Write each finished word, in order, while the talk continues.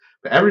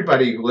But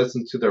everybody who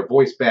listens to their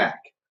voice back,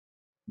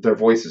 their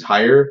voice is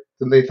higher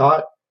than they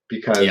thought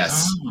because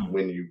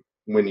when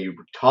you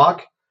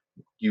talk,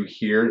 you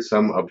hear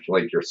some of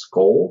like your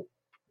skull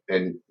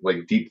and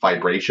like deep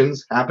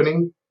vibrations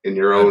happening in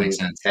your own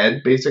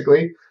head,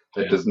 basically.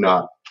 That is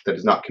not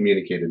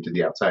communicated to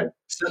the outside.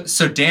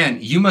 So Dan,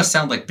 you must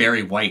sound like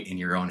Barry White in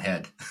your own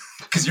head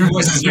because your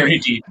voice is very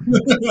deep.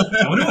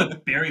 I wonder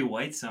what Barry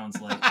White sounds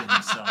like to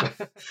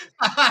himself.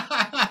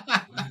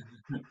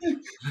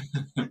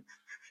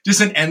 Just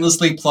an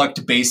endlessly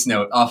plucked bass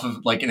note off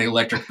of like an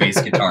electric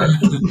bass guitar.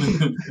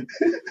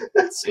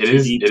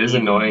 It is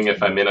annoying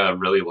if I'm in a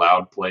really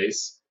loud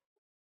place.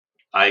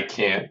 I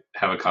can't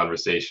have a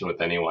conversation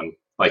with anyone.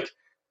 Like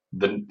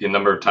the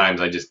number of times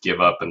I just give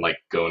up and like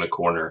go in a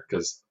corner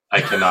because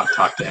I cannot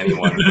talk to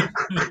anyone.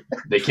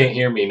 They can't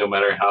hear me no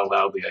matter how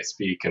loudly I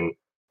speak, and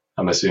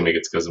I'm assuming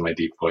it's because of my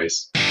deep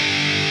voice.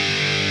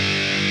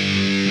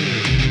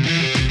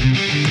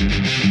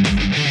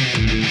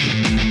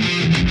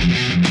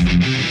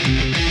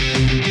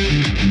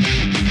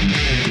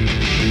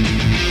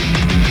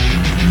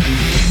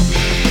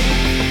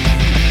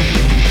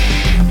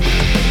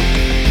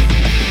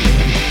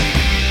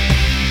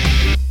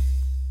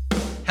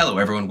 Hello,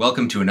 everyone.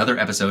 Welcome to another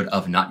episode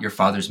of Not Your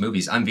Father's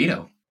Movies. I'm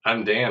Vito.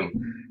 I'm Dan.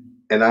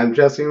 And I'm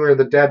Jesse. We're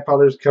the Dad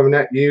Fathers coming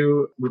at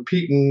you,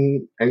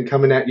 repeating and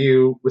coming at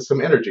you with some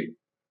energy.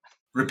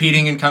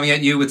 Repeating and coming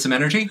at you with some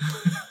energy?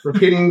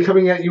 Repeating and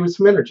coming at you with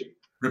some energy.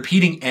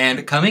 Repeating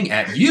and coming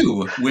at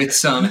you with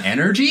some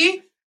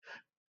energy?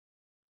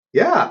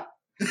 Yeah.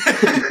 There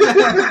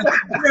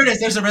it is.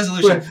 There's a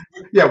resolution.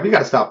 Yeah, we got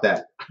to stop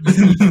that.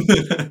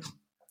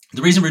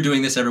 The reason we're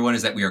doing this, everyone,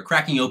 is that we are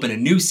cracking open a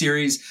new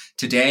series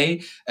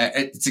today.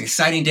 It's an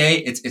exciting day.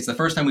 It's the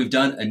first time we've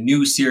done a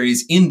new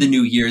series in the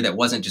new year that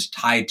wasn't just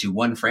tied to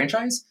one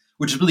franchise,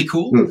 which is really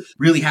cool.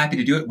 Really happy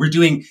to do it. We're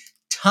doing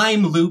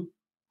time loop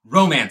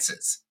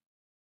romances,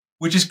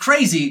 which is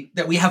crazy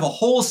that we have a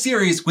whole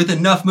series with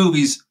enough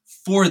movies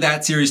for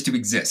that series to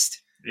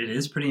exist. It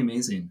is pretty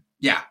amazing.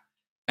 Yeah.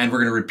 And we're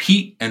going to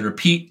repeat and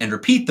repeat and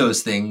repeat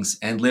those things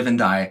and live and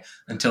die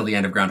until the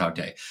end of Groundhog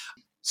Day.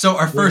 So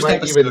our first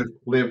episode, even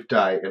live,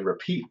 die, and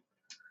repeat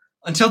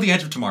until the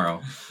edge of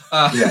tomorrow.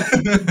 Yeah.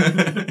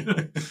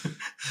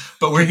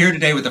 But we're here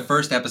today with the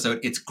first episode.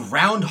 It's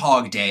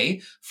Groundhog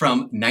Day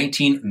from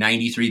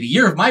 1993, the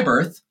year of my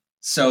birth.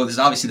 So this is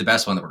obviously the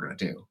best one that we're going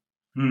to do.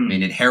 I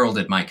mean, it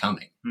heralded my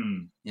coming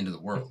into the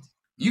world.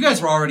 You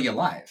guys were already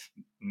alive.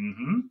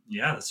 Mm-hmm.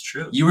 Yeah, that's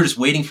true. You were just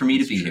waiting for me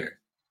to be here.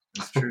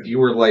 That's true. You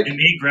were like, it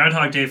made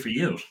Groundhog Day for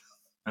you.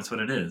 That's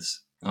what it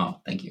is. Oh,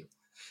 thank you.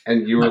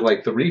 And you were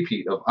like the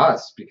repeat of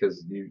us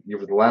because you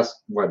were the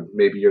last one.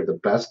 Maybe you're the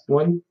best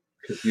one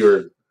because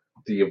you're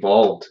the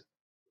evolved.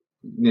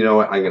 You know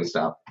what? I'm going to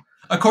stop.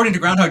 According to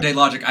Groundhog Day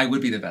logic, I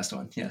would be the best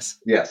one. Yes.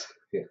 Yes.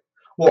 Yeah.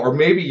 Well, or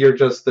maybe you're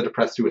just the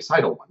depressed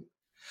suicidal one.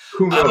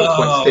 Who knows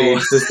what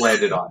stage this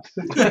landed on?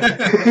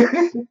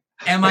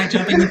 Am I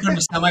jumping in front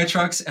of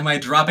semi-trucks? Am I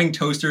dropping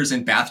toasters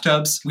in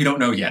bathtubs? We don't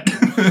know yet.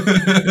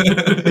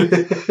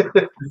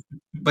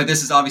 But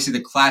this is obviously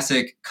the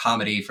classic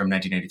comedy from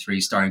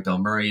 1993 starring Bill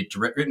Murray,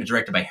 written and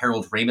directed by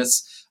Harold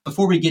Ramis.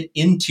 Before we get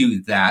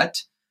into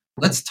that,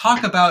 let's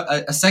talk about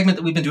a segment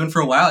that we've been doing for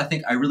a while. I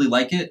think I really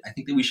like it. I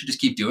think that we should just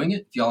keep doing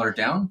it if y'all are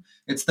down.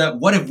 It's the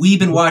what have we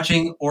been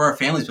watching or our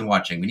family's been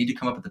watching. We need to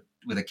come up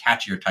with a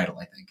catchier title,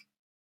 I think.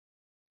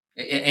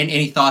 And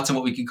any thoughts on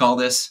what we could call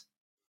this?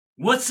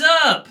 What's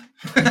up?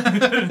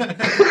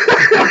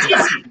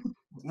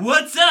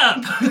 What's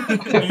up?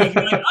 And you can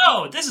be like,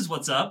 oh, this is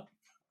what's up.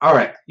 All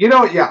right. You know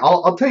what? Yeah,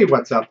 I'll tell you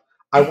what's up.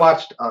 I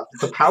watched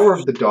The Power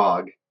of the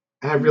Dog,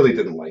 and I really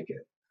didn't like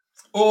it.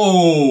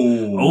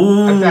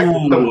 Oh. In fact,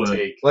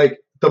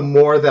 the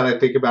more that I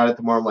think about it,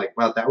 the more I'm like,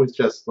 wow, that was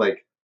just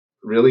like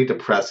really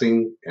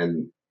depressing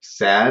and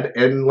sad.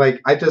 And like,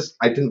 I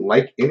didn't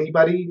like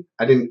anybody.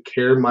 I didn't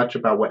care much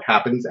about what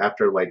happens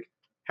after like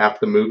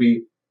half the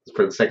movie,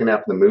 for the second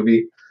half of the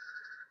movie.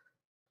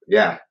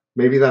 Yeah,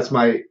 maybe that's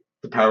The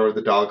Power of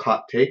the Dog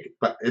hot take,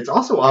 but it's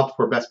also up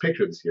for Best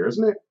Picture this year,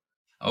 isn't it?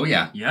 Oh,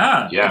 yeah.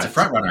 Yeah. It's a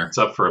front runner. It's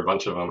up for a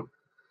bunch of them.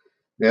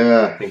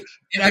 Yeah. I think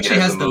it actually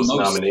has the most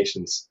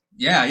nominations.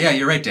 Yeah,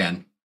 you're right,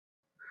 Dan.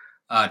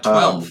 12,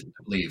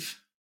 I believe.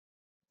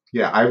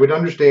 Yeah, I would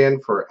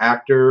understand for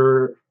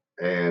actor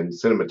and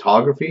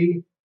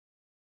cinematography,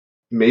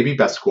 maybe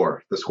best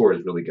score. The score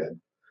is really good.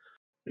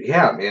 But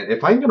yeah, man,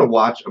 if I'm going to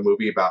watch a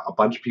movie about a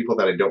bunch of people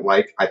that I don't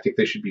like, I think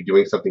they should be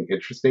doing something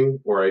interesting,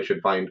 or I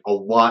should find a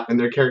lot in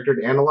their character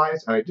to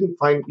analyze, and I didn't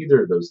find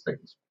either of those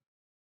things.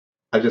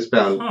 I just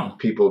found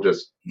people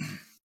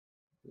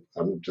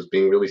I'm just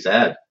being really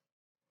sad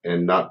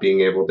and not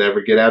being able to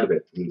ever get out of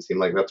it. And it seemed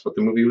like that's what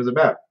the movie was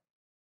about.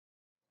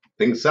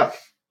 Things suck.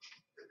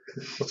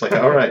 It's like,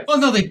 all right. Well,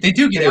 no, they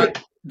do get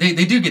out.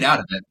 They do get out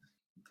of it.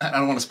 I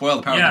don't want to spoil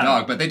The Power of the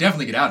Dog, but they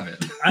definitely get out of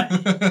it.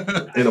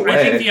 In a way.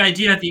 I think the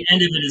idea at the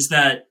end of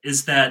it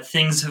is that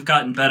things have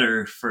gotten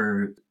better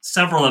for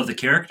several of the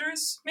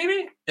characters,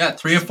 maybe? Yeah,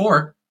 3 of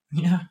 4.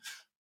 Yeah.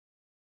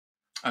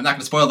 I'm not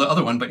going to spoil the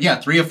other one, but yeah,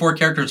 3 of 4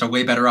 characters are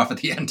way better off at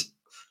the end.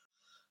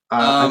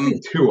 I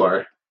think 2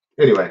 are.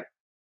 Anyway.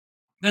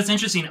 That's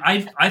interesting.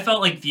 I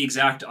felt like the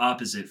exact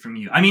opposite from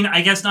you. I mean,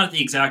 I guess not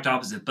the exact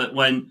opposite, but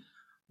when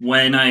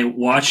I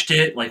watched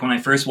it, like when I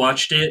first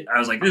watched it, I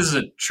was like, this is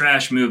a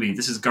trash movie.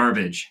 This is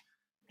garbage.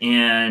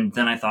 And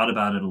then I thought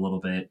about it a little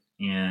bit,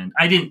 and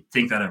I didn't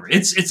think that ever.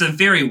 It's a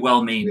very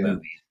well-made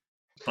movie.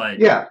 But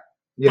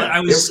but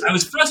I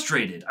was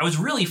frustrated. I was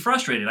really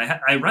frustrated.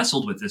 I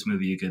wrestled with this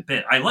movie a good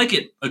bit. I like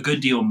it a good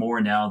deal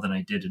more now than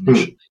I did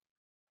initially.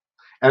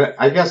 And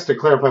I guess to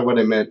clarify what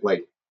I meant,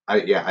 like,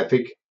 I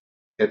think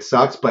it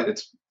sucks, but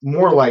it's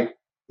more like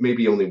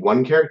maybe only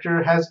one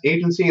character has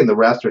agency and the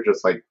rest are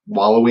just like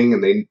wallowing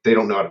and they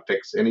don't know how to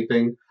fix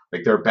anything.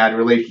 Like there are bad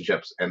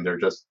relationships and they're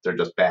just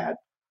bad.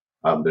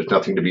 There's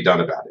nothing to be done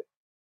about it.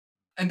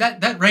 And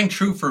that rang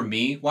true for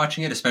me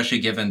watching it, especially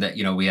given that,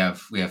 you know, we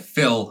have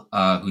Phil,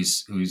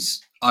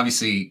 who's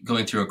obviously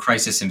going through a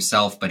crisis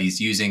himself, but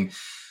he's using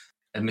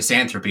a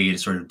misanthropy to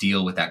sort of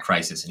deal with that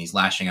crisis, and he's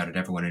lashing out at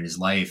everyone in his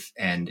life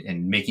and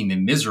making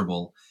them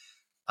miserable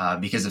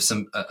because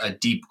of a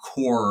deep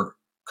core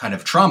kind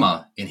of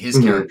trauma in his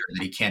character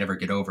that he can't ever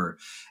get over.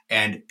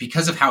 And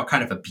because of how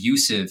kind of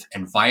abusive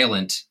and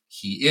violent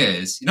he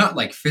is, not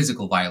like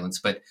physical violence,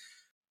 but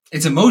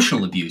it's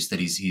emotional abuse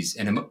that he's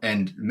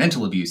and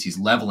mental abuse he's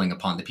leveling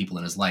upon the people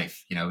in his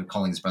life, you know,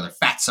 calling his brother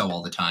fatso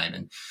all the time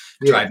and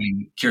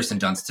driving Kirsten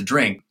Dunst to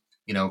drink,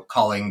 you know,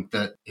 calling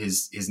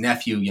his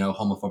nephew, you know,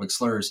 homophobic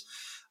slurs.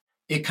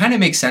 It kind of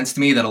makes sense to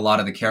me that a lot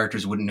of the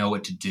characters wouldn't know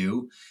what to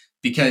do,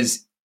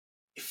 because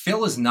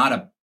Phil is not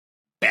a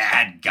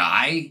bad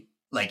guy.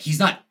 Like, he's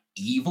not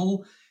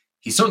evil.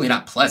 He's certainly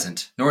not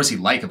pleasant, nor is he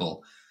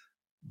likable.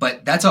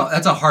 But that's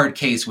a hard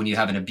case when you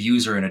have an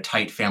abuser in a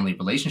tight family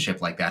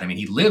relationship like that. I mean,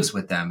 he lives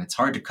with them. It's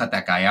hard to cut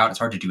that guy out. It's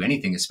hard to do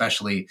anything,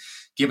 especially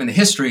given the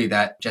history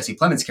that Jesse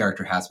Plemons'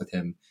 character has with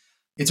him.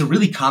 It's a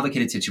really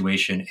complicated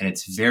situation, and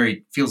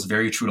feels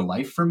very true to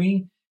life for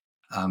me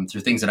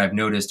through things that I've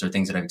noticed or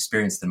things that I've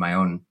experienced in my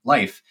own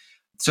life.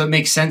 So it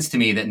makes sense to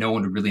me that no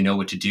one would really know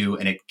what to do,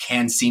 and it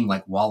can seem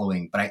like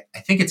wallowing. But I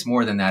think it's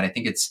more than that. I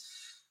think it's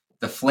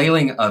the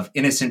flailing of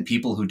innocent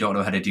people who don't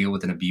know how to deal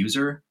with an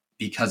abuser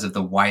because of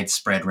the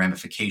widespread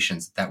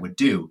ramifications that would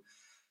do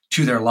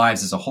to their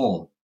lives as a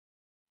whole.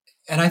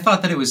 And I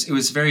thought that it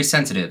was very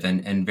sensitive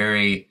and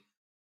very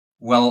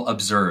well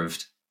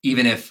observed,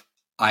 even if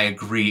I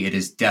agree it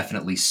is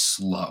definitely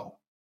slow,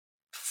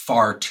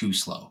 far too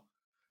slow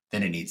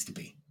than it needs to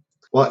be.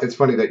 Well, it's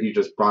funny that you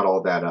just brought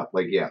all that up.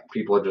 Like,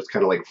 people are just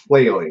kind of like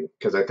flailing,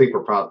 because I think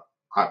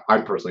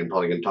I'm personally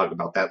probably going to talk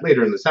about that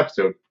later in this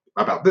episode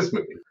about this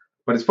movie.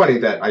 But it's funny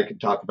that I could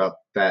talk about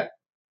that.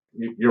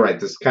 You're right.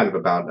 This is kind of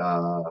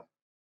about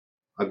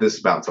this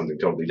is about something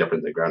totally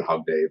different than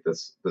Groundhog Day.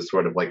 This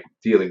sort of like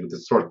dealing with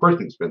this sort of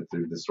person who's been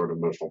through this sort of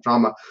emotional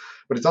trauma.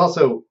 But it's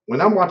also, when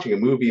I'm watching a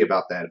movie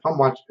about that, if I'm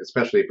watching,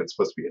 especially if it's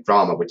supposed to be a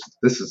drama, which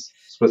this is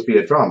supposed to be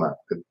a drama,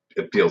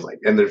 it feels like,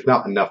 and there's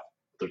not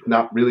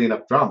really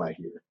enough drama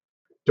here.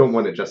 Don't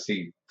want to just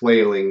see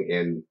flailing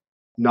and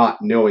not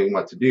knowing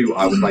what to do.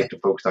 I would like to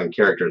focus on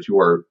characters who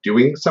are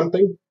doing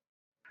something.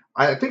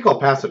 I think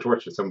I'll pass the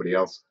torch to somebody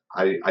else.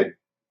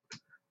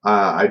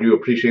 I do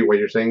appreciate what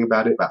you're saying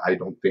about it, but I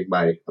don't think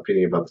my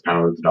opinion about The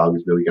Power of the Dog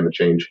is really going to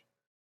change.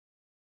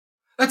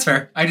 That's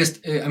fair. I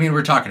mean,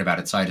 we're talking about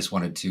it, so I just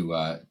wanted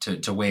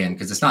to weigh in,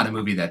 because it's not a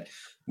movie that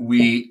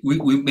we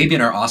maybe in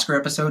our Oscar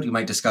episode we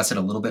might discuss it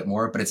a little bit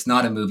more, but it's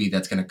not a movie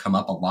that's going to come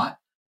up a lot.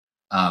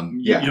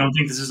 You don't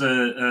think this is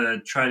a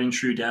tried and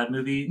true dad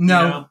movie?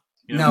 No.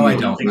 No, I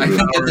don't. I think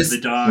that The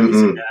Dog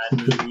is a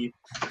dad movie.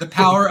 The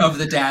Power of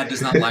the Dad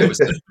does not lie with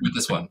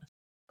this one.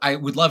 I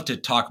would love to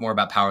talk more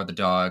about Power of the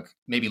Dog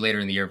maybe later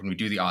in the year when we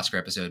do the Oscar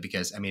episode,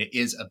 because I mean, it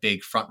is a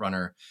big front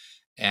runner,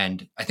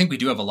 and I think we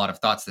do have a lot of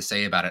thoughts to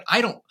say about it.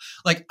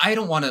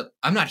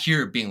 I'm not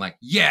here being like,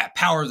 yeah,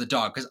 Power of the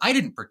Dog, because I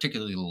didn't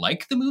particularly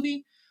like the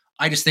movie.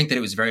 I just think that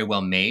it was very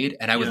well made,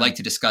 and I would like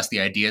to discuss the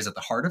ideas at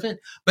the heart of it.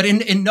 But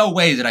in no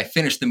way did I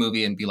finish the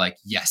movie and be like,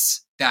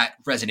 yes, that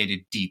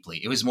resonated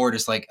deeply. It was more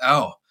just like,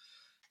 oh,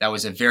 that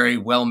was a very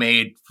well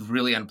made,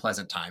 really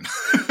unpleasant time.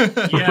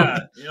 Yeah.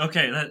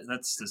 Okay.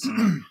 That's this.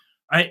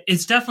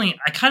 It's definitely,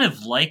 I kind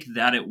of like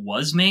that it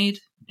was made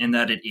and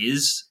that it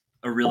is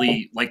a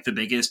really like the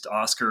biggest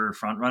Oscar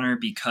frontrunner,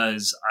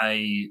 because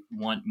I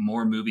want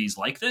more movies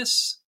like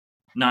this.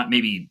 Not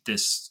maybe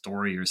this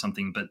story or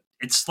something, but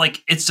it's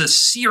like, it's a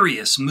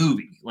serious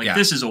movie. Like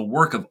this is a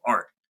work of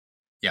art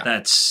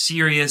that's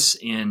serious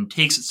and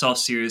takes itself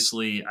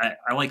seriously.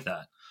 I like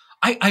that.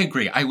 I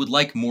agree. I would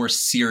like more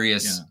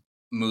serious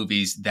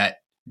movies that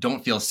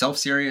don't feel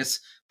self-serious,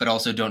 but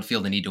also don't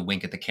feel the need to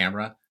wink at the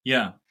camera.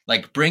 Yeah.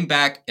 Like, bring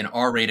back an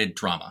R-rated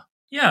drama.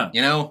 Yeah.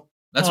 You know,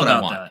 that's what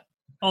I want. That.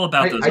 All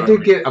about those. I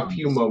did get a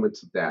few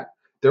moments of that.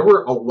 There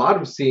were a lot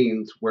of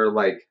scenes where,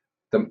 like,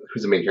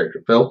 who's the main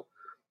character? Phil?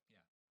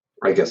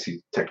 I guess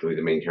he's technically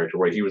the main character,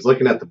 where he was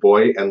looking at the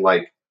boy and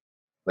like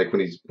when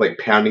he's like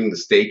pounding the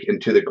stake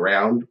into the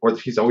ground, or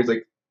he's always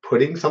like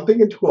putting something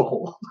into a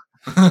hole.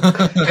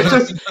 I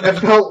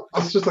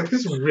was just like,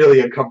 this is really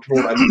uncomfortable.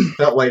 I just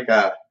felt like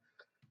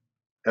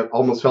it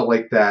almost felt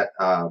like that.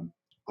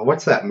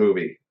 what's that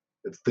movie?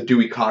 It's the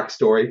Dewey Cox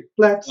story.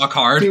 Let's Walk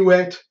Hard. do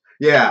it.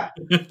 Yeah.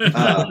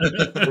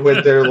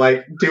 When they're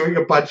like doing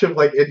a bunch of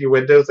like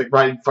innuendos like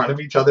right in front of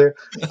each other.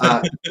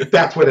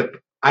 That's what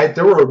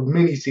there were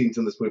many scenes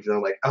in this movie that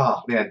I'm like,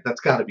 oh man,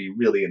 that's got to be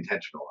really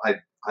intentional.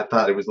 I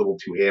thought it was a little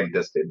too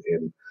ham-fisted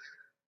and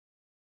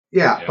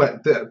yeah,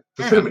 but the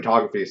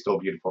cinematography is still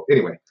beautiful.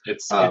 Anyway,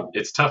 it's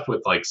tough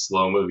with like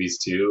slow movies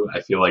too.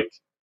 I feel like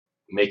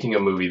making a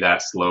movie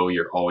that slow,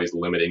 you're always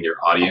limiting your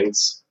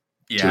audience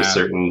to a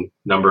certain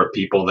number of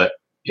people that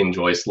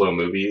enjoy slow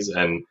movies.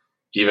 And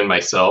even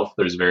myself,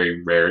 there's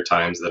very rare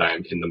times that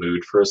I'm in the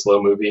mood for a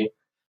slow movie.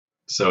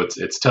 So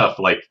it's tough.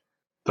 Like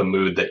the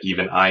mood that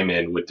even I'm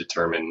in would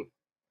determine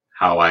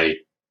how I,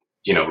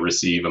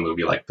 receive a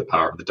movie like The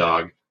Power of the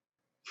Dog.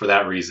 For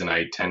that reason,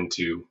 I tend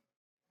to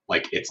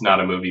it's not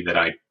a movie that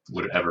I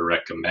would ever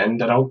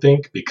recommend, I don't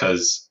think,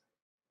 because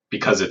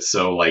it's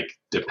so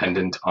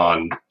dependent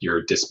on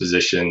your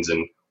dispositions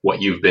and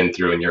what you've been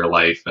through in your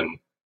life. And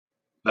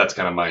that's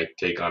kind of my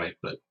take on it.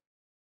 But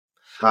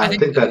I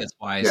think that's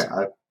wise.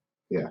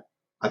 Yeah.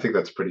 I think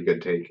that's a pretty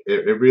good take.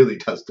 It really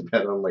does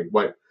depend on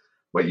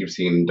what you've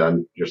seen and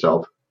done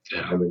yourself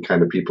and the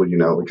kind of people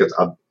because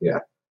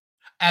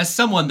As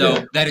someone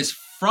though that is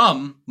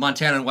from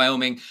Montana and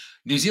Wyoming,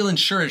 New Zealand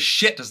sure as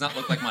shit does not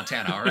look like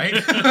Montana, all right?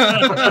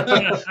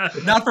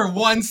 Not for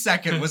 1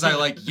 second was I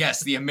like,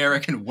 yes, the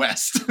American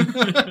West.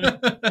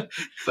 That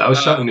was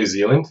shot in New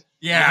Zealand?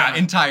 Yeah,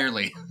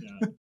 entirely.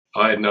 Yeah.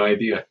 Oh, I had no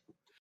idea.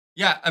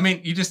 Yeah, I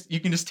mean, you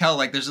can just tell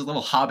there's a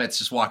little hobbits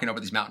just walking over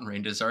these mountain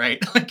ranges, all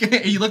right?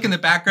 You look in the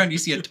background, you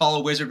see a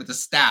tall wizard with a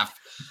staff.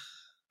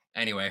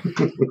 Anyway,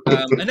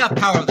 enough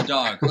Power of the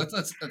Dog.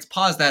 Let's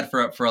pause that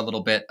for a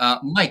little bit.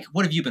 Mike,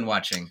 what have you been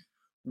watching?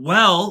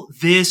 Well,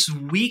 this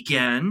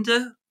weekend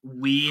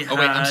we Oh,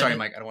 wait, I'm sorry,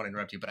 Mike. I don't want to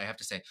interrupt you, but I have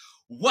to say,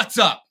 what's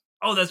up?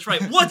 Oh, that's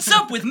right. What's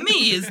up with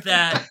me is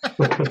that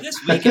this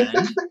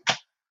weekend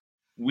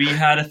we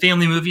had a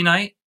family movie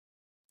night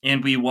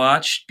and we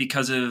watched,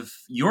 because of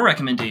your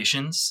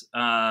recommendations,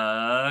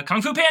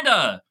 Kung Fu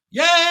Panda.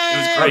 Yay! It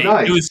was great. Oh,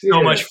 nice. It was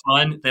so much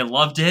fun. They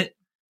loved it.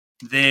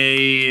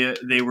 They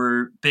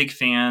were big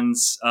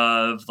fans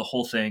of the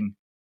whole thing.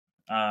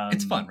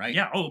 It's fun, right?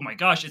 Yeah. Oh my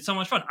gosh, it's so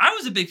much fun. I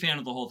was a big fan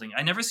of the whole thing.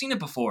 I'd never seen it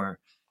before,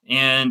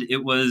 and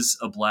it was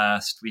a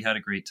blast. We had a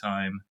great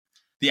time.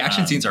 The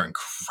action scenes are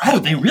incredible. Oh,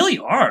 they really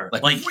are.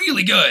 Like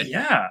really good.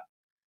 Yeah.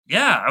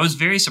 Yeah. I was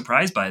very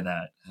surprised by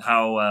that.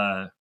 How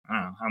I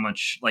don't know how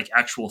much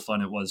actual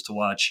fun it was to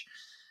watch.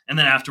 And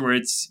then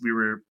afterwards, we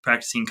were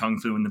practicing kung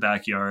fu in the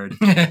backyard.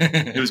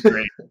 It was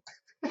great.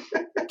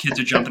 Kids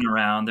are jumping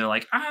around. They're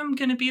like, I'm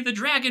going to be the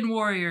Dragon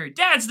Warrior.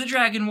 Dad's the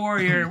Dragon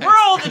Warrior. We're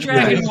all the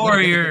Dragon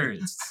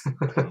Warriors.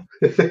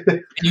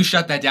 And you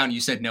shut that down.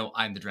 You said, no,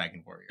 I'm the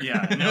Dragon Warrior.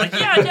 Yeah. And they're like,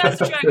 yeah, Dad's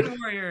the Dragon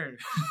Warrior.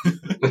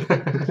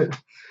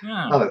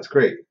 Oh, that's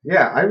great.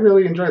 Yeah, I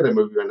really enjoyed that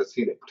movie when I've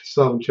seen it, but I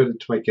still haven't showed it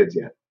to my kids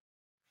yet.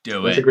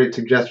 That's a great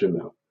suggestion,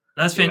 though.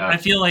 That's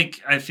fantastic. Yeah.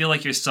 I feel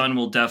like your son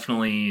will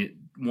definitely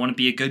want to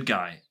be a good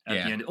guy at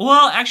the end.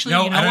 Well, actually,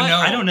 no, you know I don't what? know.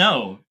 I don't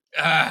know.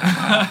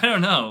 I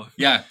don't know.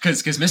 Yeah,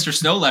 because Mr.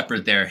 Snow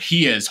Leopard there,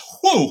 he is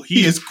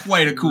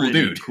quite a cool really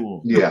dude.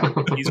 Cool. Yeah.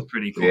 He's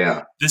pretty cool.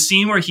 Yeah. The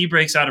scene where he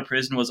breaks out of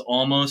prison was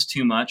almost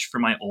too much for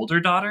my older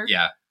daughter.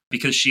 Yeah.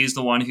 Because she's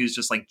the one who's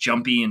just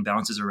jumpy and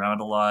bounces around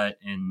a lot,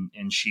 and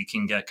she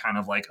can get kind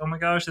of oh my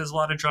gosh, there's a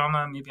lot of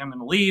drama. Maybe I'm going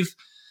to leave.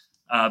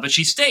 But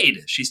she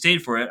stayed. She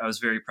stayed for it. I was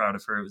very proud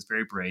of her. It was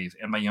very brave.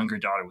 And my younger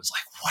daughter was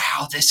like,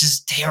 wow, this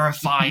is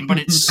terrifying, but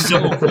it's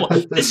so cool.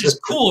 This is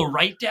cool,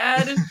 right,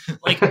 Dad?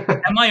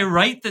 Am I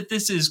right that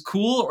this is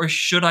cool, or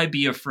should I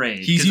be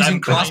afraid? He's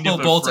using crossbow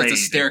bolts as a afraid.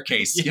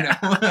 staircase, Yeah.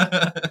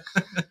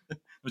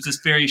 I was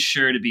just very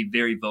sure to be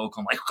very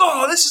vocal. I'm like,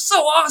 oh, this is so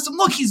awesome.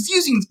 Look, he's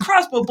using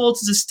crossbow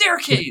bolts as a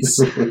staircase.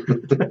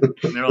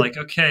 And they're like,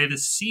 okay,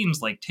 this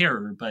seems like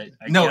terror, but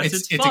I guess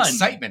it's fun.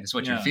 Excitement is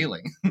what you're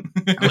feeling.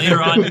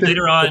 Later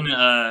on,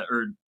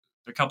 or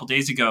a couple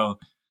days ago,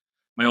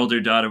 my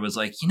older daughter was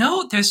like,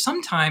 there's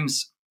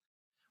sometimes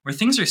where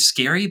things are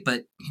scary,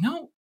 but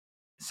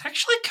it's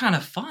actually kind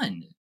of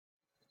fun.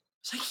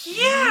 It's like,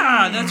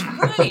 yeah, that's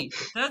right.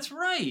 That's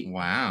right.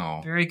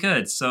 Wow. Very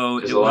good. So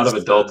there's a lot of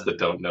adults that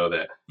don't know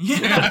that.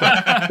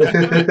 Yeah.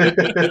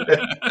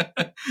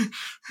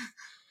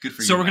 Good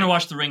for you. So we're going to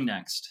watch The Ring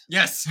next.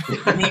 Yes.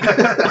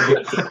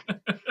 The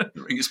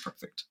Ring is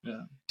perfect.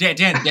 Yeah.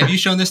 Dan, have you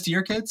shown this to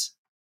your kids?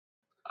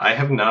 I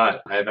have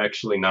not. I have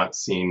actually not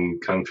seen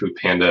Kung Fu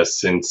Panda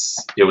since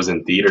it was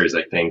in theaters,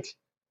 I think.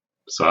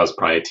 So I was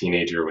probably a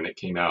teenager when it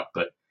came out.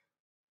 But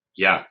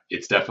yeah,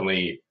 it's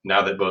definitely,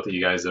 now that both of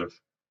you guys have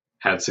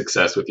had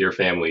success with your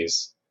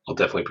families, I'll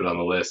definitely put it on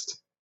the list.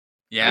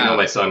 Yeah. I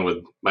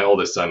know my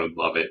oldest son would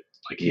love it.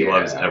 He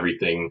loves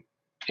everything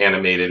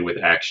animated with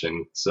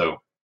action.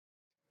 So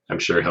I'm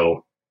sure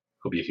he'll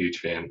be a huge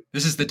fan.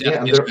 This is the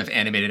definition of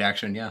animated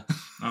action, yeah.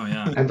 Oh,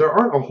 yeah. And there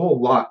aren't a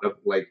whole lot of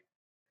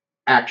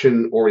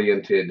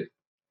action-oriented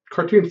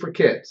cartoons for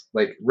kids.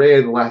 Raya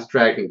and the Last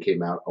Dragon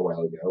came out a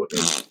while ago.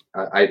 And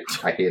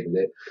I hated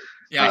it.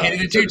 Yeah, I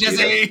hated it too,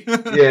 Jesse.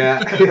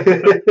 Yeah.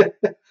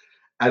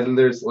 And then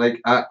there's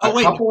like a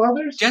wait. couple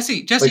others.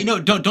 Jesse, Like- no,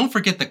 don't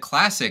forget the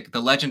classic,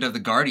 The Legend of the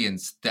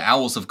Guardians, The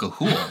Owls of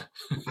Ga'Hoole.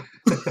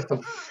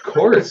 Of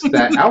course,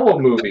 that owl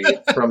movie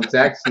from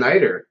Zack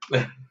Snyder.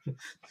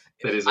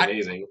 That is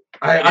amazing.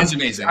 It's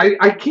amazing.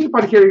 I keep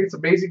on hearing it's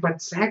amazing,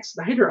 but Zack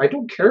Snyder, I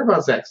don't care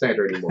about Zack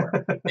Snyder anymore.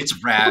 It's How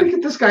do rad. you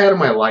get this guy out of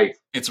my life?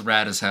 It's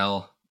rad as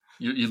hell.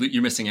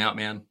 You're missing out,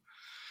 man.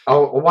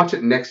 I'll watch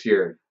it next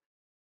year.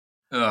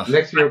 Ugh.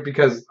 Next year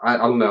because I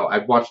don't know.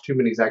 I've watched too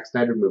many Zack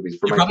Snyder movies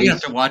for You're my probably gonna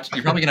taste. have to watch.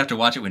 You're probably gonna have to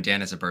watch it when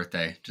Dan has a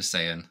birthday. Just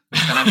saying.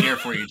 And I'm here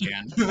for you,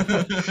 Dan.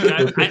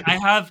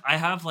 I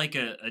have like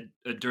a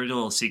dirty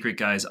little secret,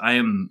 guys. I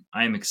am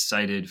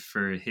excited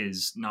for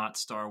his not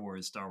Star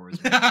Wars movie.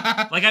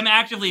 Like I'm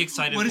actively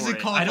excited. What is for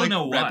it called? I don't Like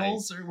know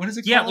Rebels, or what is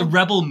it why. Yeah, called? the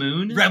Rebel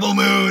Moon. Rebel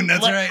Moon.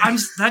 That's Like, right.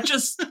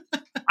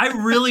 I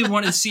really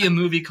want to see a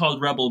movie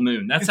called Rebel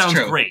Moon. That It's sounds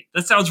true. great.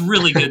 That sounds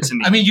really good to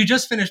me. I mean, you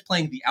just finished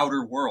playing The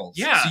Outer Worlds.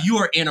 Yeah. So you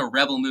are in a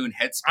Rebel Moon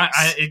headspace.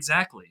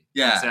 exactly.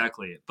 Yeah.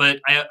 Exactly.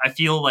 But I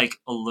feel like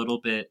a little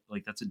bit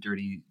like that's a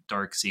dirty,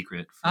 dark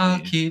secret for I'll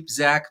me. keep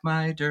Zach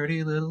my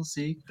dirty little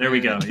secret. There we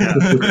go. Yeah.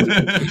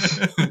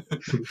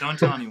 Don't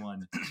tell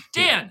anyone.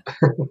 Dan,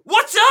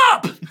 what's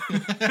up?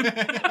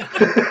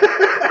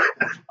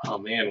 Oh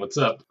man, what's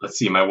up? Let's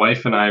see. My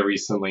wife and I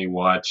recently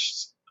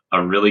watched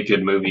a really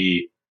good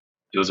movie.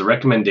 It was a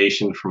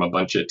recommendation from a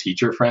bunch of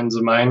teacher friends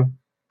of mine,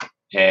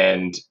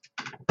 and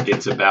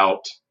it's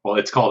about. Well,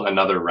 it's called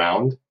Another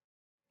Round.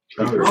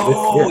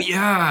 Oh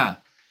yeah.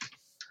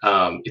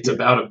 It's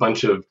about a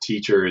bunch of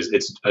teachers.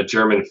 It's a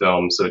German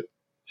film, so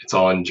it's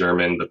all in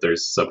German, but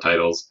there's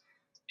subtitles,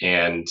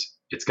 and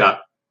it's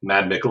got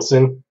Matt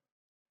Mikkelsen,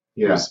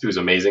 Yeah. who's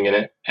amazing in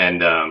it,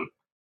 and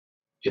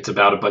it's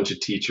about a bunch of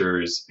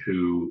teachers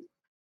who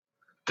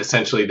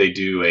essentially they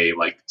do a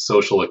like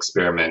social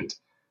experiment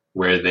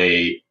where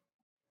they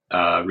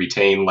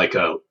retain like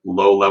a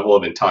low level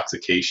of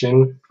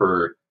intoxication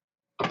for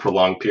a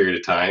prolonged period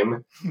of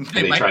time, and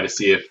they try to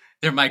see if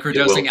They're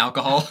microdosing will.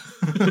 alcohol.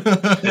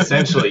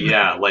 essentially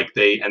yeah, like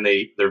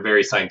they're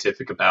very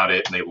scientific about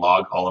it, and they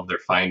log all of their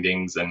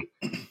findings, and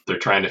they're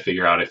trying to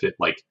figure out if it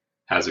like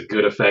has a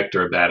good effect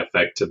or a bad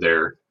effect to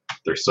their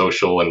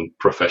social and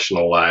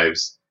professional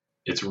lives.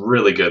 It's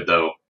really good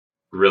though,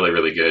 really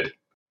really good.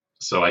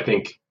 So I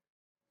think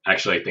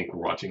we're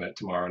watching that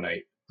tomorrow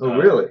night Oh,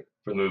 really?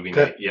 for the movie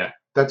Okay. night. Yeah.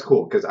 That's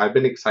cool because I've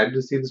been excited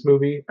to see this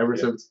movie ever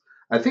Yeah. since.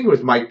 I think it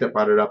was Mike that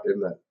brought it up in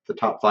the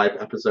top 5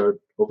 episode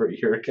over a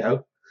year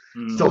ago.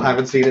 Still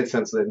haven't seen it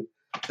since then.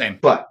 Same.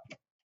 But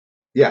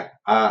yeah,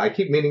 I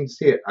keep meaning to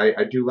see it.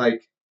 I do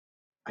like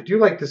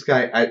this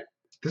guy.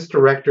 This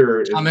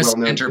director is Thomas well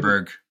known.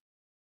 Vinterberg.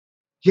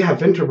 Yeah,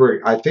 Vinterberg.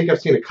 I think I've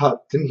seen a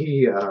cut. Didn't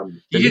he?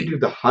 Did he did. do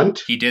The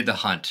Hunt? He did The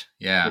Hunt.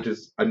 Yeah. Which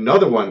is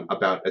another one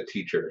about a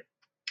teacher.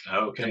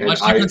 Okay. And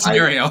Much different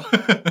scenario.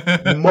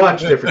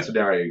 Much different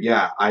scenario.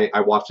 Yeah,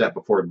 I watched that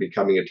before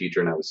becoming a teacher,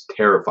 and I was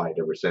terrified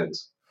ever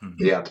since. Mhm.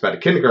 Yeah, it's about a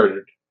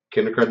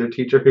kindergarten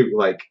teacher who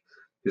like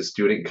his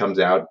student comes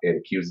out and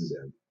accuses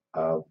him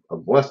of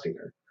molesting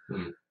her,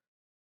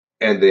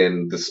 and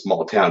then the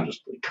small town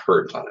just like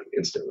turns on him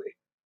instantly.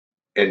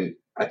 And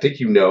I think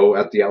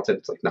at the outset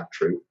it's like not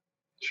true,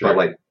 Sure. but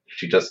like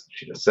she just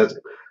says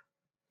it.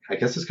 I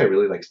guess this guy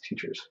really likes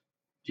teachers.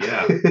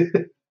 Yeah.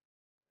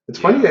 It's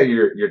funny that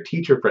your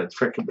teacher friends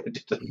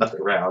recommended Another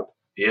Round.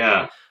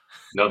 Yeah.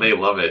 No, they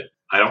love it.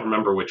 I don't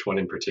remember which one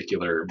in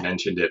particular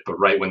mentioned it, but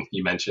right when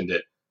he mentioned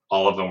it,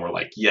 all of them were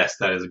like, "Yes,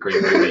 that is a great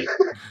movie."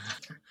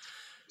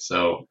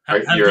 So,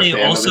 Have you're a they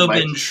fan also of it,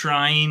 Mike? been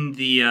trying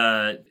the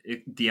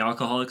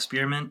alcohol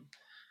experiment,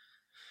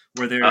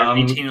 where they're Um,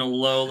 maintaining a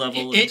low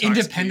level of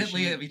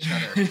Independently intoxication? of each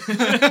other.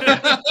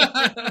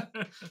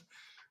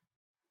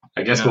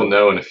 I guess Yeah. we'll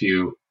know in a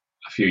few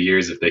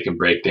years if they can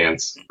break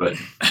dance. But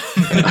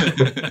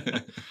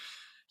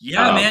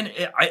Yeah, man,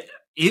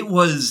 it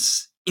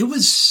was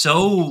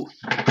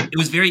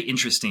very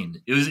interesting.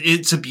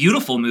 It's a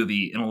beautiful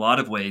movie in a lot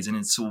of ways, and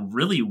it's a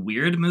really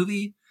weird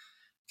movie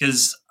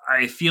because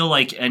I feel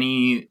like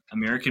any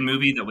American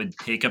movie that would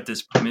take up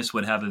this premise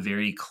would have a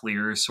very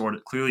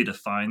clearly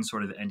defined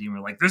sort of ending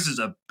where like this is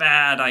a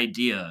bad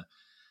idea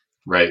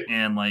right,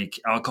 and like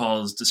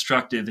alcohol is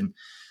destructive, and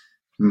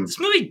Hmm. this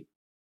movie,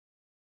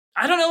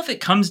 I don't know if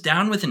it comes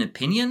down with an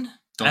opinion.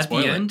 Don't at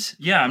spoil the it. end.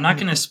 Yeah, I'm not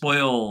going to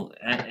spoil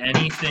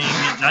anything.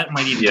 That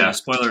might even be Yeah. a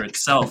spoiler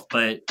itself,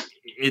 but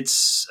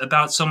it's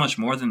about so much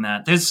more than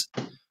that. There's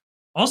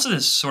also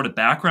this sort of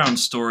background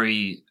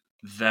story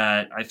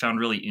that I found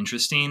really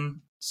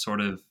interesting, sort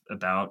of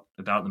about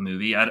the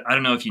movie. I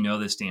don't know if you know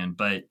this, Dan,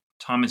 but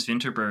Thomas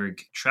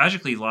Vinterberg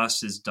tragically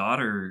lost his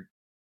daughter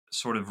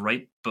sort of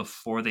right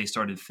before they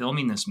started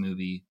filming this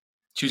movie.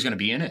 She was going to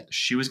be in it.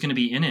 She was going to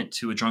be in it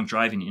to a drunk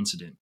driving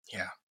incident.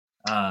 Yeah.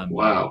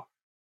 wow,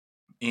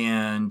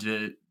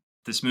 And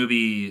this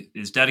movie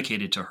is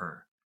dedicated to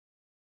her.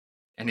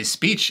 And his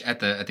speech at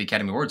the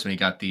Academy Awards when he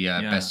got the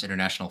Yeah. Best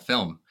International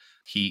Film,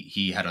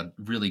 he had a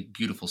really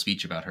beautiful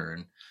speech about her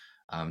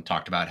and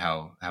talked about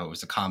how it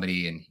was a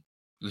comedy, and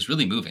it was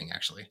really moving,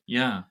 actually.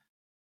 Yeah.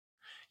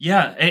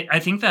 Yeah, I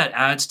think that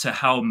adds to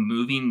how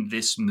moving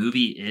this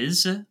movie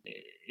is.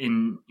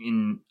 In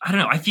I don't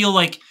know. I feel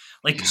like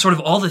sort of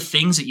all the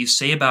things that you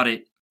say about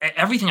it,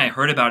 everything I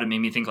heard about it made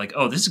me think like,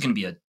 oh, this is going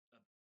to be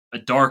a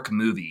dark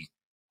movie.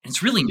 And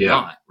it's really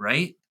not,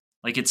 right?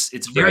 Like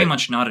it's very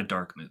much not a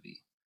dark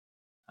movie.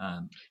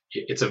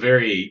 It's a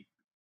very,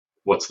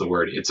 what's the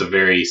word? It's a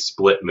very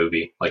split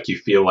movie. Like you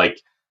feel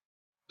like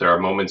there are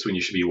moments when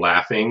you should be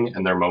laughing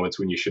and there are moments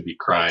when you should be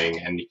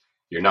crying, and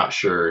you're not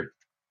sure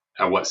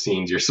at what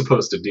scenes you're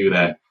supposed to do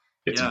that.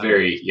 It's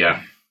very,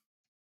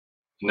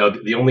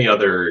 the only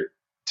other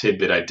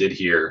tidbit I did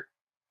hear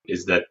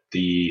is that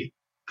the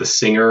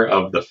singer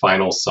of the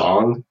final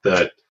song,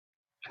 I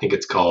think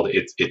it's called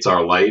It's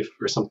Our Life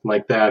or something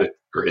like that,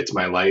 or It's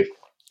My Life.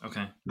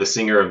 Okay. The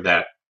singer of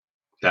that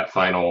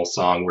final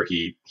song where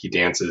he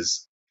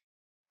dances,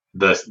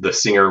 the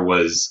singer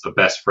was a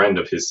best friend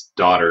of his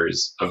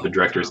daughter's, of the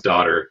director's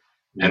daughter,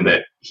 and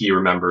that he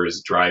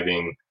remembers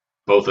driving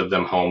both of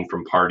them home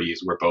from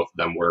parties where both of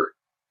them were,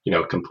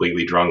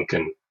 completely drunk,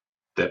 and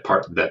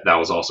that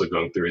was also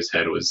going through his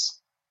head was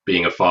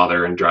being a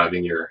father and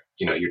driving your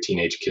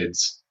teenage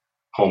kids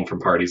home from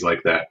parties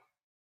like that.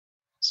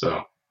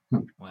 So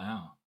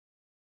wow.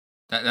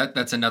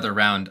 That's another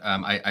round.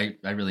 I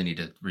really need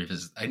to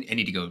revisit. I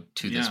need to go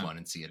to this one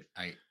and see it.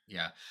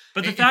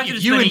 But the fact that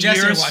it's you been and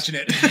Jesse years, are watching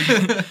it.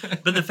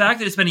 but the fact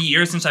that it's been a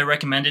year since I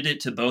recommended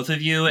it to both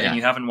of you, and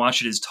you haven't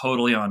watched it, is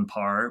totally on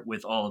par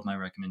with all of my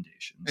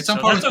recommendations. It's on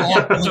par with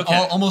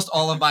almost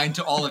all of mine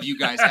to all of you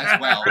guys as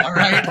well. All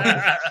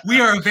right, we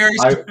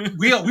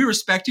are we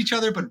respect each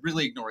other, but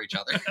really ignore each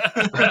other.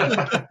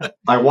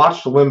 I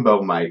watched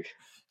Limbo, Mike.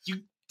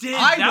 You did.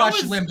 I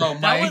watched Limbo,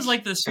 Mike. That was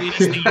like the sweetest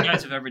thing you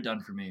guys have ever done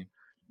for me.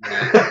 You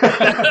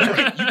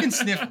can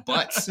sniff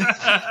butts.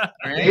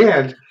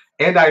 Right?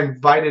 And I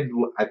invited,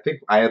 I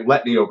think I had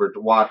Letney over to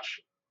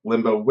watch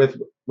Limbo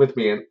with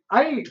me, and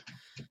I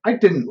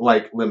didn't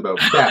like Limbo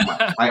that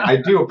much. I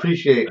do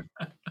appreciate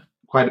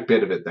quite a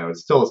bit of it, though.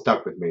 It's still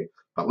stuck with me.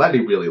 But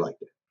Letney really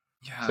liked it.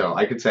 Yeah. So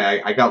I could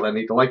say I got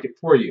Letney to like it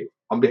for you,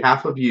 on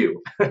behalf of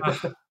you.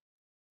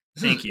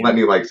 Thank you.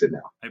 Letney likes it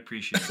now. I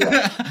appreciate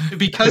it.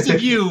 Because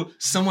of you,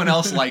 someone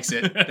else likes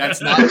it.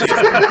 That's not me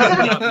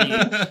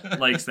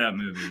likes that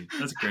movie.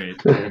 That's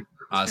great.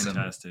 Awesome.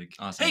 Fantastic.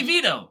 Awesome. Hey,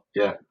 Vito.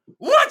 Yeah.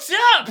 What's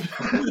up?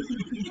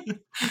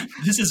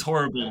 This is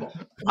horrible.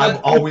 I'm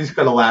always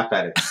going to laugh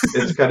at it.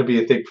 It's going to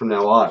be a thing from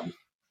now on.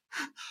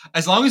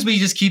 As long as we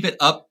just keep it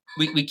up,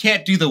 we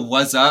can't do the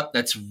 "what's up."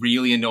 That's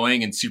really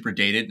annoying and super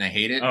dated, and I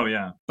hate it. Oh,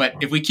 yeah. But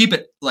if we keep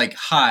it like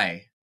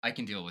high, I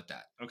can deal with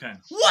that. Okay.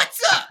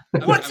 What's up?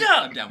 What's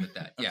up? I'm down with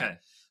that. Yeah. Okay.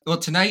 Well,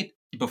 tonight,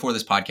 before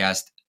this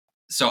podcast,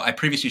 so I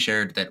previously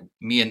shared that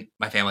me and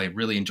my family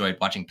really enjoyed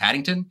watching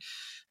Paddington.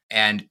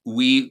 And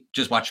we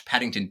just watched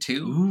Paddington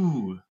 2.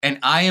 Ooh. And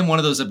I am one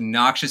of those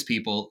obnoxious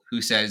people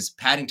who says,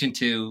 Paddington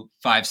 2,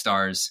 5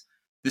 stars.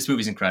 This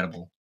movie's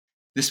incredible.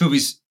 This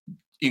movie's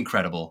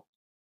incredible.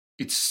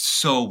 It's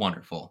so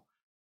wonderful.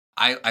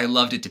 I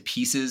loved it to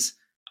pieces.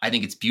 I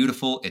think it's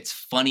beautiful. It's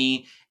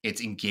funny.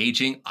 It's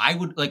engaging. I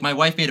would, like, my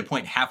wife made a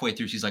point halfway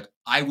through. She's like,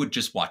 I would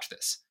just watch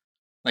this.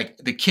 Like,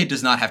 the kid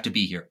does not have to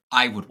be here.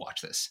 I would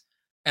watch this.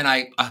 And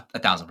I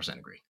 1,000%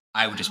 agree.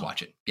 I would just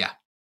watch it. Yeah.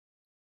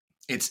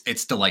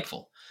 It's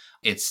delightful.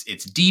 It's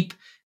deep.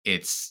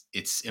 It's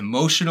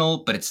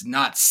emotional, but it's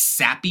not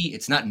sappy.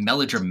 It's not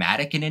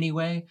melodramatic in any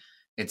way.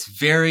 It's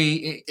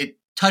it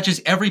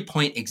touches every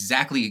point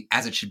exactly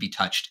as it should be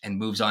touched and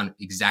moves on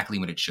exactly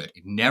when it should.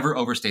 It never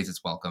overstays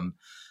its welcome.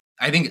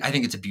 I think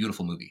it's a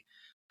beautiful movie.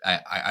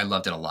 I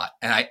loved it a lot.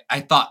 And I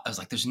was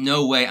like, there's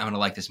no way I'm going to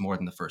like this more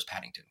than the first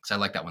Paddington, because I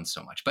like that one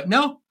so much. But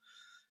no,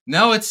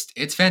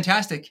 it's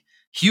fantastic.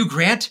 Hugh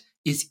Grant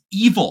is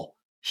evil.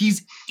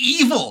 He's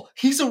evil.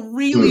 He's a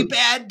really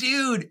bad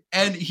dude.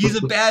 And he's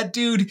a bad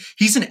dude.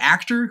 He's an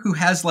actor who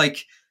has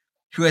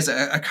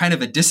a kind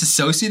of a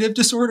dissociative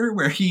disorder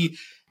where he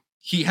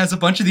has a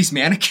bunch of these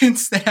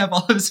mannequins that have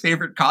all of his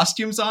favorite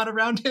costumes on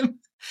around him.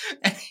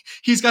 And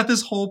he's got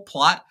this whole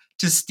plot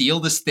to steal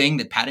this thing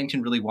that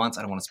Paddington really wants.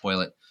 I don't want to spoil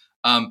it.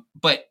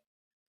 But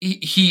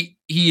he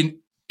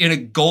in a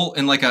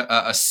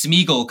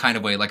Smeagol kind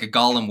of way, like a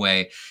Gollum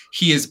way,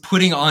 he is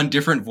putting on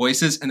different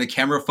voices and the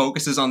camera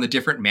focuses on the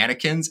different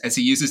mannequins as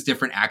he uses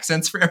different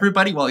accents for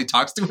everybody while he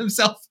talks to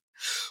himself.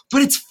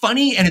 But it's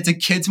funny and it's a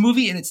kid's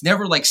movie and it's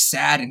never like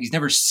sad and he's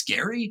never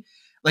scary.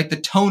 Like the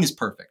tone is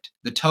perfect.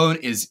 The tone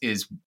is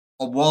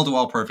a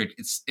wall-to-wall perfect.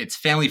 It's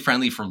family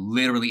friendly for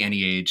literally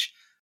any age.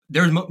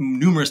 There's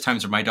numerous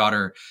times where my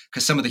daughter,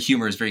 because some of the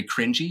humor is very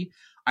cringy,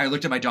 I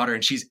looked at my daughter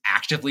and she's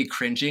actively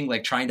cringing,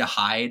 like trying to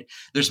hide.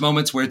 There's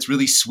moments where it's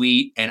really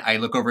sweet and I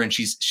look over and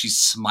she's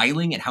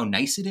smiling at how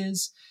nice it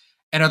is.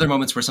 And other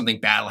moments where something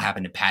bad will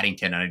happen to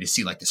Paddington and I just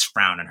see like this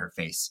frown on her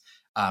face.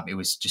 It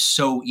was just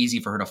so easy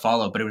for her to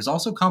follow, but it was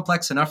also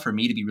complex enough for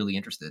me to be really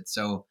interested.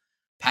 So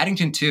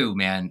Paddington 2,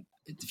 man,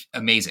 it's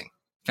amazing.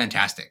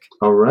 Fantastic.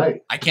 All right.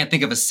 I can't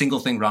think of a single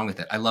thing wrong with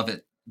it. I love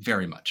it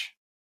very much.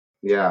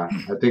 Yeah,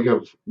 I think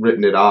I've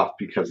written it off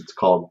because it's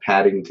called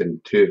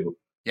Paddington 2.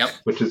 Yep.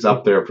 which is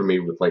up there for me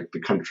with like the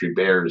Country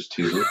Bears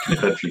too. Two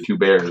Country, Two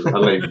Bears. I'm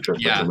not even sure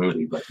if that's a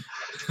movie, but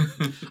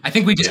I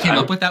think we just Yeah, came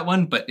I- up with that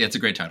one, but it's a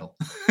great title.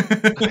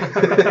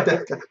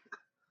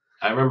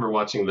 I remember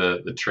watching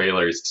the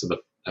trailers to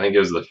I think it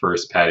was the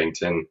first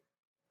Paddington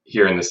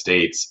here in the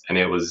States, and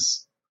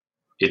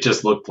it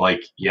just looked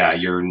like, yeah,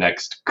 your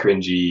next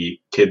cringy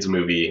kids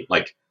movie,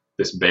 like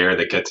this bear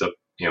that gets up,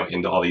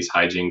 into all these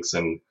hijinks,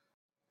 and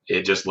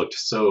it just looked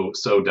so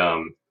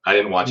dumb. I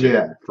didn't watch it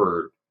Yeah.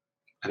 for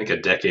I think a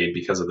decade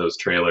because of those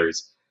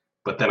trailers,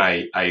 but then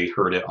I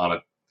heard it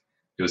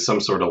it was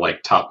some sort of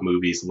like top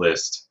movies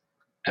list,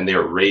 and they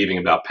were raving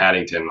about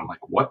Paddington. I'm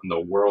like, what in the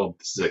world?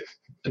 This is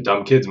a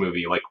dumb kids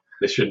movie. Like,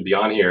 this shouldn't be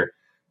on here.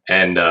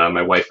 And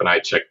my wife and I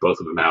checked both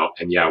of them out,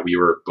 and yeah, we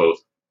were both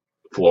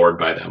floored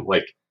by them.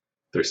 Like,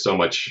 there's so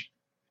much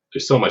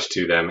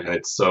to them, and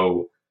it's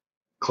so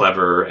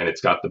clever, and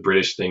it's got the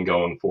British thing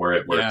going for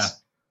it, where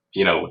it's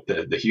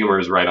the humor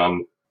is right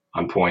on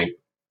point.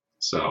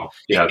 So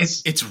yeah,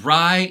 it's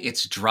wry,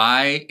 it's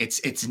dry,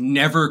 it's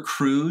never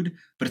crude,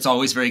 but it's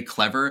always very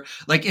clever.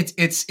 Like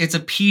it's a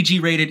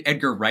PG rated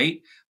Edgar Wright,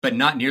 but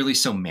not nearly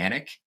so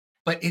manic.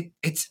 But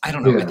it's I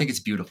don't know. Yeah. I think it's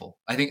beautiful.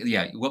 I think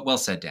well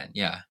said, Dan.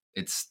 Yeah,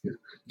 you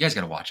guys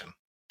got to watch them.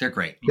 They're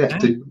great. Yeah.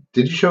 Did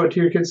you show it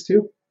to your kids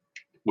too?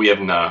 we have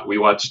not. We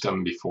watched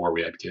them before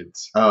we had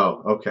kids.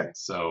 Oh, okay.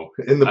 So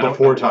In the I don't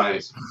before know why.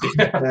 times.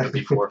 Yeah,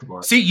 before.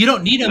 See, you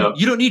don't need them. No.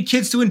 You don't need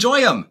kids to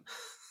enjoy them.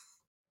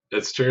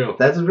 It's true.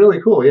 That's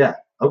really cool. Yeah.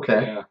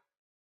 Okay. Yeah.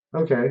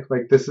 Okay.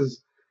 Like this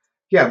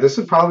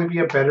would probably be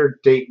a better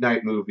date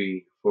night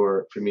movie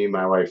for me and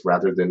my wife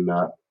rather than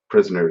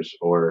Prisoners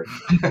or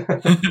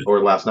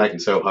Last Night in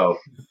Soho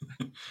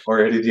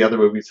or any of the other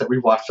movies that we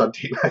watched on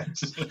date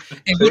nights.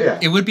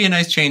 It would be a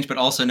nice change, but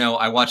also no,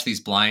 I watched these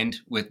blind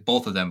with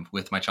both of them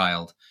with my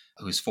child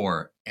who's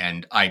 4,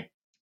 and I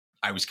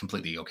was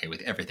completely okay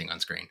with everything on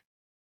screen.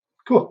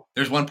 Cool.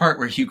 There's one part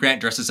where Hugh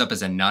Grant dresses up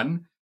as a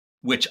nun,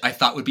 which I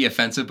thought would be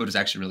offensive, but was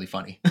actually really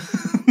funny.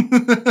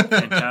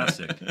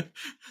 Fantastic.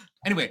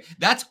 Anyway,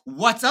 that's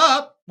what's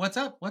up. What's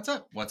up? What's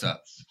up? What's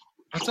up?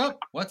 What's up?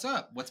 What's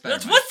up? What's better?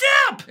 That's Mike? what's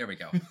up. There we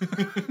go.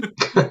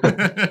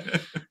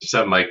 Just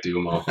have Mike do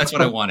them all. That's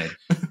what I wanted.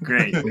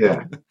 Great.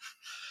 Yeah.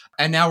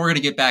 And now we're going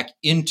to get back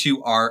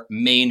into our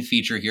main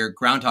feature here,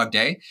 Groundhog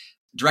Day.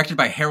 Directed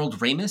by Harold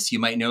Ramis. You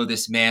might know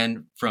this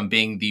man from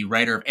being the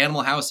writer of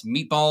Animal House,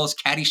 Meatballs,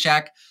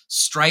 Caddyshack,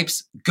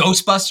 Stripes,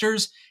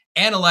 Ghostbusters,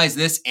 Analyze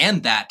This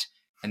and That,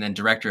 and then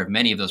director of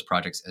many of those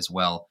projects as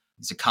well.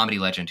 He's a comedy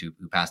legend who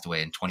passed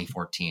away in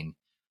 2014.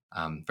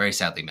 Very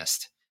sadly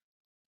missed.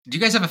 Do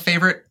you guys have a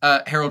favorite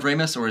Harold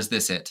Ramis, or is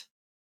this it?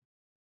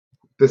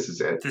 This is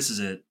it. This is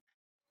it.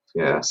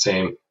 Yeah.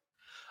 Same.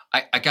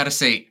 I got to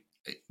say,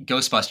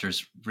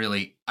 Ghostbusters,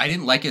 really, I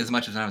didn't like it as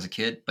much as when I was a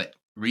kid, but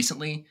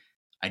recently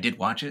I did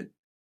watch it.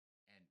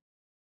 And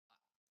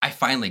I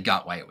finally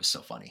got why it was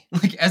so funny.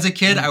 Like, as a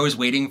kid, I was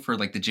waiting for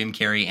like the Jim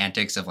Carrey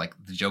antics of like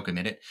the joke a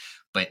minute,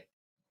 but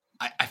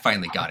I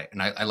finally got it, and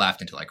I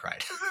laughed until I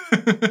cried.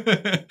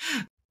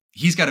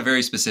 He's got a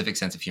very specific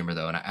sense of humor,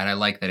 though, and I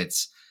like that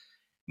it's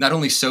not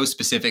only so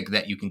specific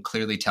that you can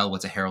clearly tell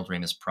what's a Harold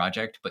Ramis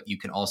project, but you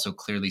can also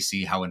clearly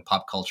see how in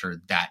pop culture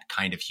that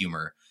kind of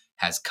humor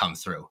has come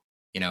through,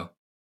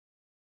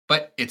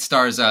 But it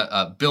stars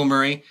Bill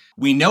Murray.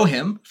 We know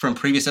him from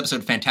previous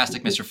episode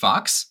Fantastic Mr.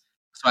 Fox,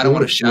 so I don't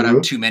want to shout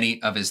out too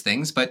many of his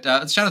things, but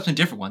let's shout out some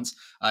different ones.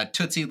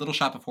 Tootsie, Little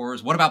Shop of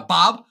Horrors. What About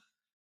Bob?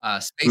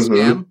 Space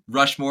Jam,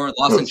 Rushmore,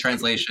 Lost in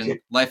Translation,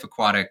 Life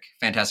Aquatic,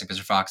 Fantastic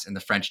Mr. Fox, and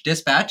The French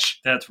Dispatch.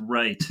 That's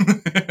right.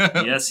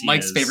 Yes, he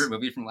Mike's is. favorite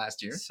movie from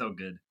last year. So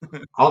good.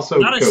 Also,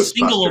 Not a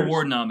single Ghostbusters.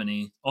 award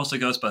nominee. Also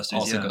Ghostbusters.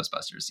 Also yeah.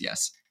 Ghostbusters,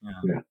 yes.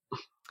 Yeah.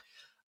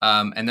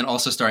 And then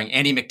also starring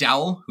Andie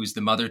MacDowell, who's the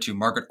mother to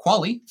Margaret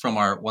Qualley from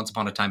our Once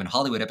Upon a Time in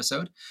Hollywood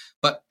episode,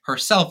 but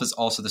herself is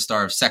also the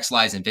star of Sex,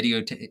 Lies, and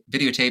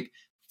Videotape,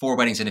 4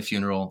 Weddings and a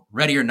Funeral,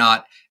 Ready or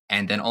Not,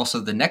 and then also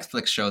the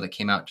Netflix show that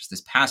came out just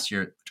this past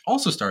year, which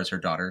also stars her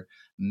daughter,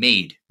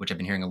 Maid, which I've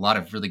been hearing a lot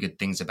of really good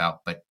things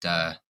about, but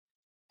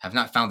have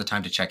not found the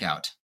time to check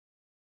out.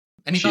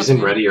 Any She's thoughts, in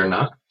Dan? Ready or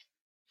Not.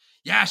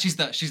 Yeah, she's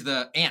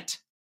the aunt.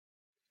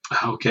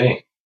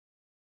 Okay.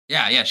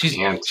 Yeah, she's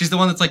Aunt. the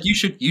one that's like, you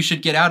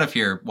should get out of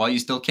here while you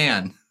still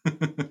can.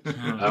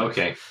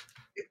 Okay.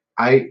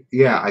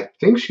 I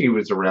think she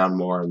was around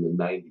more in the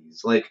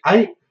 90s. Like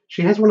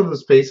she has one of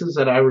those faces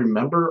that I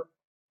remember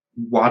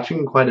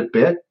watching quite a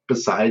bit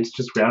besides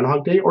just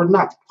Groundhog Day, or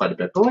not quite a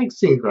bit, but like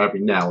seeing her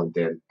every now and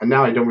then. And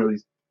now I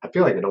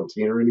feel like I don't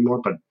see her anymore,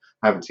 but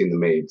I haven't seen The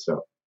Maid,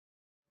 so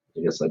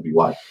I guess that'd be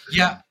why.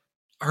 Yeah.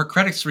 Her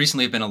credits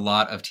recently have been a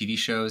lot of TV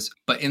shows,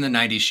 but in the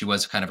 90s, she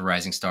was kind of a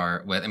rising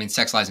star.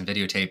 Sex, Lies, and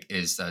Videotape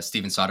is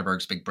Steven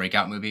Soderbergh's big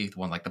breakout movie, the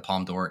one like the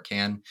Palme d'Or at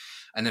Cannes.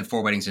 And then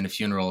 4 Weddings and a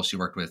Funeral, she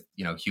worked with,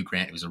 Hugh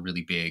Grant. It was a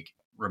really big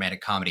romantic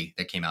comedy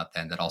that came out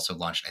then that also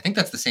launched. I think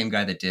that's the same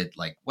guy that did,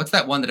 like, what's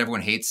that one that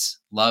everyone hates?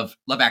 Love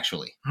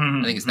Actually.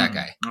 I think it's that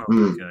guy. Oh,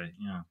 Hmm. okay,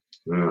 yeah.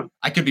 Yeah.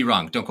 I could be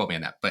wrong. Don't quote me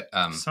on that. But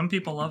Some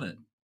people love it.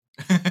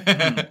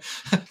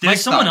 Mike's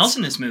There's someone thoughts. else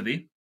in this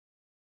movie.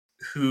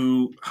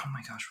 who, oh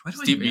my gosh, what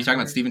do I Are you talking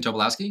about Stephen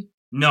Tobolowsky?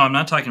 No, I'm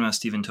not talking about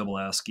Stephen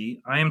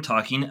Tobolowsky. I am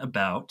talking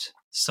about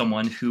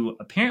someone who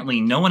apparently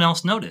no one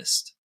else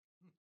noticed.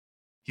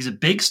 He's a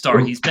big star.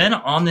 He's been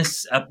on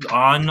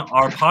on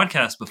our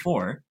podcast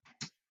before.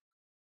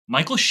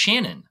 Michael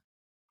Shannon.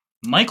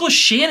 Michael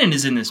Shannon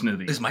is in this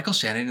movie. Is Michael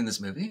Shannon in this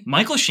movie?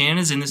 Michael Shannon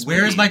is in this movie.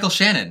 Where is Michael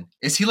Shannon?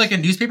 Is he like a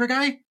newspaper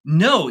guy?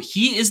 No,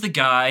 he is the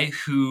guy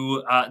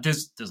who,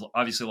 there's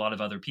obviously a lot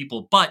of other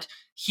people, but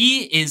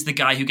he is the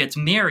guy who gets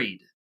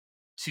married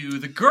to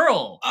the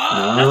girl.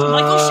 That's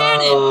Michael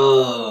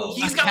Shannon.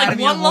 He's got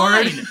Academy like one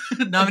Award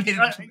line. nominated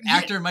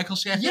actor Michael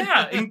Shannon.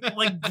 Yeah, and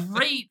like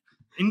great,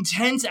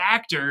 intense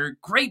actor,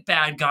 great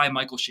bad guy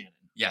Michael Shannon.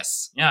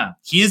 Yes. Yeah,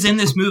 he is in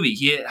this movie.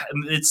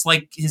 It's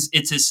like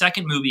it's his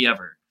second movie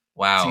ever.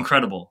 Wow. It's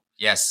incredible.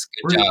 Yes.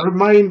 Good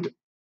job.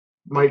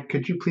 Mike,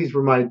 could you please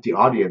remind the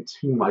audience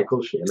who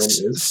Michael Shannon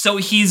is?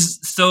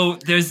 So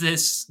there's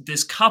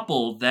this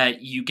couple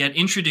that you get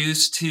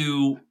introduced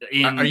to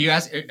in. Are you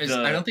asking?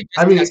 I don't think.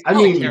 I mean,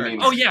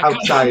 oh yeah,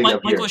 outside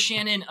of Michael here.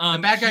 Shannon, the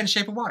bad guy in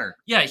Shape of Water.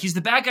 Yeah, he's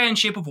the bad guy in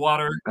Shape of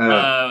Water.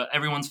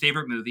 Everyone's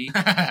favorite movie,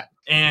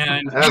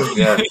 and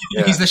yeah.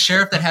 He's the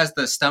sheriff that has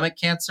the stomach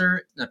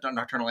cancer.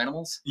 Nocturnal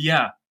Animals.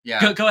 Yeah.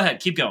 Go ahead,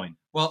 keep going.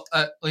 Well,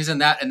 he's in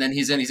that, and then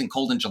he's in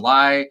Cold in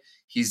July.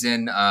 He's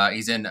in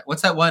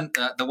what's that one?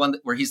 The one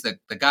where he's the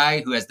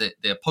guy who has the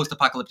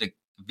post-apocalyptic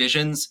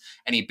visions,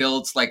 and he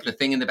builds like the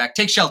thing in the back.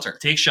 Take Shelter.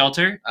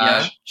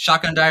 Yeah.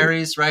 Shotgun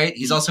Diaries, right?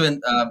 He's also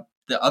in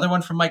the other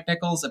one from Mike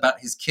Nichols about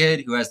his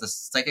kid who has the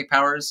psychic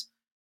powers.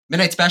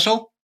 Midnight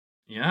Special.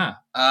 Yeah.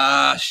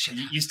 Shit.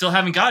 You still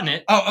haven't gotten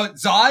it. Oh,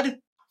 Zod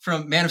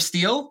from Man of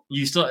Steel.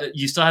 You still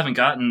haven't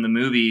gotten the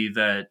movie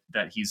that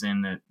he's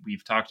in that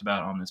we've talked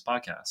about on this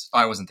podcast. Oh,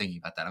 I wasn't thinking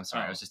about that. I'm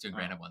sorry. I was just doing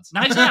random ones.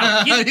 Knives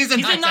Out. He's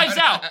in Knives Knives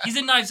Out. He's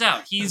in Knives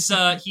Out. He's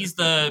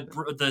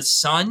the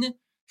son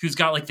who's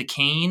got like the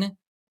cane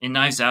in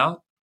Knives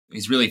Out.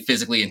 He's really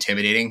physically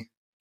intimidating.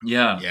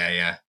 Yeah.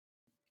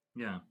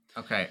 Yeah.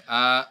 Okay.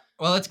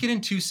 Well, let's get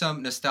into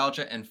some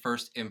nostalgia and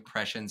first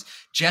impressions.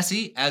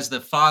 Jesse, as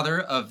the father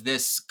of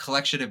this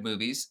collection of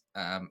movies,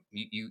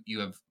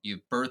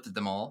 you've birthed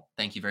them all.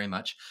 Thank you very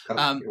much.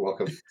 You're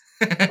welcome.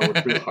 I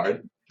worked real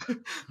hard.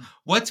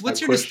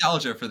 What's your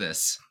nostalgia for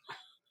this?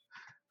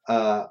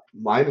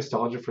 My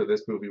nostalgia for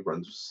this movie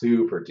runs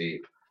super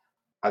deep.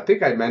 I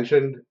think I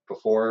mentioned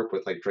before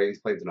with like Trains,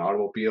 Planes, and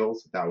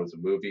Automobiles, that was a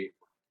movie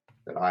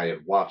that I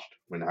had watched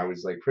when I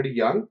was like pretty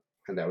young.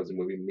 And that was a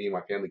movie me and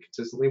my family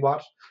consistently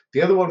watched.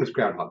 The other one was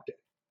Groundhog Day.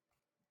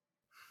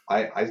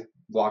 I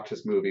watched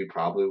this movie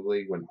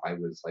probably when I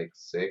was like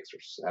 6 or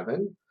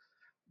 7.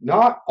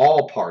 Not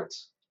all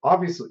parts.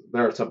 Obviously,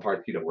 there are some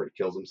parts, where he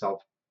kills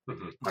himself.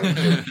 Mm-hmm.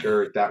 I'm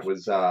sure that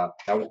was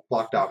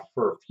blocked out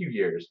for a few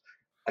years.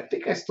 I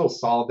think I still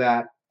saw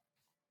that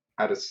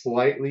at a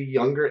slightly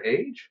younger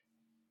age.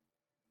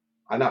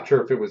 I'm not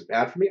sure if it was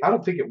bad for me. I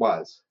don't think it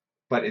was,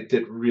 but it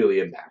did really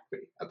impact me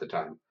at the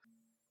time.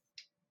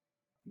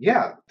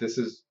 Yeah, this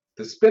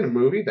has been a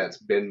movie that's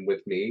been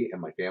with me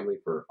and my family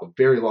for a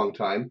very long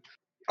time.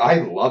 I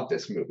love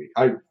this movie.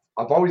 I've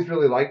always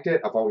really liked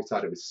it. I've always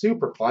thought it was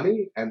super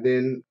funny. And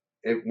then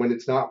when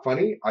it's not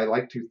funny, I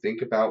like to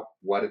think about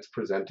what it's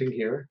presenting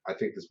here. I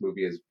think this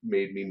movie has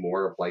made me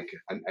more of like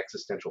an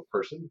existential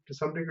person to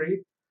some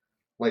degree.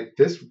 Like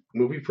this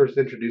movie first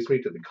introduced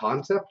me to the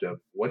concept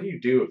of what do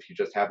you do if you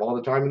just have all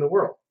the time in the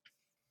world?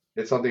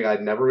 It's something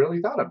I'd never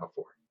really thought of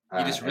before.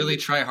 You just really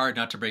try hard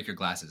not to break your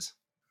glasses.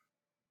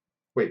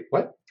 Wait,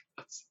 what?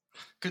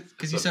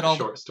 Because you said all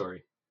short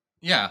story.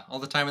 Yeah, all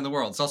the time in the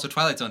world. It's also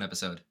Twilight Zone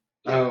episode.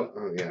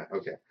 Oh yeah,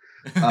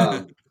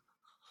 okay.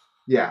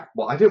 Yeah,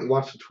 well, I didn't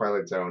watch the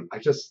Twilight Zone. I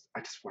just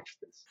watched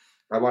this.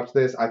 I watched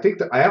this. I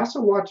think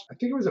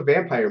it was a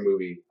vampire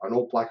movie, an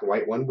old black and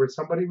white one where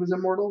somebody was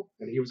immortal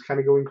and he was kind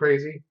of going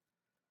crazy.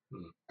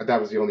 And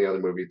that was the only other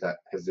movie that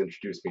has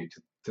introduced me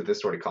to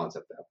this sort of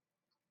concept now.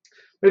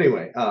 But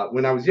anyway,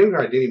 when I was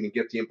younger, I didn't even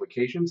get the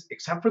implications,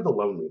 except for the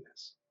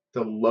loneliness.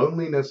 The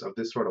loneliness of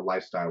this sort of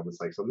lifestyle was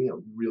like something that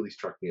really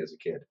struck me as a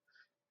kid.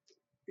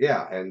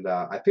 Yeah, and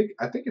I think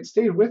it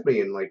stayed with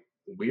me in like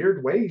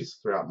weird ways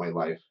throughout my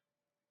life.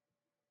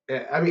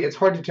 I mean, it's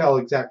hard to tell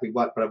exactly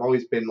what, but I've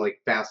always been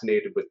like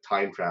fascinated with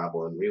time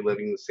travel and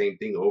reliving the same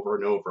thing over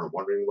and over and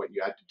wondering what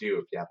you had to do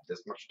if you have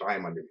this much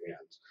time on your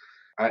hands.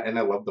 And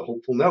I love the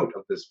hopeful note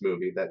of this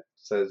movie that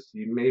says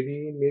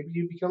maybe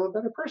you become a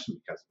better person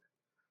because of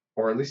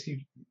it, or at least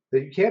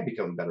that you can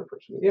become a better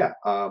person. Yeah.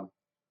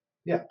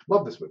 Yeah,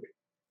 love this movie.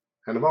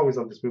 And I've always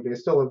loved this movie. I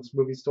still love this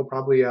movie. Still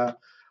probably a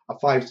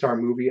 5-star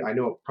movie. I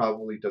know it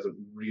probably doesn't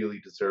really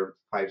deserve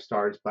 5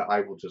 stars, but I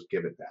will just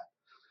give it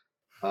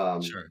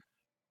that. Sure.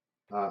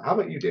 How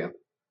about you, Dan?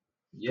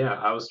 Yeah,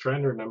 I was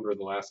trying to remember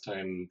the last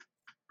time,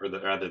 or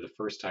the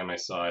first time I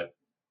saw it.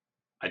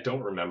 I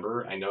don't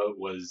remember. I know it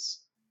was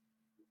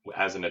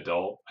as an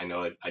adult. I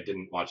know I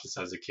didn't watch this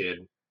as a kid,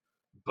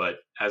 but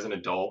as an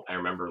adult, I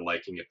remember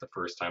liking it the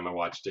first time I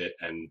watched it,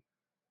 and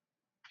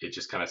it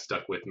just kind of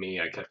stuck with me.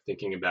 I kept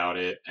thinking about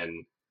it,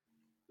 and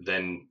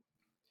then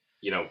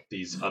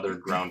these other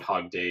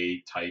Groundhog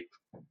Day type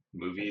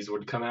movies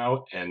would come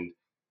out, and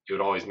it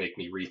would always make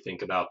me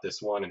rethink about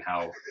this one and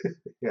how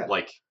Yeah.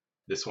 like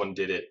this one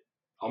did it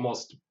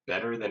almost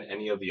better than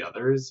any of the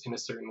others in a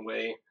certain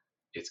way.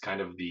 It's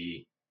kind of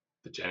the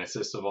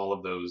genesis of all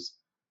of those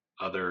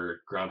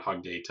other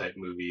Groundhog Day type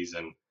movies,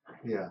 and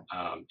Yeah.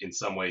 in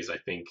some ways I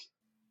think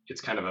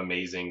it's kind of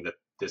amazing that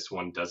this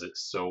one does it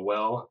so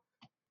well.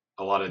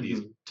 A lot of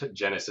these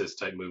Genesis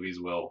type movies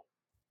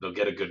they'll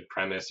get a good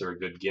premise or a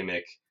good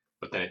gimmick,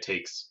 but then it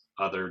takes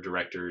other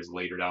directors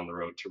later down the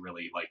road to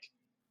really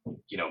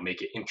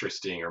make it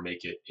interesting or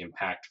make it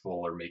impactful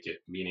or make it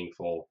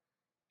meaningful.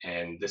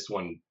 And this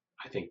one,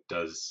 I think,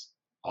 does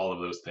all of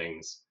those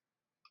things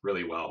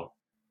really well.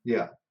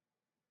 Yeah.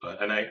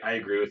 And I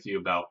agree with you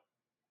about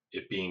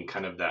it being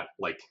kind of that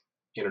like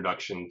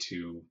introduction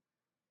to,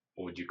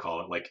 what would you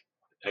call it, like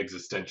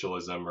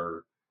existentialism,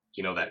 or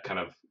that kind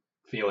of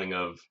feeling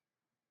of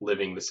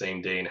living the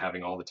same day and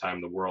having all the time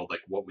in the world.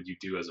 Like, what would you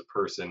do as a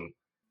person?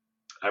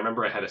 I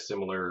remember I had a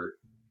similar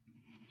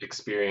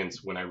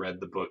experience when I read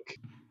the book.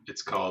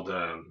 It's called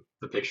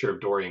The Picture of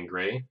Dorian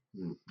Gray,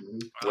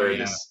 where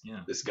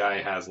this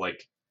guy has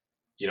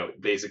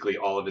basically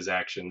all of his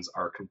actions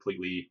are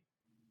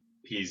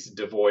he's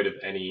devoid of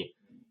any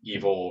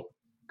evil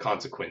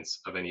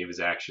consequence of any of his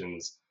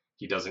actions.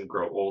 He doesn't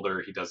grow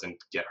older. He doesn't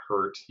get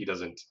hurt. He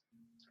doesn't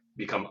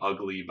become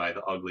ugly by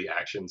the ugly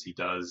actions he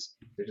does.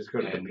 They just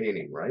go to the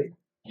painting, right?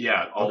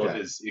 Yeah, all of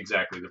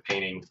the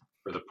painting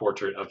or the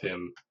portrait of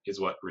him is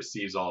what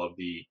receives all of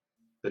the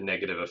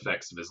negative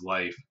effects of his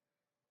life.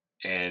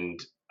 And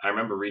I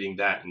remember reading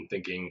that and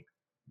thinking,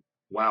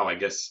 wow, I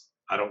guess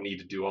I don't need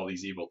to do all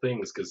these evil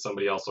things because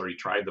somebody else already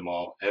tried them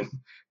all and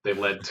they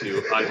led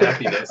to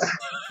unhappiness.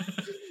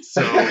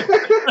 So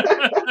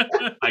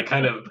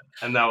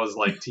and that was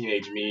like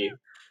teenage me.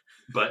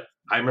 But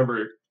I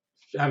remember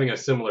having a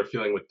similar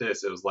feeling with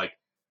this. It was like,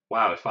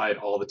 wow, if I had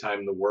all the time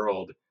in the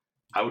world,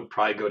 I would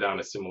probably go down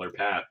a similar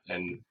path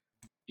and,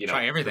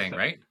 try everything,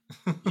 right?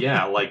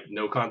 Yeah, like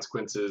no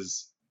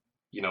consequences,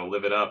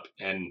 live it up.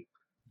 And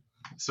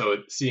so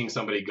seeing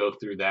somebody go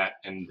through that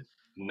and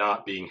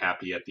not being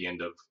happy at the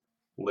end of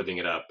living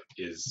it up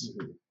is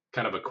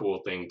kind of a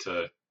cool thing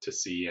to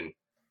see. And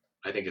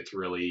I think it's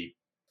really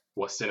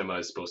what cinema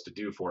is supposed to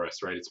do for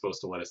us, right? It's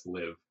supposed to let us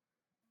live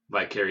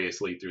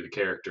vicariously through the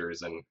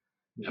characters and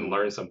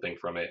learn something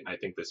from it. And I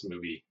think this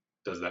movie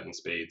does that in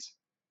spades.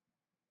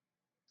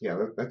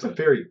 Yeah, that's a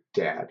very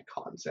dad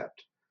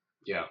concept.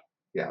 Yeah.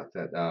 Yeah,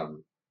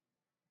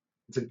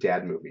 it's a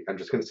dad movie. I'm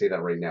just going to say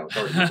that right now. It's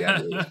already a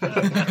dad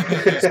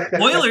movie.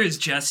 Spoilers,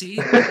 Jesse.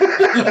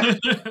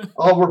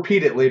 I'll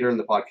repeat it later in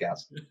the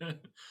podcast.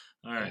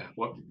 All right.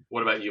 Yeah.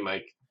 What about you,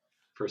 Mike?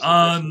 First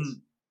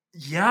impressions?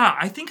 Yeah,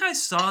 I think I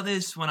saw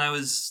this when I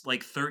was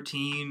like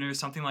 13 or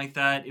something like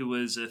that. It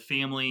was a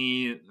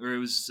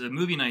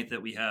movie night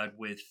that we had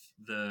with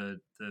the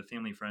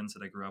family friends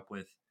that I grew up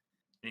with.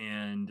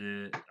 And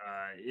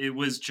it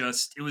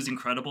was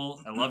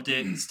incredible. I loved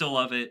it. Still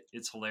love it.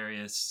 It's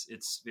hilarious.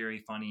 It's very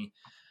funny,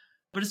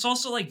 but it's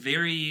also like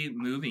very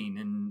moving.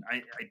 And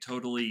I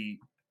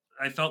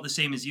felt the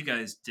same as you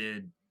guys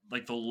did.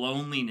 Like the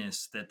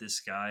loneliness that this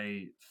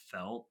guy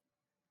felt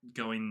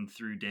going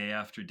through day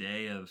after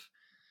day of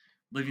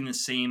living the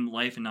same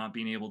life and not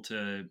being able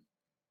to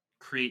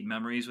create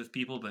memories with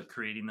people, but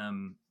creating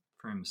them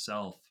for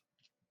himself.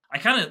 I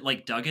kind of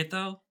like dug it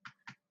though.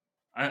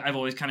 I've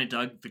always kind of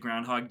dug the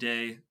Groundhog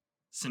Day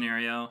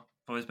scenario.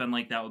 I've always been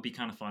like, that would be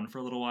kind of fun for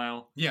a little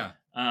while. Yeah.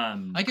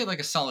 I get like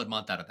a solid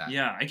month out of that.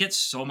 Yeah, I get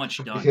so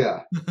much done.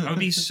 Yeah. I would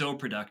be so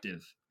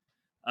productive.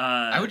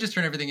 I would just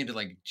turn everything into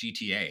like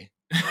GTA.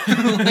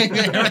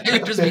 It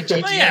would just be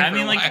GTA. Well, yeah, I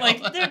mean,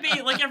 like there'd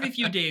be like every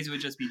few days it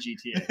would just be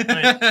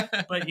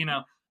GTA. But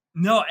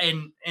no,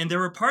 and there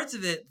were parts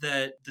of it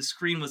that the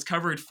screen was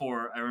covered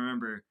for, I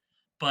remember,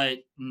 but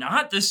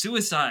not the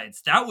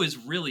suicides. That was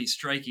really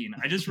striking.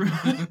 I just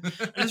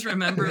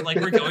remember like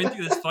we're going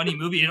through this funny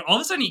movie and all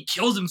of a sudden he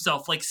kills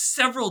himself like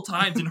several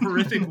times in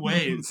horrific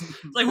ways.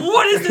 It's like,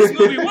 what is this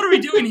movie? What are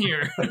we doing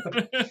here?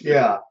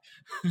 Yeah.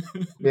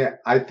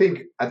 I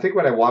think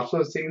when I watched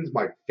those scenes,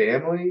 my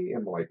family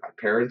and my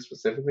parents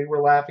specifically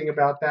were laughing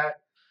about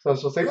that. So I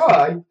was just like,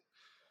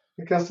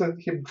 I guess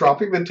him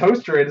dropping the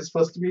toaster in is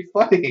supposed to be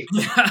funny.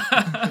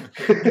 Yeah.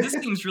 This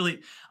seems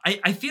really...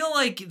 I feel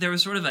like there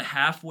was sort of a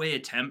halfway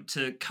attempt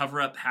to cover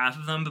up half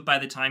of them, but by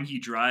the time he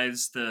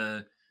drives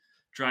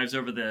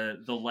over the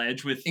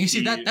ledge with... You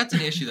see, that's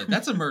an issue.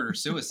 That's a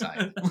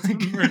murder-suicide.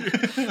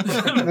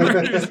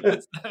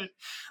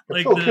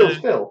 Like Phil kills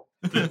Phil.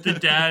 The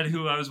dad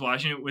who I was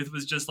watching it with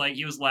was just like,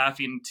 he was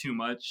laughing too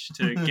much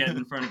to get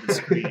in front of the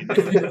screen.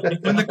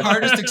 When the car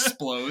just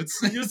explodes.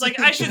 He was like,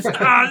 this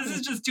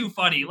is just too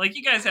funny. Like,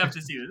 you guys have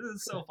to see this. This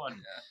is so funny.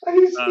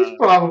 He's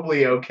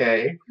probably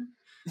okay.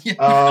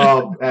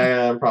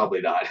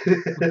 Probably not.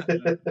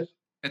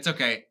 It's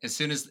okay. As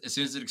soon as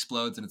it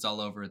explodes and it's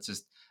all over, it's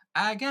just,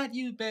 I got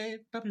you, babe.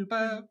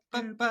 Yeah.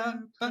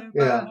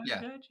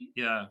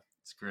 Yeah,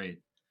 it's great.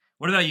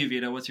 What about you,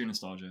 Vito? What's your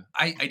nostalgia?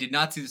 I did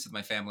not see this with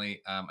my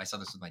family. I saw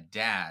this with my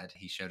dad.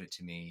 He showed it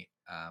to me.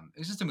 It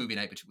was just a movie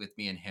night with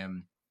me and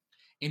him.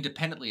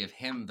 Independently of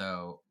him,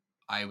 though,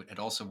 I had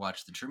also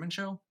watched The Truman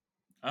Show.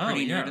 Oh,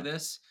 Pretty yeah. near to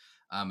this.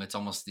 It's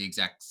almost the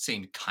exact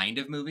same kind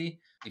of movie.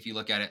 If you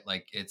look at it,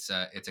 like it's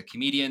a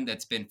comedian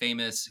that's been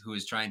famous who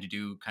is trying to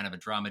do kind of a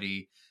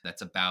dramedy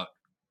that's about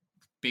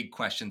big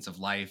questions of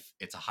life.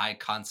 It's a high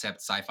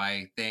concept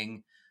sci-fi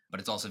thing, but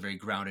it's also very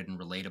grounded and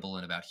relatable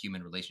and about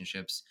human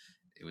relationships.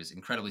 It was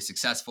incredibly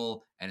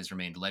successful and has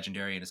remained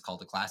legendary and is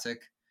called a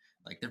classic.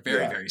 Like they're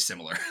very, very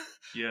similar.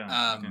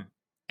 Yeah. Okay.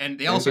 And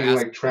they And also being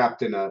ask, like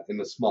trapped in a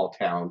small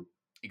town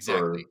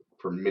exactly.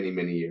 for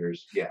many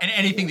years. Yeah. And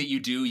anything that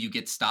you do, you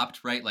get stopped,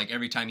 right? Like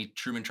every time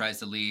Truman tries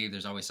to leave,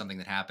 there's always something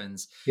that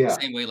happens. Yeah.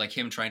 Same way, like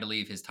him trying to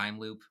leave his time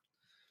loop.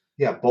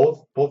 Yeah,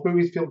 both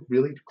movies feel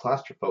really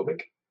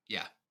claustrophobic.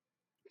 Yeah.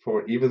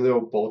 For even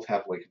though both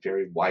have like a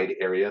very wide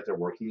area they're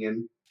working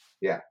in.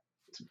 Yeah.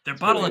 They're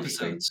bottle really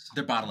episodes.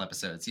 They're bottle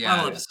episodes, yeah.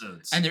 Bottle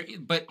episodes. And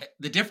but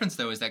the difference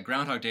though is that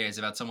Groundhog Day is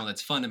about someone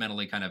that's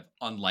fundamentally kind of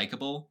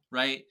unlikable,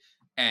 right?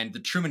 And the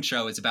Truman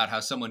Show is about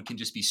how someone can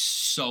just be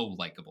so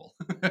likable.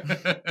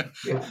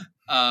 Yeah.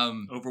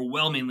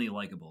 Overwhelmingly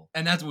likable.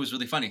 And that's what was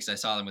really funny because I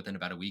saw them within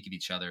about a week of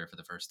each other for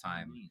the first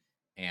time.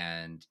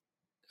 And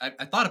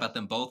I thought about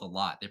them both a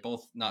lot. They're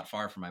both not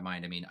far from my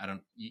mind. I mean,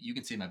 you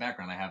can see in my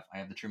background, I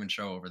have the Truman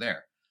Show over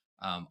there.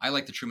 I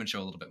like the Truman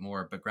Show a little bit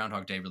more, but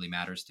Groundhog Day really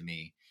matters to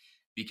me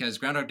because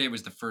Groundhog Day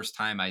was the first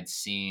time I'd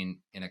seen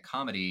in a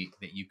comedy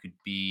that you could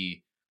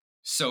be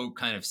so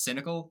kind of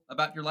cynical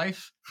about your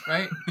life,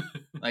 right?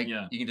 Like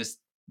you can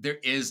there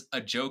is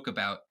a joke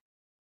about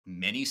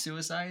many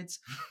suicides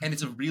and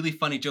it's a really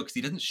funny joke because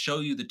he doesn't show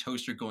you the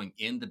toaster going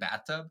in the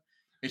bathtub.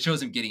 It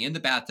shows him getting in the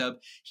bathtub.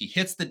 He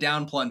hits the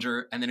down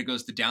plunger and then it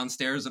goes to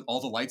downstairs and all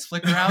the lights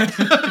flicker out.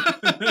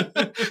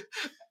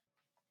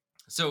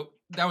 So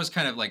that was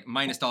kind of like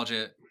my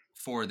nostalgia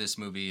for this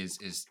movie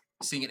is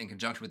seeing it in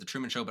conjunction with the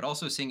Truman Show, but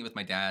also seeing it with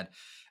my dad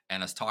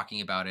and us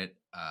talking about it.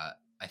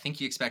 I think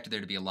he expected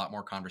there to be a lot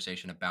more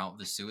conversation about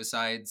the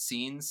suicide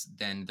scenes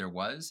than there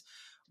was.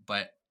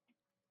 But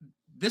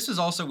this was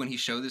also when he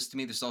showed this to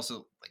me. This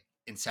also like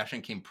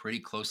Inception came pretty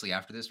closely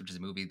after this, which is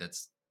a movie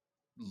that's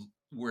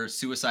where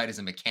suicide is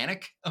a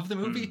mechanic of the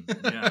movie,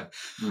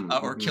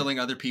 or killing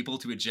other people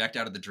to eject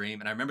out of the dream.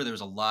 And I remember there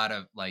was a lot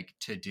of like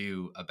to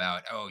do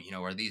about,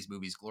 are these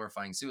movies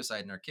glorifying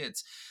suicide in our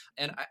kids?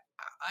 And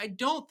I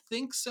don't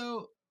think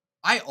so.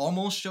 I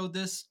almost showed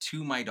this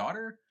to my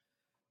daughter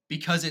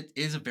because it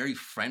is a very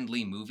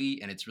friendly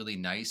movie and it's really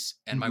nice.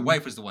 And my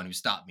wife was the one who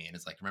stopped me and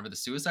it's like, remember the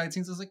suicide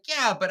scenes? I was like,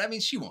 yeah, but I mean,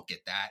 she won't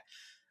get that.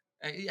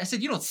 I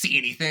said, you don't see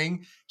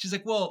anything. She's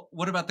like, well,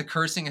 what about the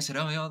cursing? I said,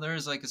 oh, yeah,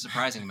 there's like a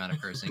surprising amount of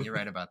cursing. You're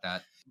right about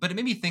that. But it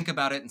made me think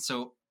about it. And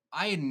so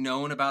I had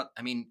known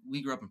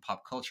we grew up in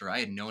pop culture. I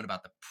had known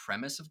about the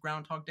premise of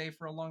Groundhog Day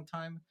for a long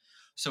time.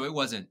 So it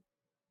wasn't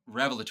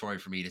revelatory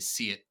for me to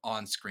see it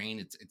on screen.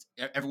 It's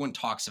everyone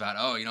talks about,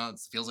 it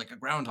feels like a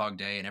Groundhog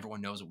Day and everyone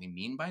knows what we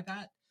mean by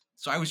that.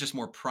 So I was just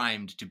more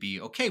primed to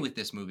be okay with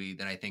this movie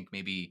than I think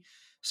maybe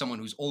someone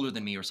who's older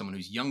than me or someone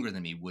who's younger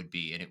than me would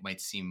be, and it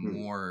might seem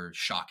more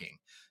shocking.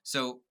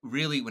 So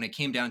really, when it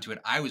came down to it,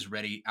 I was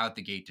ready out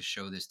the gate to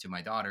show this to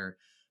my daughter,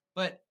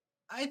 but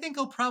I think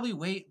I'll probably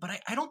wait, but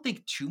I don't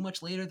think too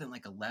much later than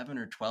like 11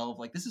 or 12.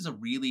 Like this is a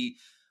really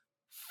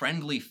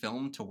friendly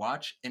film to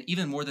watch. And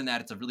even more than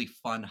that, it's a really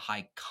fun,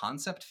 high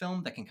concept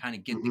film that can kind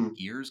of get the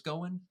gears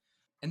going.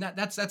 And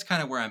that's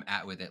kind of where I'm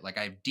at with it. Like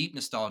I have deep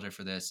nostalgia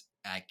for this.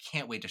 I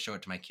can't wait to show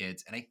it to my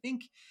kids. And I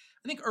think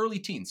early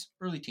teens.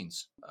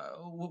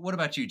 What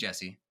about you,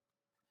 Jesse?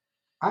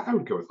 I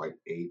would go with like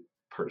 8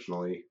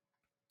 personally.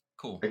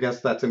 Cool. I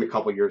guess that's in a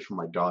couple years for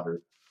my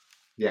daughter.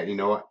 Yeah, you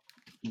know what?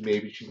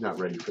 Maybe she's not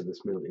ready for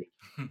this movie.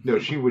 No,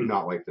 she would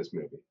not like this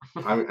movie.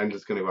 I'm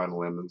just going to go out on a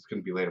limb. It's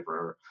going to be later for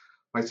her.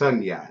 My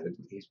son, yeah,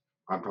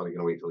 I'm probably going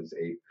to wait till he's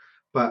 8.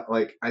 But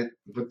like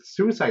with the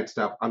suicide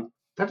stuff,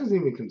 that doesn't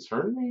even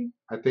concern me.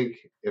 I think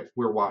if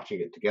we're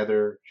watching it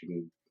together, she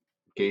can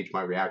gauge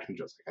my reaction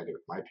just like I did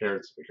with my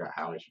parents, figure out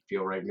how I should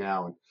feel right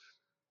now. And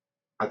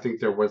I think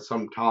there was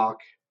some talk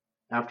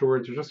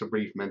afterwards, or just a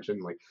brief mention,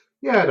 like,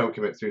 yeah, don't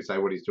commit suicide.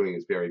 What he's doing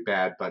is very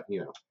bad, but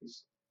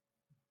this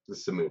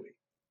is a movie.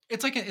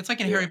 It's like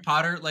in Harry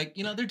Potter, like,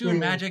 they're doing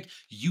magic.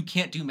 You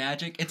can't do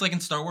magic. It's like in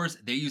Star Wars,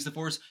 they use the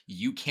Force.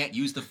 You can't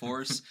use the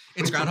Force.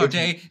 It's Groundhog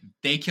Day.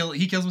 He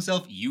kills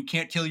himself. You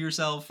can't kill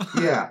yourself.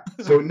 Yeah.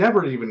 So it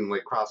never even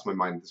like crossed my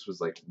mind this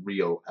was like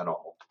real at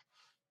all.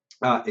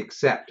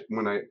 Except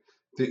when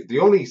the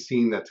only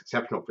scene that's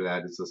exceptional for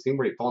that is the scene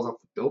where he falls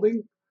off the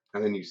building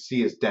and then you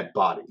see his dead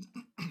body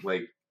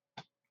like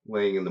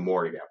laying in the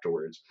morgue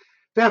afterwards.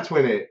 That's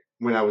when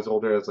I was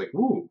older, I was like,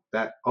 ooh,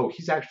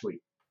 he's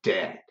actually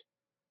dead.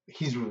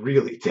 He's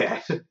really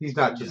dead. He's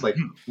not just like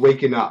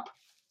waking up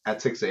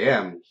at 6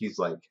 a.m. He's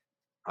like,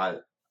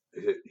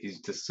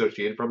 he's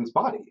dissociated from his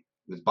body.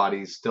 His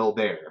body's still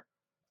there.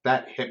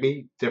 That hit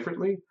me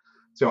differently.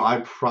 So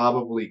I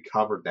probably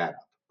covered that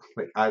up.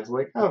 Like I was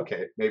like,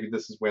 okay, maybe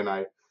this is when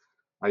I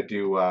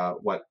do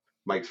what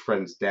Mike's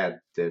friend's dad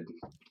did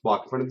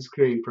walk in front of the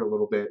screen for a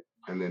little bit,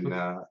 and then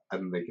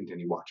they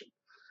continue watching.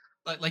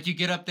 Like you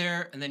get up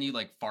there and then you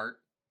like fart,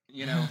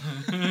 you know.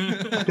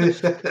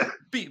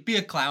 be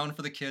a clown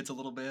for the kids a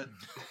little bit.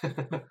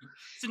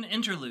 It's an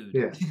interlude.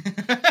 Yeah.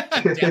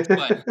 Dad's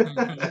butt.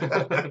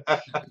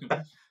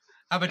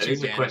 How about It you,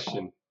 is a Dan?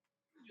 question.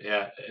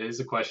 Yeah, it is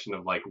a question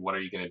of like, what are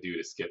you going to do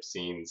to skip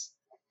scenes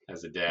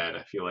as a dad?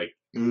 I feel like,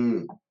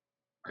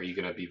 are you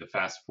going to be the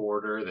fast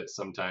forwarder that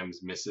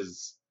sometimes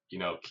misses,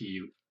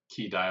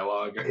 key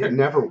dialogue? It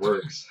never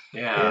works.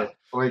 Yeah.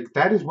 Like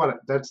that's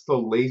a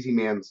lazy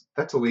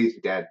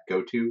dad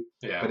go-to,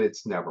 Yeah. but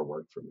it's never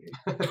worked for me.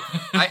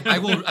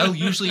 I'll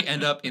usually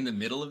end up in the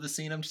middle of the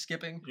scene I'm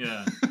skipping.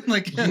 Yeah.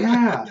 Like,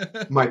 yeah.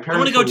 My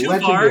parents go were too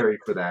legendary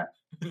for that.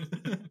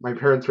 My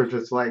parents were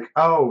just like,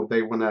 oh,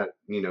 they want to,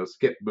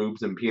 skip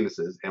boobs and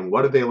penises. And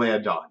what do they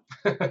land on?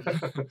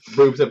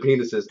 Boobs and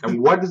penises. And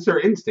what is their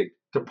instinct?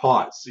 To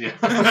pause. Yeah.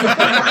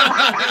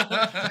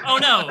 Oh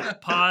no!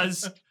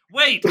 Pause.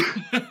 Wait.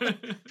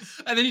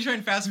 And then you try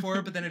and fast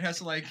forward, but then it has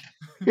to like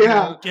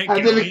Yeah. Get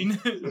And going.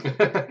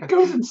 It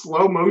goes in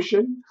slow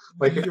motion.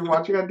 Like if you're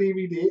watching on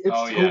DVD,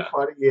 it's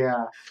funny.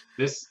 Yeah.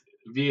 This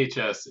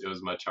VHS, it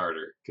was much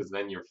harder because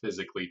then you're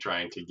physically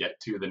trying to get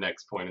to the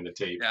next point in the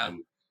tape. Yeah.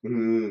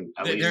 And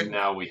at least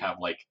now we have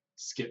like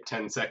skip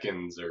 10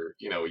 seconds or,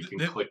 you can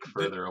click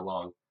further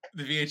along.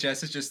 The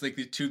VHS is just like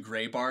the two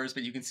gray bars,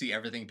 but you can see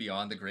everything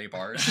beyond the gray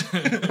bars.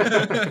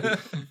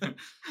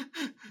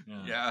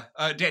 Yeah.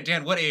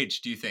 Dan, what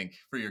age do you think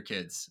for your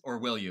kids, or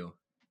will you?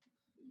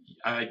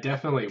 I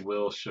definitely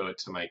will show it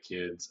to my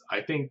kids.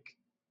 I think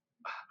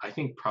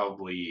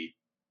probably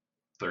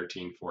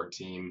 13,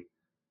 14,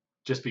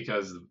 just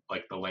because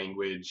like the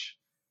language.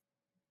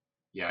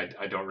 Yeah,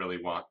 I don't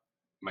really want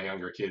my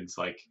younger kids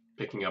like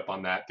picking up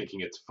on that,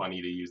 thinking it's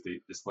funny to use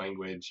this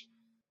language.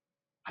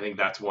 I think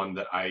that's one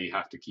that I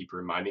have to keep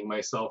reminding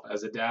myself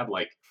as a dad.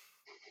 Like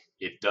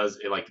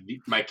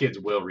my kids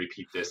will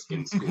repeat this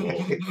in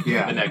school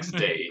the next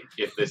day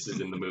if this is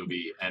in the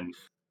movie, and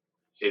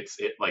it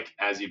like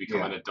as you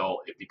become an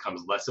adult, it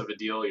becomes less of a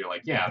deal. You're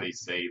like, yeah, they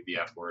say the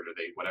F word or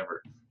they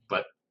whatever,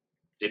 but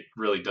it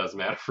really does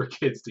matter for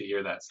kids to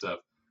hear that stuff.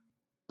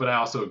 But I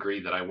also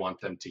agree that I want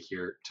them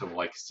to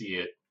like see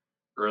it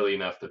early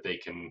enough that they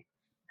can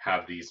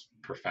have these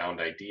profound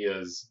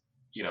ideas,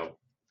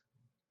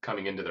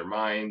 coming into their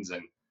minds.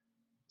 And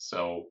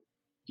so,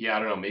 yeah, I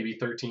don't know, maybe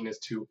 13 is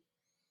too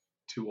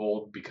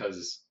old,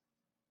 because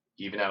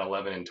even at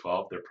 11 and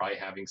 12, they're probably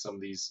having some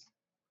of these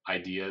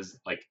ideas,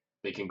 like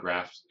they can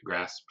grasp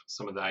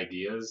some of the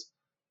ideas.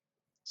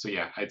 So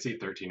yeah, I'd say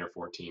 13 or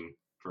 14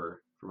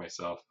 for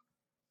myself.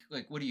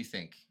 Like, what do you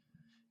think?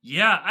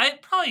 Yeah,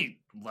 I'd probably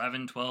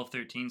 11, 12,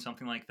 13,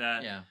 something like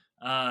that. Yeah.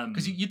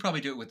 Because you'd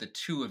probably do it with the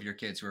two of your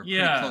kids who are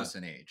pretty close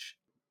in age.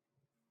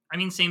 I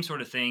mean, same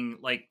sort of thing.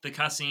 Like the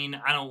cussing,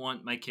 I don't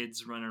want my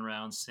kids running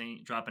around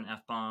dropping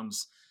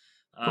F-bombs.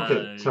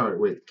 Okay, sorry,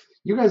 wait.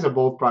 You guys have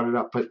both brought it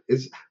up, but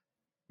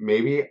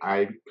maybe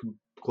I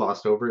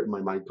glossed over it in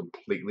my mind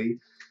completely.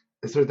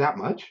 Is there that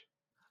much?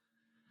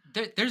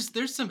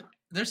 There's some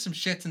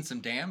shits and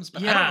some dams,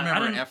 but I don't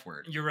remember an F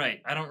word. You're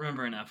right. I don't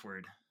remember an F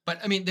word. But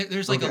I mean,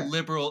 there's like a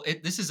liberal.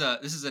 This is a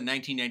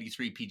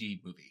 1993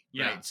 PG movie,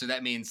 right? So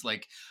that means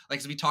like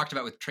as we talked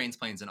about with Trains,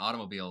 Planes, and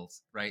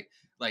Automobiles, right?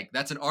 Like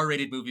that's an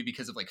R-rated movie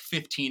because of like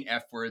 15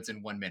 F words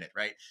in 1 minute,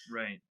 right?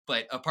 Right.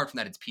 But apart from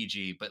that, it's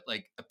PG. But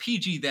like a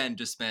PG then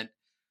just meant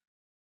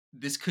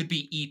this could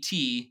be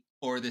E.T.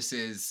 or this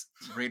is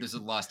Raiders of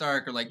the Lost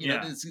Ark or like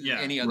this is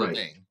any other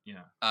thing.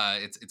 Yeah.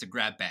 It's a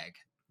grab bag.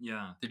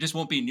 Yeah. There just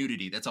won't be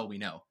nudity. That's all we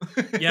know.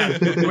 Yeah.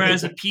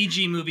 Whereas a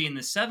PG movie in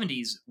the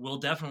 70s will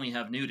definitely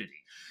have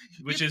nudity,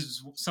 which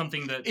is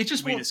something that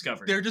we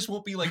discovered. There just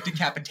won't be like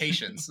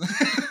decapitations.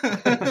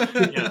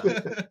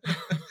 Yeah.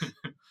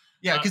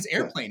 Yeah, because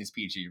Airplane is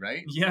PG,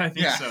 right? Yeah, I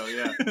think so.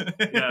 Yeah.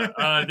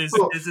 Yeah.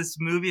 There's this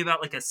movie about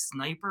like a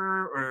sniper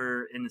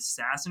or an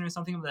assassin or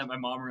something that my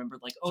mom remembered.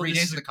 Like, 3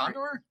 Days of the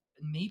Condor?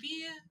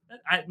 Maybe?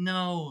 I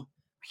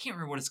can't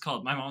remember what it's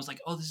called. My mom was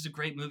like, "Oh, this is a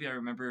great movie I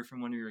remember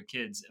from when we were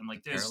kids," and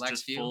like there's Parallax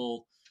just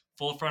View?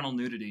 full frontal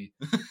nudity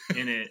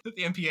in it.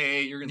 The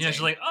MPAA, you're gonna say.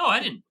 She's like, "Oh, I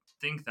didn't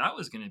think that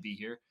was gonna be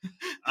here."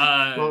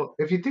 Well,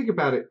 if you think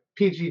about it,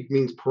 PG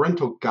means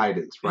parental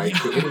guidance, right?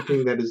 So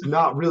anything that is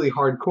not really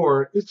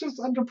hardcore is just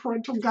under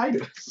parental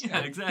guidance. Yeah,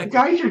 exactly.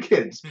 Guide your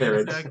kids,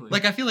 parents. Exactly.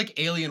 Like I feel like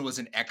Alien was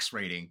an X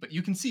rating, but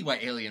you can see why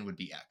Alien would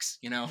be X.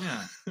 You know?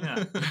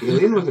 Yeah.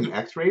 Alien was an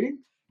X rating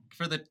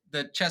for the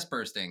chest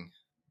bursting.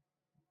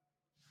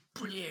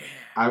 Yeah.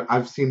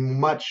 I've seen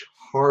much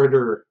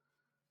harder,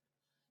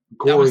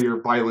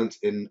 gorier violence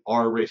in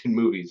R-rated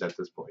movies at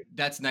this point.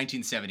 That's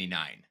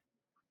 1979.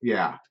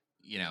 Yeah.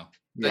 You know.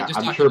 Yeah, just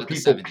I'm sure about the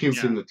people 70s.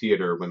 puked in the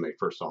theater when they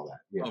first saw that.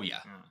 Yeah.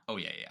 Oh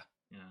yeah.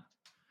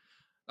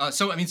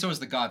 So is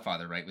The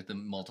Godfather, right? With the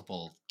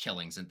multiple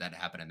killings that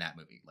happened in that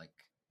movie. Like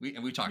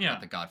we talked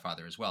about The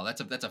Godfather as well.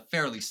 That's a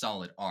fairly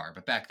solid R,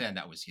 but back then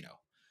that was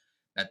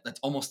that's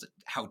almost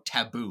how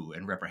taboo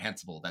and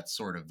reprehensible that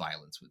sort of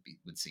violence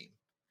would seem.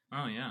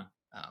 Oh yeah.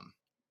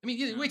 I mean,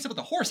 he wakes up with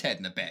a horse head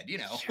in the bed, you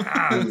know.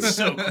 Yeah, it's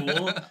so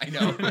cool. I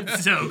know.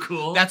 It's so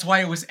cool. That's why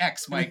it was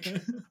X, Mike.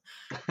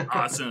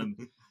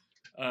 Awesome.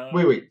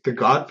 Wait. The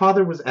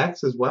Godfather was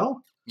X as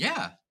well?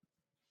 Yeah.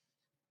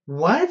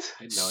 What?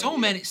 I had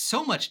no idea.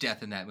 So much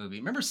death in that movie.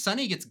 Remember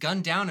Sonny gets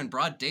gunned down in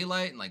broad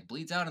daylight and like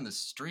bleeds out in the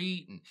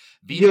street, and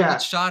Vito Yeah.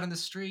 gets shot in the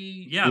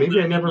street. Yeah, Maybe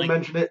but I never like,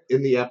 mentioned it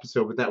in the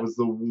episode, but that was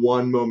the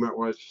one moment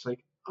where it's just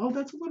like, oh,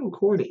 that's a little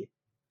corny.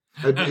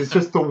 It's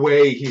just the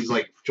way he's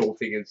like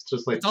jolting. It's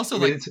just like It's also I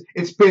mean, like-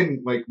 it's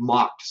been like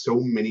mocked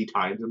so many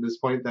times at this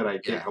point that I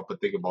can't Yeah. help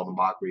but think of all the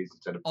mockeries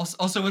instead of.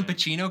 Also, when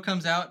Pacino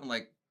comes out and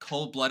like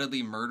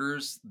cold-bloodedly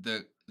murders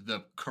the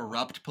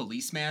corrupt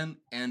policeman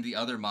and the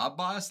other mob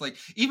boss, like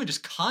even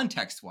just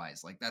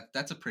context-wise, like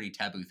that's a pretty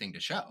taboo thing to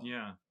show.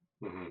 yeah,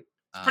 Mhm.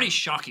 pretty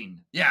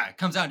shocking. Yeah, it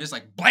comes out and just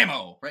like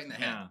blammo right in the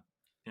head.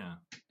 Yeah,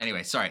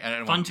 Anyway, sorry, I don't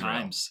fun want to derail.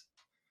 times.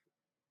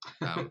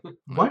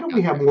 Why don't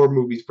we have more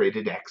movies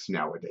rated X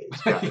nowadays,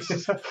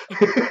 guys?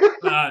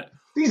 Uh,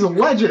 These are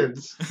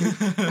legends.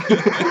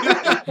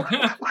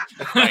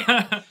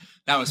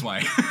 That was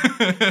why.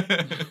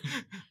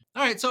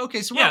 All right, so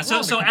okay, so yeah, we're so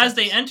on so the as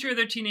they contexts. enter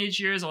their teenage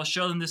years, I'll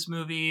show them this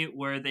movie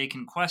where they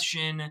can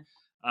question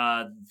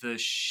the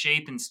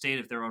shape and state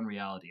of their own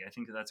reality. I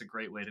think that's a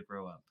great way to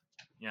grow up.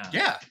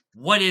 Yeah,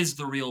 What is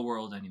the real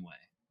world anyway?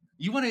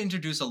 you want to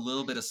introduce a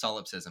little bit of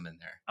solipsism in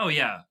there. Oh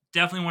yeah,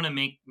 definitely want to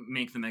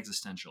make them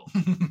existential.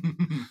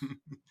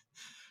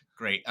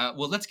 Great.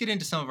 Well, let's get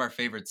into some of our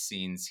favorite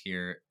scenes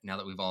here. Now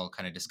that we've all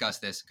kind of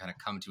discussed this and kind of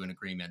come to an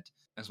agreement,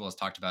 as well as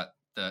talked about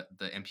the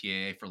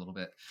MPAA for a little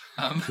bit.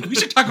 We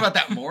should talk about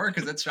that more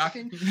because that's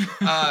shocking.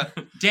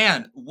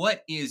 Dan,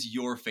 what is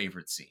your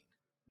favorite scene?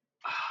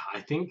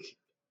 I think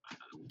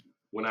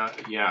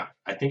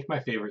I think my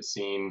favorite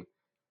scene,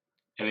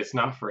 and it's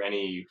not for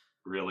any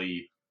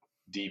really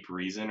deep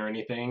reason or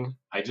anything.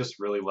 I just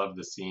really love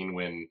the scene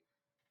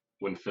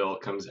when Phil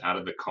comes out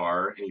of the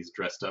car and he's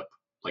dressed up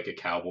like a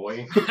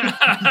cowboy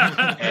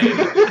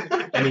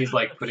and he's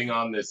like putting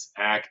on this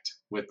act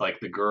with like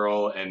the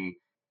girl and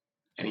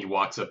he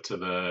walks up to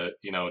the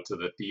to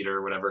the theater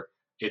or whatever.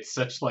 It's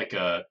such like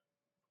a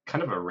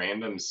kind of a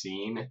random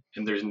scene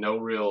and there's no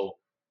real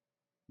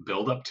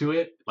build up to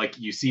it. Like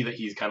you see that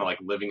he's kind of like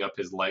living up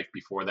his life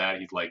before that.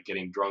 He's like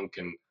getting drunk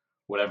and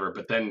whatever,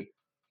 but then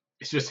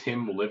it's just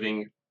him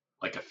living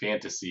like a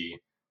fantasy.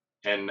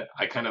 And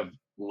I kind of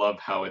love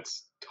how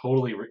it's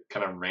totally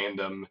kind of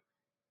random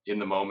in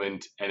the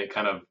moment. And it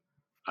kind of,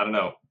 I don't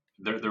know,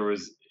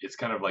 it's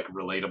kind of like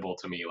relatable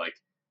to me. Like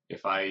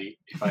if I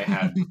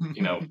had,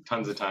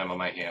 tons of time on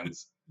my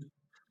hands,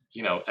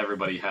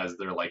 everybody has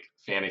their like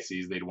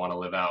fantasies they'd want to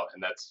live out.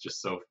 And that's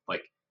just so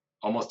like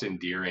almost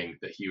endearing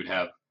that he would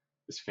have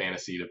this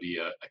fantasy to be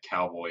a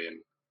cowboy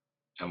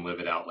and live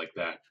it out like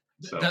that.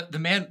 So The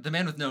man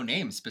with no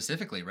name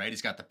specifically, right?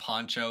 He's got the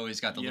poncho,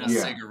 he's got the little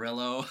Yeah.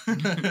 cigarillo.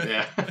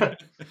 yeah.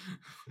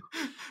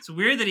 It's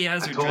weird that he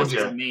has I her told dressed as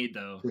ya. a maid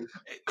though.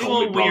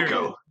 Call me little weird.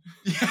 Bronco.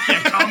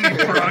 Yeah, call me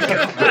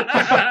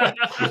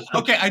Bronco.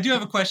 Okay, I do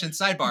have a question.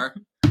 Sidebar.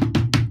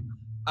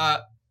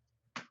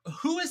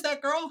 Who is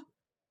that girl?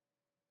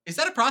 Is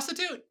that a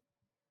prostitute?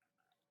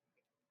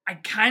 I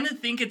kind of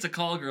think it's a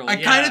call girl. I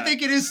yeah. kind of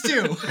think it is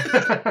too.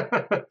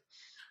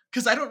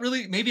 Because I don't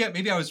really, maybe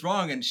I was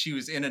wrong and she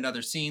was in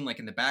another scene like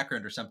in the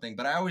background or something,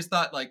 but I always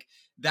thought like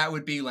that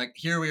would be like,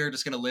 here we are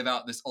just going to live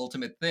out this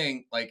ultimate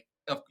thing. Like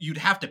you'd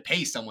have to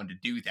pay someone to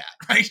do that,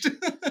 right?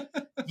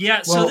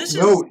 Yeah, so Well, this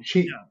no,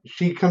 is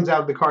she comes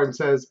out of the car and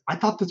says, "I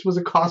thought this was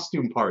a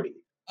costume party."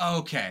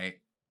 Okay.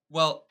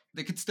 Well,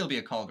 they could still be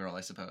a call girl,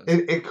 I suppose.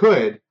 It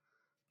could.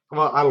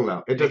 Well, I don't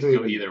know. It It doesn't could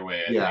go even. either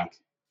way, I Yeah. think.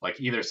 Like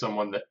either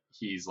someone that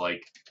he's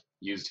like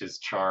used his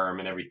charm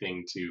and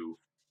everything to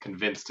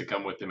convince to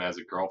come with him as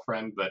a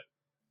girlfriend, but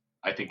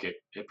I think it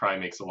probably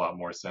makes a lot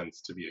more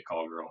sense to be a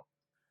call girl.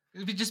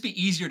 It would just be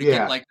easier to Yeah.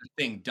 get like the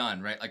thing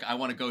done, right? Like I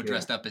want to go Yeah.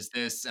 dressed up as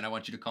this, and I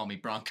want you to call me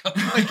Bronco.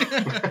 Like,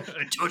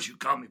 I told you,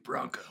 call me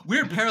Bronco.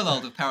 weird parallel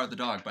to Power of the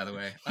Dog, by the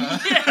way.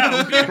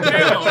 Yeah, weird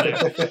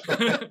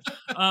parallel.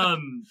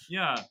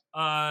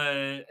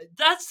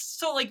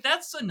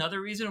 That's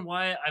another reason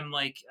why I'm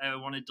like I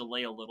want to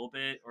delay a little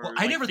bit. Or Well,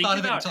 I like, never think thought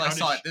of it about until I how to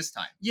saw it this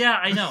time. Yeah,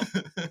 I know.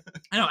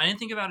 I didn't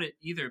think about it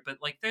either, but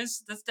like that's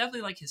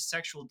definitely like his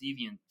sexual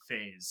deviant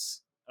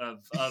phase of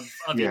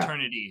Yeah.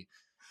 eternity.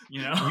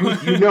 You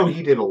know,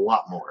 He did a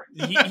lot more.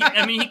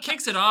 he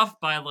kicks it off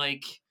by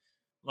like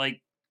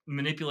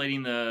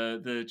manipulating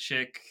the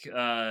chick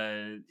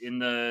in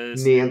the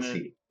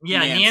Nancy.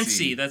 Nancy.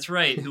 Nancy. That's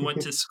right, who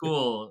went to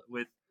school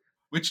with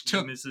Which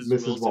took Mrs.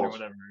 Mrs. Wilson or Walsh.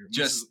 whatever.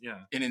 Just- yeah,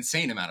 an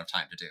insane amount of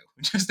time to do.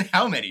 Just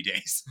how many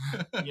days?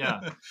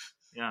 yeah,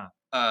 yeah.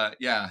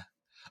 Yeah.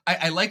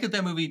 I like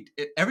that movie,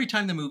 every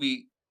time the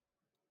movie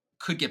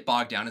could get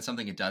bogged down in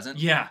something, it doesn't.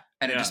 Yeah,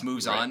 And it yeah, just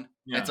moves right. on.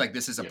 yeah. It's like,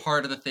 this is a Yeah.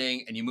 part of the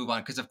thing, and you move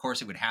on, because of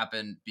course it would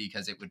happen,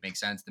 because it would make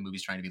sense. The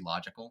movie's trying to be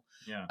logical.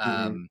 yeah.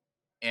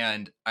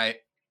 And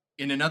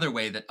in another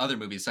way that other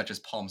movies such as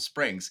Palm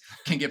Springs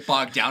can get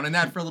bogged down in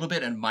that for a little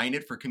bit and mine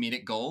it for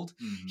comedic gold.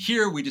 Mhm.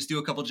 Here, we just do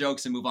a couple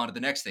jokes and move on to the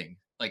next thing.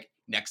 Like,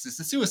 next is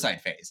the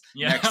suicide phase.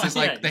 Yeah. Next is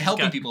like Yeah, the you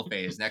helping got- people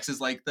phase. Next is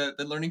like the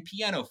learning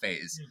piano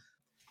phase. Yeah.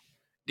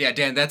 Yeah,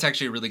 Dan, that's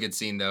actually a really good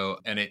scene, though.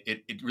 And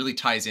it really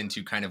ties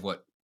into kind of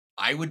what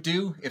I would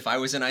do if I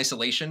was in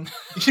isolation.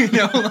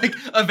 Like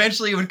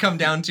eventually it would come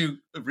down to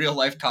real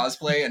life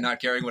cosplay and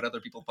not caring what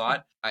other people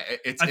thought. I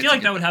feel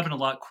like that would happen a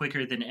lot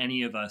quicker than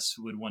any of us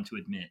would want to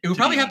admit. It would to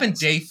probably be happen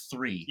honest. day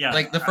 3. Yeah,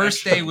 Like the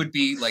first day actually. would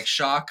be like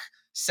shock.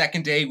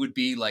 Second day would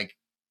be like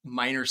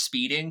minor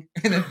speeding.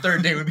 And then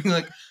third day would be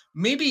like,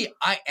 maybe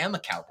I am a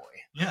cowboy.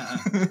 Yeah.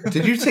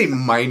 Did you say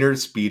minor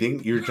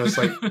speeding? You're just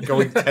like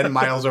going 10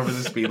 miles over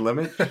the speed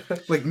limit?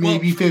 Like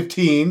maybe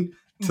 15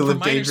 to For live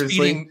minor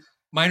dangerously?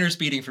 minor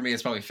speeding for me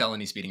is probably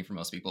felony speeding for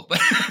most people. But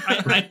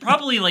I'd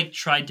probably like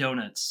try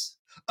donuts.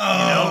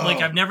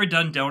 Like I've never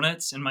done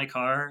donuts in my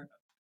car.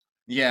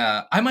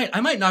 Yeah, I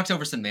might knock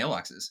over some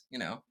mailboxes,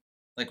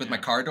 like with my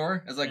Yeah. car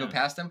door as I go Yeah.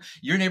 past them.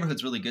 Your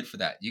neighborhood's really good for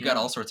that. You got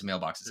Yeah. all sorts of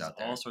mailboxes There's out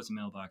there. all sorts of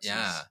mailboxes.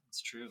 Yeah.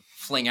 It's true.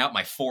 Fling out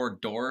my Ford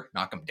door,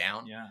 knock them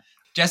down. Yeah.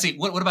 Jesse,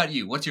 what about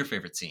you? What's your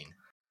favorite scene?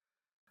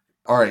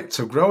 All right,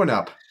 so growing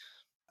up,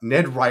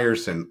 Ned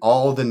Ryerson,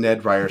 all the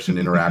Ned Ryerson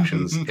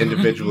interactions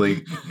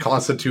individually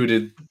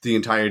constituted the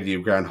entirety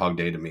of Groundhog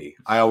Day to me.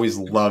 I always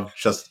loved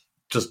just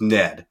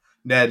Ned.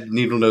 Ned,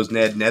 Needle-Nose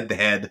Ned, Ned the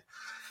Head.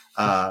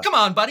 Come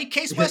on, buddy.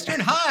 Case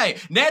Western High.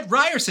 Ned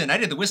Ryerson. I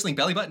did the whistling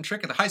belly button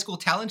trick at the high school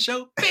talent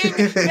show. Bing!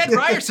 Ned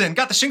Ryerson.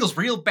 Got the shingles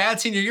real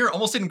bad senior year.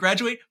 Almost didn't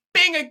graduate.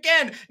 Bing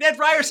again. Ned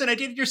Ryerson. I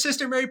dated your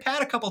sister Mary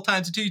Pat a couple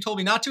times until you told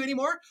me not to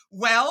anymore.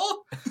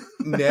 Well,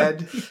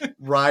 Ned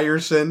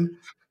Ryerson.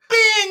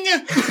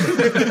 bing!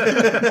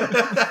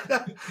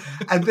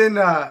 And then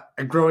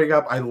growing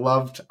up, I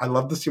loved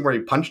the scene where he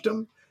punched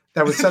him.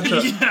 That was such a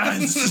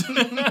Yes.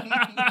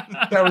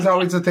 that was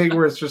always the thing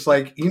where it's just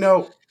like,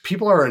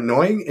 people are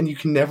annoying and you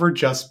can never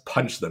just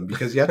punch them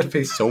because you have to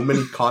face so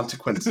many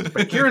consequences.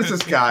 But here is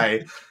this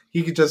guy,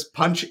 he could just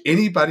punch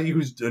anybody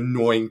who's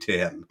annoying to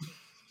him.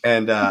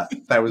 And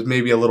that was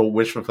maybe a little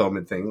wish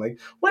fulfillment thing. Like,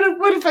 what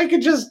if I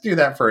could just do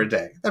that for a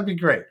day? That'd be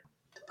great.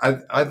 I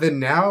don't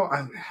know.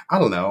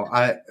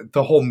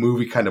 The whole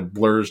movie kind of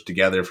blurs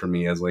together for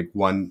me as like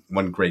one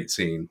great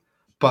scene.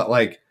 But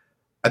like,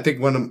 I think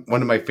one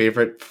of my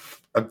favorite,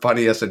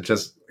 funniest, and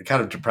just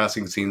kind of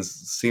depressing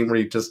scene where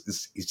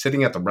he's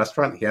sitting at the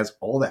restaurant. He has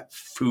all that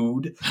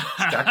food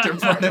stacked in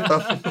front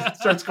of him.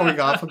 Starts going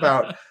off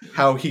about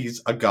how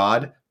he's a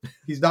god.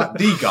 He's not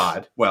the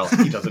god. Well,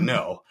 he doesn't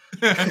know.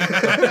 I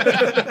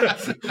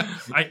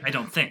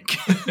don't think.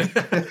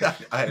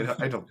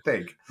 I don't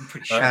think. I'm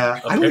pretty sure.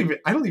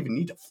 I don't even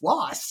need to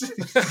floss.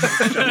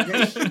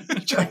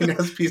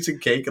 Giant piece of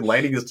cake and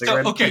lighting a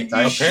cigarette. okay,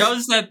 He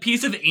shoves that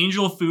piece of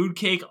angel food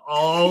cake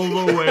all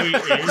the way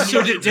in.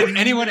 So did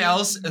anyone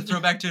else, throw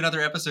back to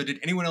another episode, did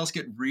anyone else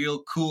get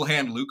real Cool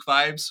Hand Luke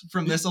vibes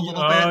from this a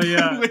little Oh, bit?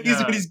 yeah, when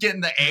yeah. he's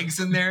getting the eggs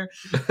in there.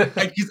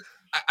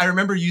 I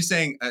remember you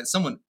saying,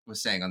 someone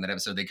was saying on that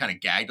episode, they kind of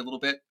gagged a little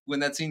bit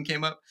when that scene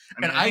came up.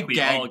 I and I think we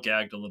gagged- all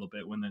gagged a little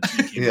bit when that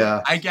scene came up.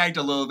 Yeah. I gagged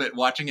a little bit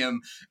watching him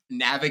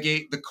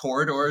navigate the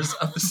corridors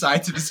of the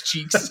sides of his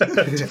cheeks to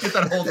get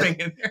that whole thing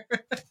in there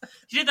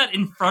He did that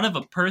in front of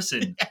a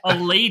person, a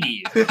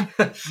lady.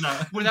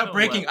 No, without no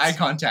breaking less. eye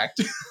contact.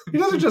 He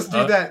doesn't just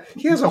do that.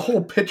 He has a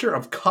whole pitcher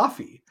of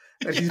coffee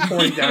that he's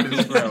pouring down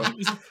his throat.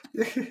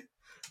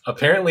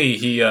 Apparently,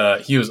 he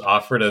was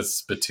offered a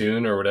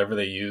spittoon or whatever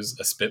they use,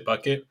 a spit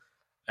bucket,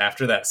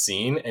 after that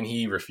scene, and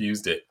he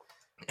refused it.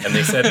 And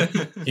they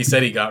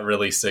said he got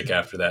really sick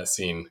after that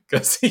scene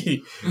because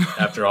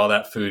after all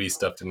that food he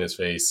stuffed in his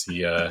face,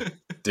 he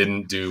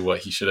didn't do what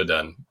he should have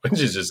done, which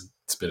is just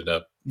spit it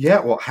up. Yeah,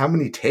 well, how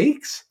many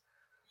takes?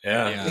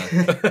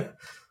 Yeah.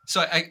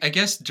 So I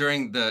guess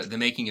during the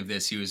making of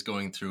this, he was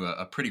going through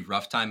a pretty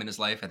rough time in his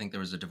life. I think there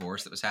was a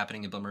divorce that was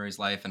happening in Bill Murray's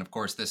life. And of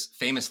course, this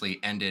famously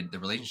ended the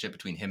relationship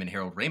between him and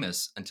Harold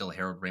Ramis until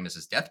Harold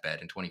Ramis's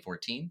deathbed in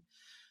 2014.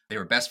 They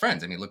were best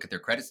friends. I mean, look at their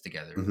credits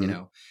together,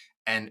 Mhm.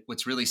 And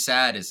what's really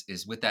sad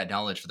is with that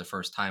knowledge, for the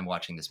first time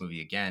watching this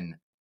movie again,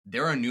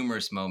 there are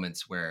numerous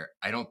moments where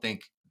I don't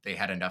think they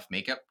had enough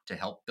makeup to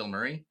help Bill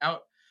Murray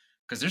out.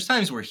 Because there's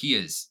times where he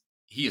is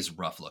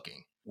rough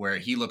looking, where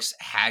he looks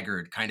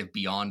haggard, kind of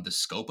beyond the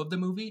scope of the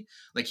movie.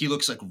 Like he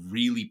looks like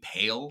really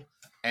pale,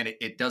 and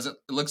it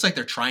looks like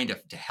they're trying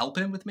to help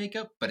him with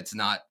makeup, but it's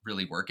not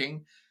really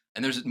working.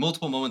 And there's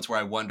multiple moments where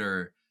I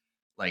wonder,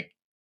 like,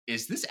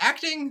 is this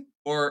acting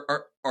or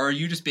are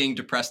you just being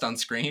depressed on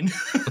screen?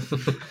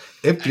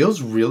 It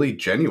feels really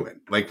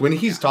genuine. Like when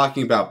he's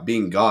talking about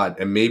being God,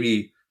 and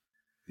maybe,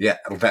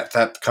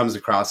 that comes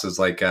across as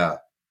like I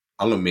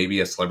don't know, maybe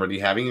a celebrity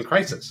having a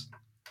crisis.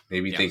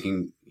 Maybe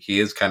thinking he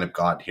is kind of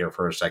God here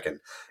for a second.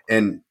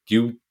 And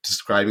you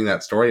describing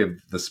that story of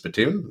the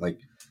spittoon, like,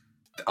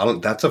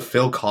 that's a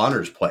Phil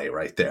Connors play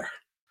right there.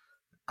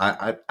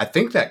 I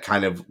think that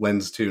kind of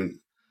lends to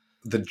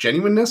the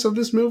genuineness of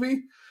this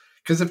movie,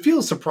 because it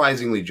feels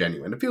surprisingly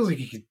genuine. It feels like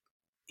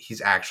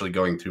he's actually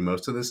going through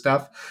most of this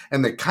stuff.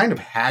 And the kind of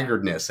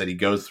haggardness that he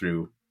goes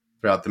through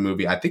throughout the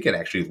movie, I think it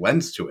actually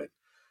lends to it.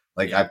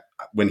 Like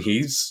when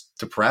he's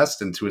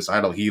depressed and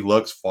suicidal, he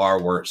looks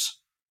far worse.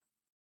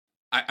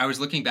 I was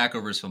looking back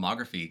over his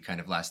filmography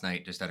kind of last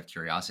night, just out of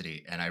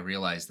curiosity, and I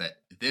realized that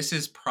this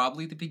is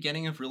probably the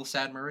beginning of Real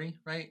Sad Murray,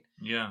 right?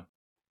 Yeah.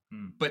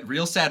 But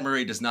Real Sad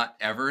Murray does not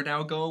ever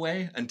now go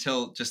away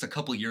until just a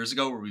couple years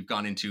ago, where we've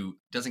gone into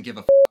doesn't give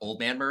a old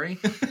man Murray.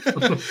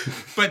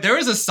 But there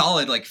was a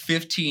solid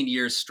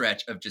 15-year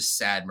stretch of just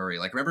sad Murray.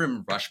 Like, remember him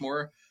in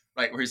Rushmore,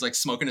 right, where he's like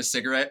smoking a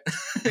cigarette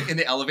in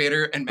the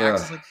elevator, and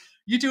Max is like,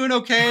 "You doing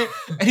okay?"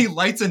 And he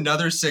lights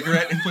another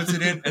cigarette and puts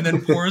it in, and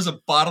then pours a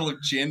bottle of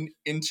gin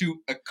into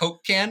a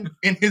Coke can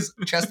in his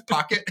chest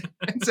pocket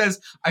and says,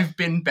 "I've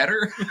been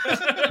better."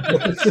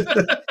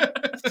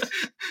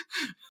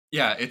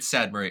 Yeah, it's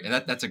Sad Murray.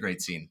 And that's a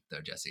great scene, though,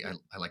 Jesse.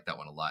 I like that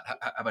one a lot.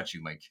 How about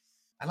you, Mike?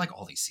 I like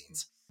all these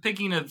scenes.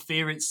 Picking a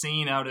favorite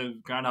scene out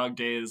of Groundhog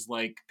Day is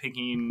like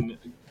picking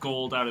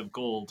gold out of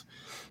gold.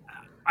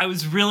 I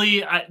was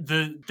really...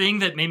 the thing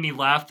that made me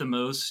laugh the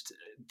most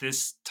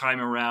this time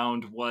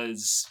around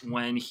was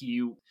when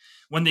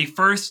they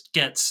first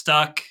get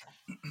stuck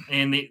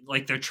and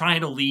they're trying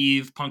to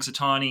leave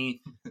Punxsutawney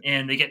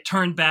and they get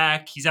turned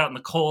back. He's out in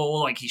the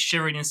cold, like he's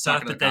shivering and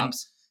stuff, but then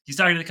he's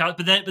talking to the cops,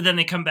 but then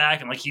they come back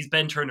and like he's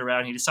been turned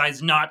around. He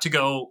decides not to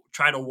go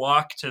try to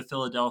walk to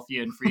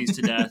Philadelphia and freeze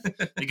to death.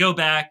 They go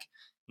back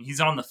and he's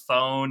on the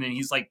phone and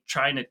he's like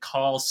trying to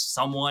call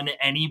someone,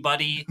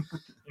 anybody.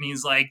 And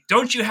he's like,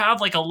 "Don't you have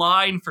like a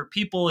line for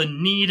people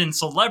in need and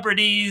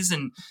celebrities?"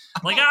 And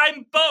like,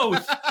 I'm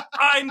both.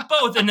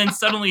 And then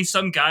suddenly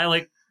some guy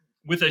like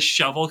with a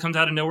shovel comes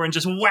out of nowhere and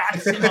just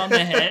whacks him on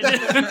the head.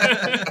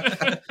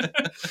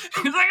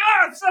 He's like,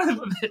 "Oh, son of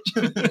a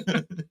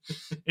bitch."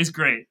 It's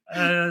great.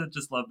 I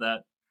just love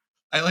that.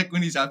 I like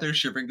when he's out there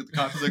shivering to the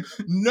cops. He's like,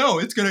 "No,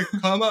 it's going to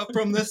come up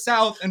from the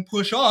south and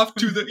push off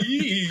to the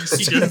east."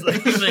 He just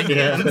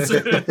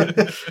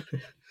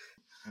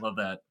love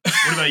that.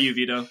 What about you,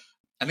 Vito?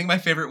 I think my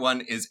favorite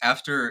one is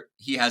after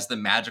he has the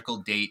magical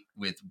date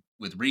with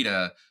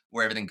Rita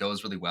where everything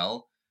goes really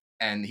well.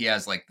 And he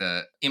has like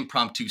the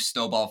impromptu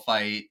snowball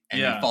fight and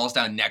he falls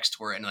down next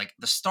to her and like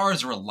the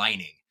stars are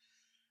aligning.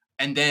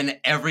 And then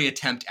every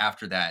attempt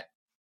after that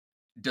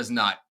does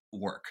not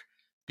work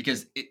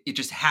because it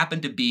just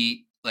happened to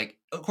be like,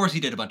 of course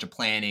he did a bunch of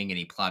planning and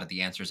he plotted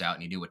the answers out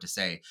and he knew what to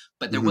say,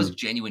 but there was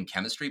genuine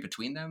chemistry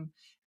between them.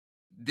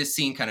 This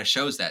scene kind of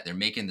shows that they're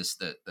making this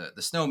the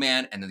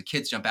snowman and then the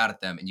kids jump out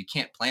at them and you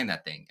can't plan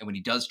that thing. And when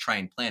he does try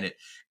and plan it,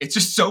 it's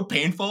just so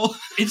painful.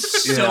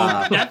 It's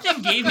that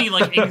thing gave me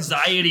like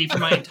anxiety for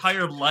my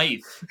entire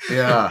life.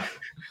 Yeah.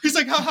 He's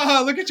like, "Ha ha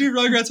ha, look at you,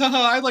 Rugrats. Ha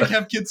ha, I'd like to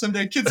have kids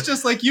someday. Kids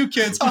just like you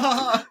kids. Ha ha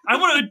ha. I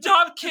want to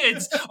adopt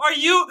kids.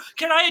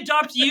 Can I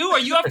adopt you? Are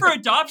you up for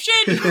adoption?"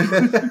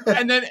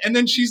 and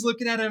then she's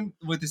looking at him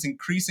with this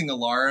increasing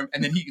alarm,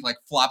 and then he like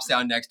flops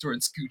down next to her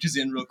and scooches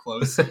in real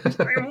close.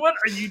 Like, what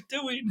are you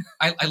doing?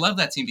 I love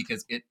that scene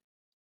because it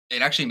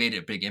actually made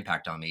a big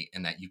impact on me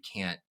in that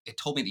it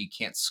told me that you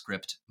can't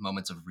script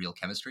moments of real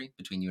chemistry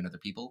between you and other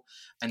people.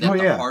 And that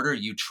the harder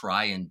you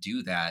try and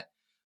do that,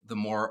 the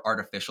more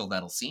artificial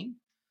that'll seem.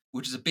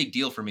 Which is a big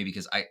deal for me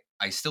because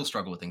I still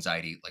struggle with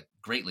anxiety like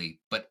greatly.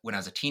 But when I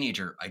was a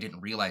teenager, I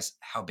didn't realize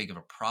how big of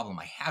a problem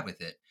I had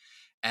with it.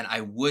 And I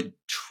would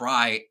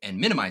try and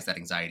minimize that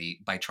anxiety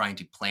by trying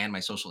to plan my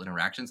social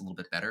interactions a little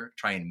bit better,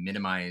 try and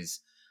minimize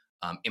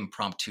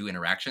impromptu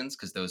interactions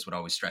because those would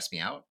always stress me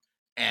out.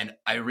 And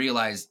I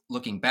realized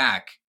looking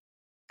back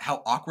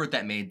how awkward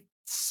that made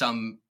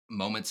some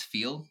moments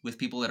feel with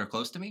people that are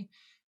close to me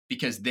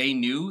because they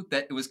knew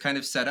that it was kind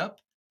of set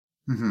up.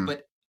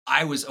 But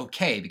I was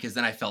okay because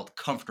then I felt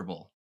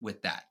comfortable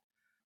with that.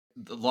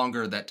 The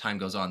longer that time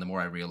goes on, the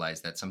more I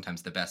realize that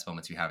sometimes the best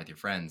moments you have with your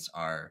friends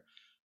are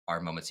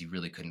moments you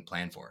really couldn't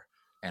plan for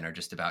and are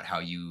just about how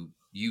you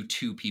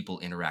two people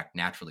interact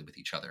naturally with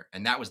each other.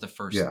 And that was the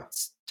first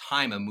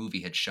time a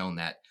movie had shown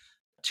that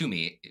to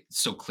me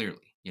so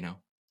clearly, you know?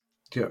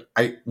 Yeah.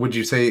 Would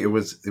you say it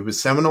was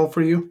seminal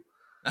for you?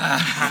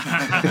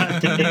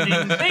 Ding,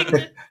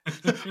 ding,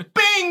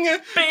 bing,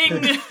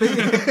 bing,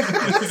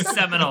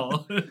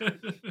 seminal.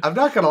 I'm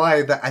not gonna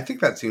lie, I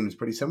think that seems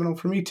pretty seminal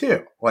for me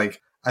too.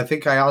 Like, I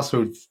think I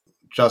also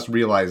just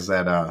realized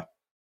that,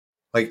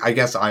 like, I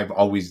guess I've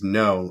always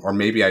known, or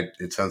maybe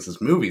it's since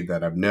this movie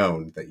that I've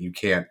known that you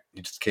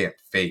just can't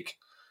fake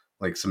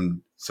like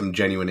some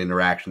genuine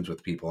interactions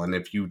with people. And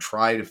if you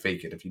try to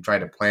fake it, if you try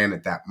to plan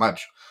it that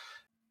much,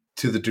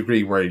 to the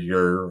degree where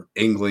you're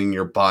angling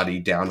your body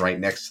down right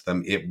next to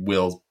them, it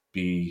will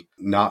be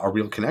not a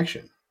real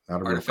connection, not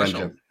a real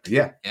friendship.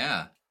 Yeah.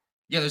 Yeah.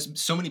 Yeah. There's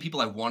so many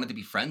people I wanted to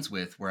be friends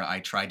with where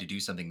I tried to do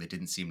something that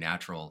didn't seem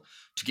natural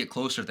to get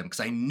closer to them because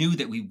I knew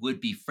that we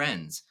would be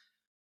friends,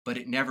 but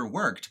it never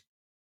worked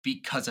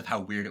because of how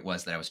weird it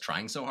was that I was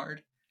trying so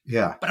hard.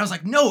 Yeah. But I was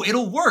like, no,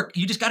 it'll work.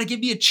 You just got to give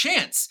me a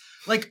chance.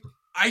 Like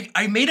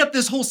I made up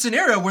this whole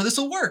scenario where this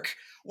will work.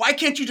 why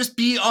can't you just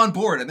be on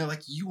board? And they're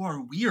like, you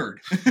are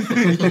weird.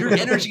 Your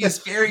energy is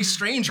very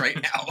strange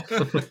right now.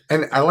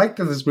 And I like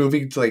that this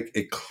movie,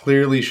 it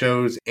clearly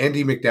shows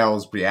Andy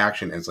McDowell's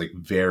reaction as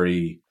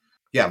very,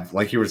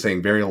 like you were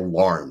saying, very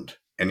alarmed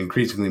and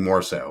increasingly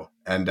more so.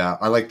 And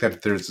I like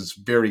that there's this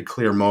very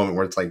clear moment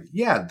where it's like,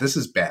 yeah, this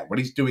is bad. What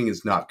he's doing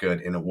is not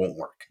good and it won't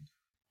work.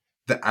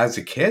 As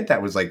a kid,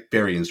 that was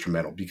very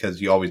instrumental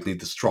because you always need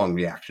the strong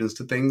reactions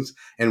to things.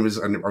 And it was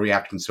a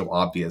reaction so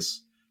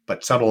obvious,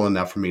 but subtle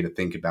enough for me to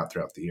think about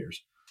throughout the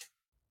years.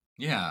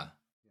 Yeah,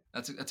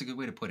 that's a good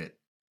way to put it.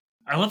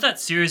 I love that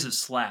series of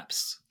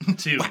slaps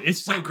too.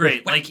 It's so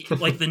great. Like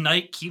the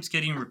night keeps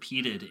getting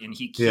repeated, and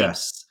he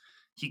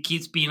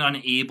keeps being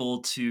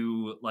unable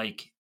to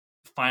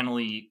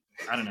finally,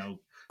 I don't know,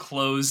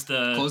 close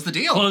the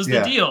deal,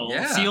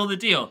 seal the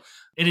deal.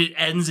 And it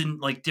ends in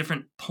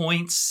different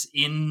points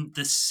in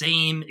the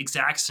same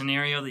exact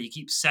scenario that you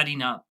keep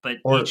setting up, but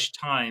each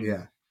time.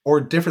 Yeah. Or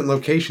different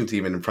locations,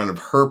 even in front of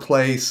her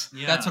place.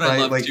 Yeah. That's what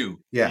I love too.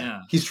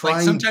 Yeah. He's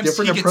trying sometimes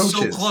different he approaches.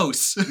 gets so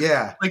close.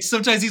 Yeah.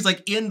 Sometimes he's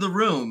in the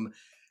room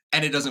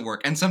and it doesn't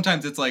work. And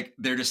sometimes it's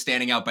they're just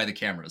standing out by the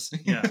cameras.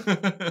 Yeah.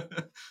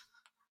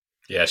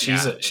 Yeah,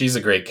 she's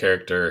a great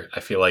character. I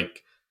feel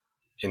like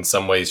in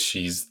some ways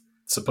she's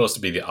supposed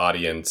to be the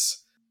audience.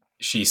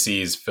 She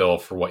sees Phil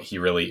for what he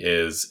really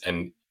is,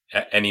 and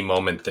at any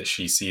moment that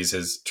she sees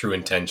his true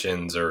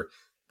intentions or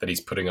that he's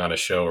putting on a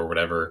show or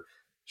whatever,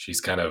 she's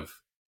kind of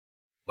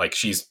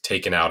she's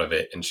taken out of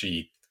it, and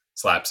she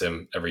slaps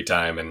him every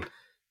time, and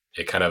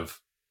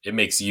it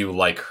makes you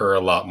like her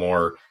a lot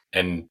more.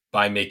 And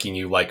by making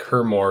you like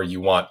her more,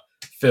 you want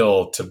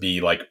Phil to be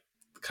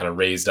kind of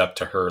raised up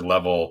to her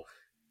level.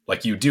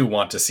 You do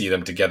want to see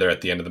them together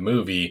at the end of the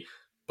movie,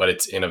 but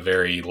it's in a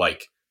very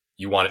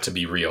you want it to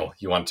be real.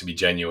 You want it to be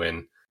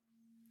genuine,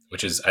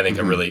 which is, I think,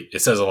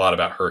 it says a lot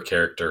about her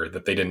character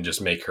that they didn't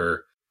just make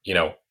her,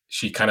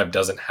 she kind of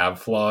doesn't have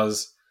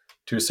flaws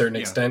to a certain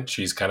extent.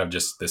 She's kind of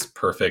just this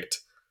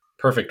perfect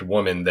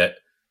woman that,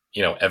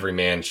 every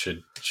man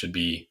should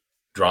be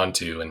drawn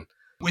to. And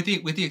with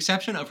the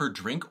exception of her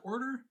drink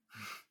order.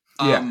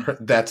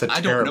 That's I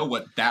don't know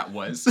what that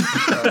was.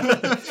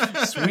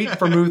 Sweet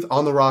vermouth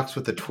on the rocks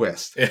with a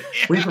twist.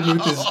 Sweet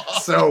vermouth is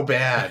so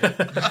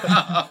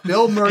bad.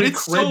 Bill Murray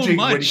cringing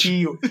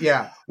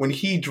when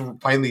he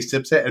finally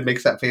sips it and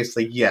makes that face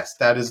yes,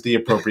 that is the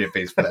appropriate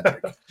face for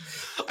that drink.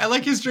 I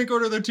like his drink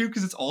order though too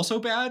because it's also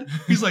bad.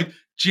 He's like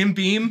Jim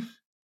Beam,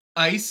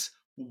 ice,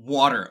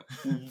 water.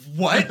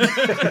 What?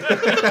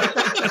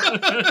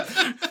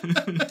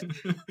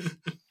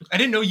 I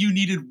didn't know you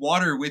needed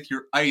water with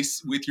your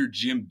ice with your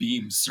Jim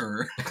Beam,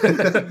 sir.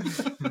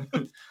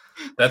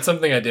 That's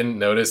something I didn't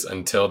notice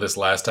until this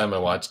last time I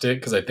watched it,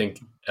 because I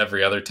think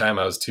every other time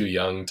I was too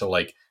young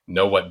to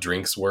know what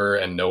drinks were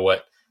and know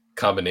what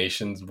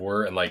combinations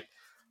were. And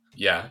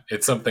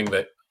it's something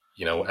that,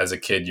 as a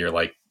kid, you're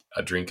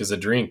a drink is a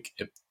drink.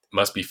 It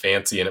must be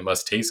fancy and it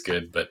must taste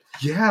good. But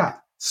yeah.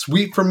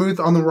 Sweet vermouth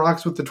on the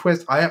rocks with the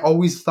twist. I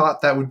always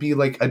thought that would be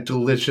a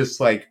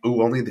delicious,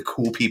 ooh, only the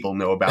cool people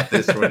know about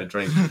this sort of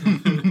drink.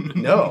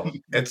 No,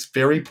 it's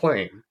very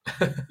plain.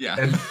 Yeah.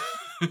 And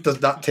it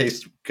does not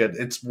taste good.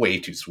 It's way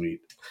too sweet.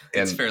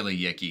 And it's fairly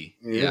yicky.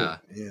 Yeah.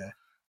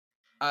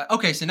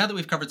 Okay, so now that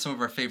we've covered some of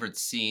our favorite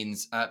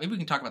scenes, maybe we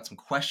can talk about some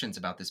questions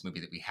about this movie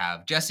that we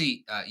have.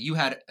 Jesse, you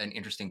had an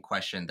interesting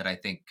question that I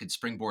think could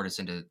springboard us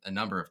into a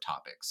number of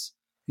topics.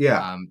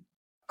 Yeah.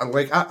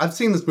 I've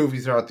seen this movie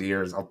throughout the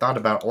years. I've thought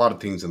about a lot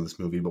of things in this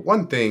movie, but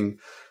one thing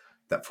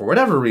that for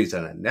whatever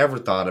reason I never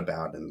thought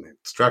about, and it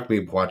struck me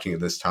watching it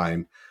this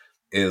time,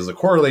 is the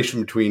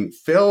correlation between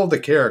Phil the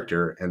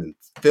character and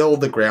Phil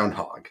the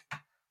groundhog.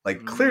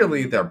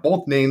 Clearly they're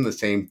both named the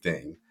same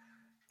thing.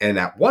 And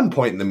at one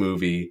point in the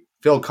movie,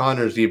 Phil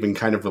Connors even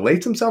kind of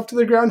relates himself to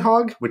the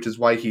groundhog, which is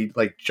why he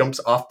jumps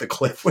off the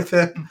cliff with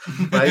him,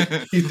 right?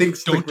 He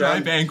thinks don't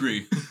drive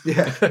angry.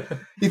 Yeah,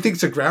 he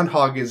thinks the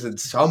groundhog is in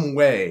some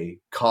way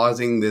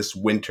causing this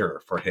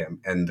winter for him,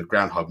 and the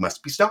groundhog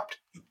must be stopped.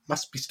 He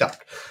must be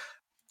stopped.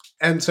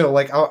 And so,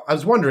 I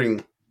was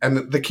wondering,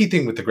 and the key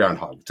thing with the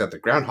groundhog is that the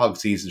groundhog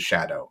sees the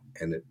shadow,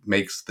 and it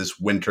makes this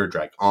winter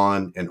drag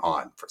on and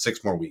on for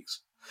 6 more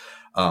weeks.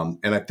 And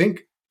I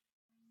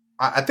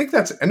think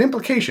that's an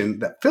implication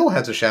that Phil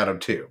has a shadow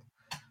too,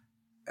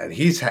 and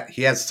he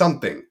has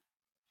something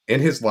in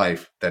his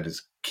life that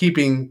is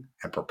keeping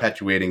and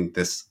perpetuating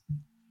this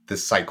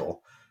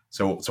cycle.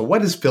 So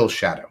what is Phil's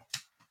shadow?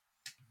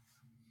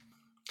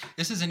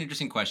 This is an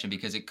interesting question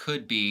because it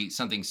could be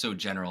something so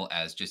general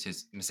as just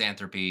his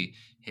misanthropy,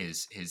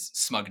 his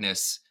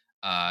smugness,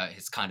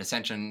 his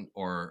condescension,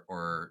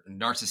 or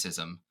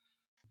narcissism.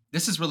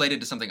 This is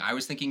related to something I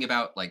was thinking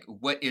about,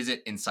 what is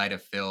it inside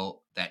of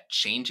Phil that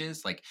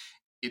changes?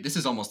 This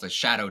is almost a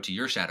shadow to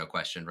your shadow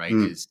question, right?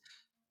 Is,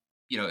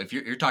 if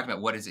you're talking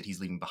about what is it he's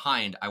leaving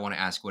behind, I want to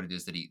ask what it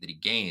is that he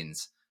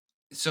gains.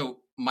 So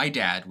my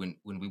dad, when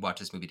we watched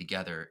this movie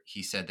together,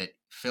 he said that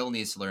Phil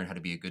needs to learn how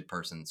to be a good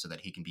person so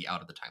that he can be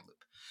out of the time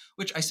loop,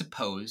 which I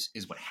suppose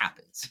is what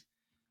happens.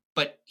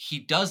 But he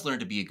does learn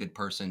to be a good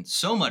person,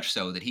 so much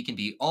so that he can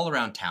be all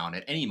around town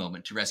at any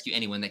moment to rescue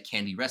anyone that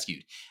can be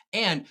rescued,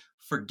 and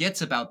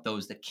forgets about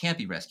those that can't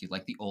be rescued,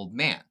 like the old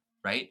man,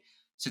 right?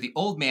 So the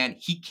old man,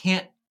 he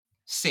can't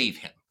save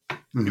him.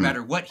 Mm-hmm. No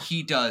matter what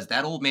he does,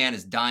 that old man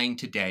is dying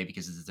today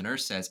because, as the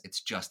nurse says,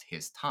 it's just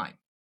his time.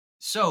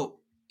 So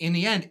in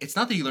the end, it's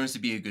not that he learns to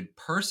be a good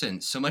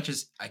person so much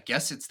as, I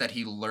guess it's that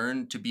he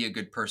learned to be a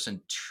good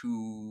person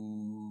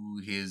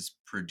to his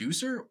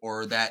producer,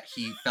 or that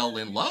he fell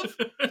in love.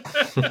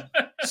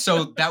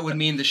 So that would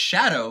mean the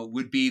shadow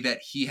would be that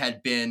he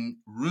had been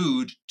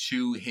rude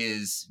to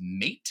his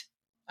mate,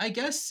 I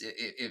guess,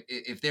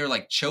 if they're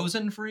like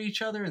chosen for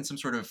each other in some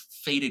sort of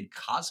fated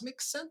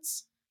cosmic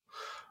sense.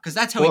 Because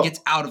that's how he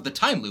gets out of the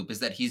time loop, is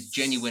that he's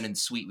genuine and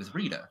sweet with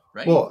Rita,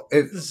 right? Well,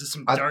 This is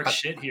some dark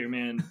shit here,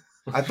 man.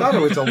 I thought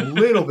it was a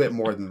little bit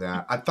more than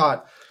that. I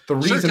thought the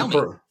reason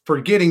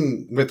for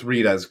getting with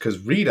Rita is because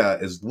Rita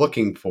is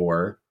looking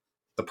for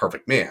the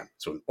perfect man.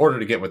 So in order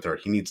to get with her,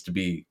 he needs to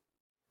be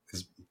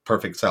his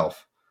perfect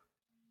self.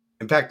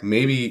 In fact,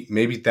 maybe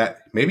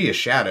a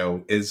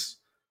shadow is.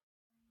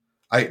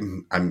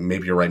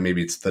 Maybe you're right.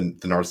 Maybe it's the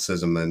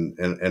narcissism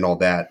and all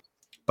that.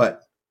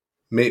 But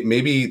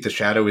maybe the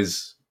shadow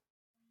is.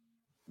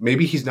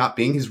 Maybe he's not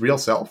being his real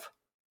self.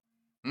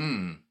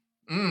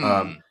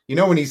 You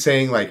know, when he's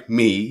saying like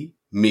me,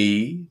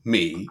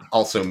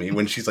 also me,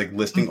 when she's like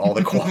listing all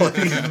the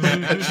qualities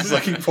she's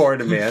looking for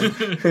in a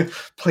man,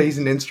 plays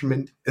an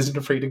instrument, isn't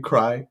afraid to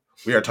cry.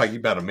 We are talking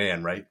about a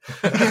man, right?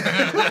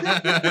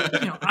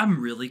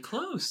 I'm really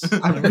close.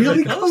 I'm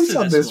really close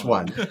on this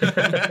one.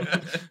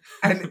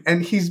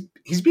 and he's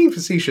being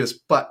facetious,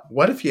 but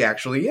what if he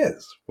actually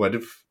is? What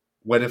if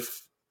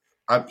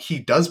he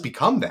does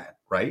become that,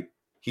 right?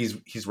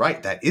 He's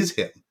right. That is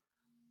him.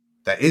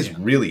 That is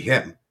really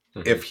him.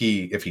 Mm-hmm. If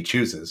he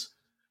chooses.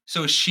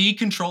 So is she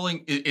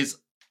controlling?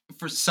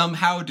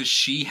 Somehow does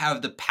she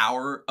have the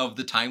power of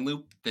the time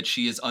loop that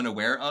she is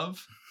unaware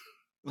of?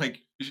 Like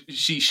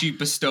she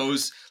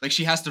bestows, like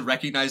she has to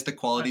recognize the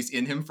qualities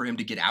in him for him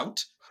to get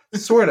out.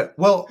 Sort of.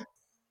 Well,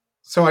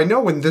 so I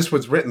know when this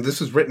was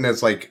written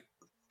as like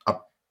a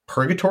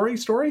purgatory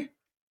story.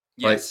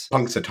 Yes.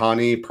 Like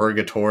Punxsutawney,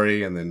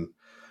 purgatory, and then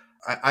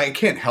I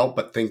can't help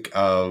but think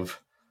of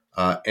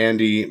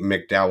Andie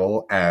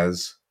MacDowell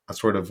as a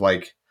sort of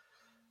like,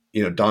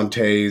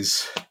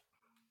 Dante's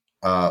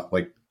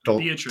like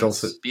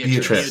Beatrice.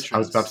 Beatrice. I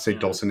was about to say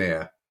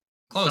Dulcinea.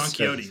 Close.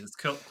 Don Quixote. It's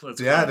close.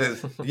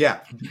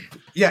 Yeah.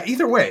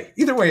 Either way,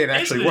 it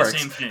actually works.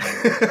 The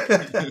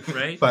same thing,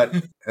 right? But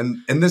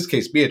in this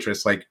case,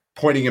 Beatrice, like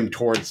pointing him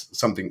towards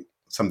something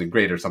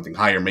greater, something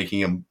higher, making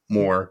him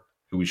more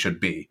who he should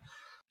be.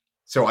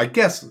 So I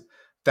guess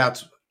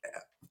that's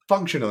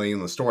functionally in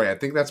the story. I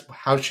think that's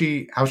how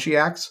she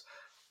acts.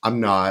 I'm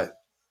not.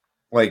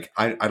 Like,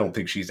 I don't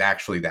think she's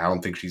actually that. I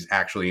don't think she's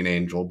actually an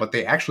angel, but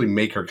they actually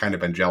make her kind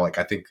of angelic.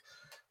 I think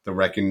the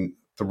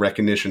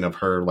recognition of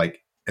her,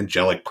 like,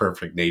 angelic,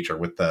 perfect nature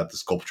with the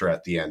sculpture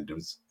at the end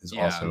is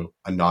also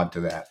a nod to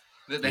that.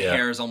 The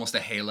hair is almost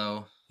a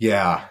halo.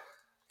 Yeah.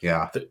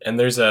 And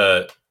there's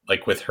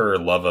with her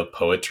love of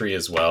poetry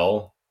as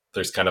well,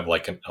 there's kind of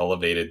like an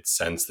elevated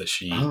sense that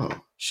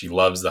she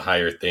loves the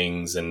higher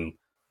things. And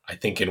I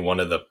think in one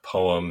of the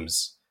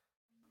poems,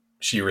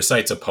 she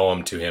recites a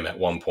poem to him at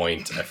one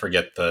point. I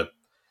forget the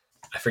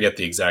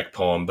exact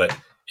poem, but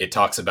it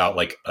talks about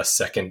like a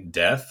second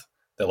death,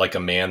 that like a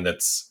man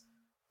that's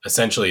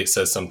essentially, it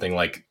says something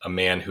like a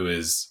man who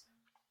is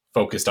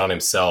focused on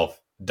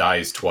himself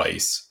dies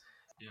twice.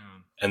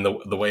 Yeah. And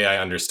the way I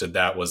understood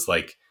that was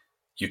like,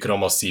 you could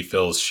almost see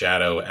Phil's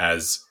shadow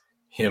as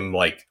him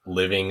like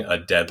living a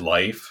dead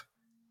life.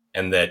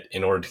 And that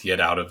in order to get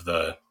out of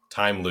the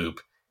time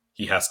loop,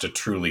 he has to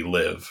truly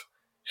live.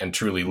 And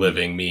truly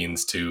living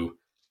means to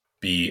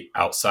be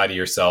outside of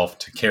yourself,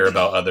 to care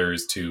about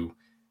others, to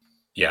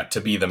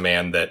be the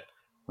man that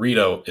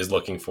Rito is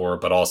looking for,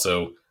 but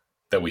also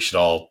that we should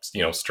all,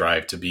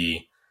 strive to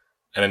be.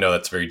 And I know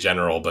that's very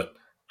general, but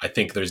I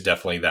think there's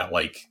definitely that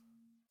like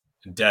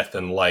death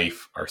and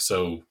life are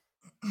so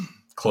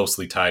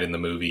closely tied in the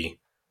movie.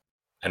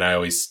 And I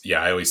always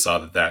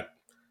saw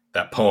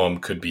that poem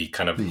could be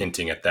kind of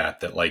hinting at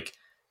that like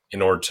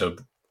in order to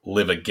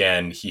live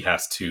again, he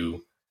has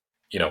to,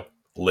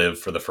 live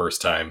for the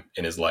first time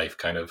in his life,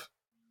 kind of.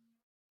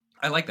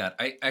 I like that.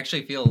 I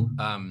actually feel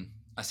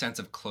a sense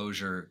of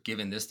closure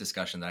given this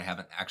discussion that I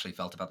haven't actually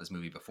felt about this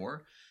movie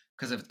before,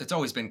 because it's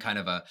always been kind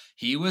of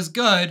he was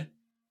good,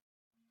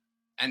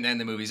 and then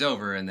the movie's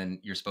over, and then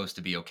you're supposed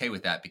to be okay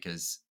with that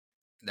because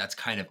that's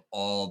kind of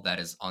all that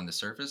is on the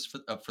surface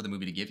for the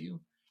movie to give you.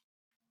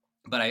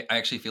 But I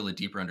actually feel a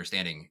deeper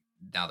understanding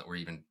now that we're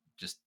even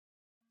just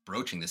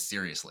broaching this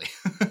seriously,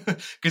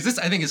 because this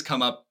I think has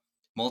come up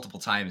multiple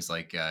times,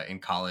 like in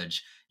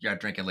college, you're out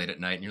drinking late at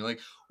night and you're like,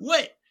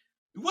 what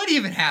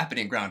even happened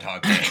in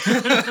Groundhog Day?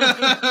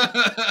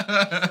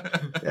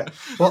 Yeah.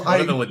 Well,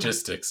 what are the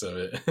logistics of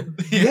it?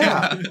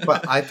 Yeah,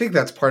 but I think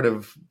that's part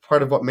of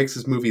what makes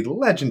this movie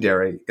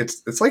legendary.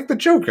 It's like the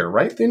Joker,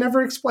 right? They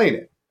never explain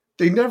it.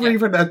 They never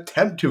even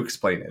attempt to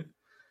explain it.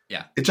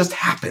 Yeah. It just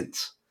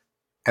happens.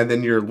 And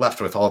then you're left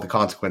with all the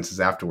consequences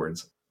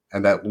afterwards.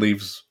 And that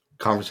leaves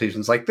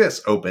conversations like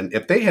this open.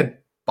 If they had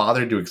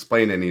bothered to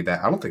explain any of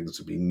that, I don't think this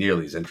would be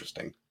nearly as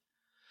interesting.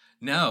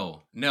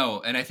 No.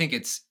 And I think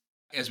it's,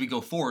 as we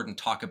go forward and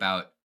talk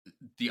about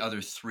the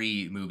other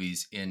 3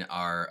 movies in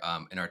our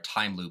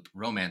time loop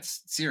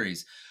romance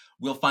series,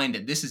 we'll find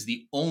that this is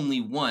the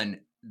only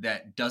one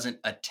that doesn't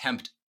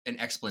attempt an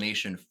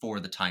explanation for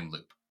the time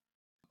loop.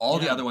 All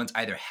the other ones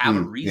either have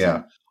a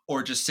reason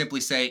or just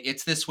simply say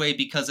it's this way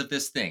because of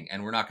this thing,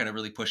 and we're not going to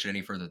really push it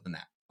any further than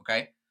that.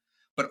 Okay.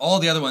 But all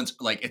the other ones,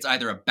 like, it's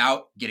either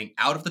about getting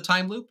out of the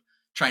time loop,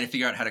 trying to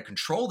figure out how to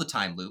control the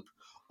time loop,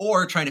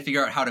 or trying to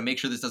figure out how to make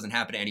sure this doesn't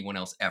happen to anyone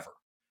else ever.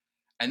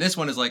 And this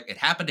one is like, it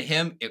happened to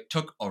him. It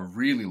took a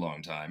really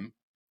long time.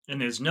 And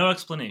there's no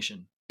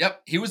explanation.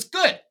 Yep. He was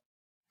good.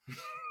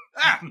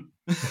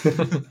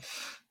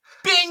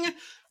 Bing.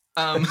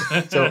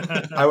 So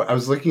I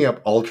was looking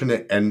up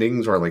alternate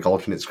endings or like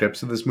alternate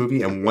scripts of this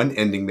movie, and one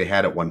ending they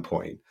had at one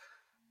point,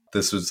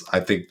 this was, I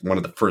think, one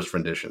of the first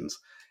renditions,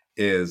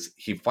 is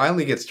he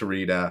finally gets to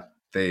Rita.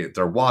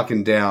 They're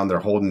walking down, they're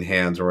holding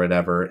hands or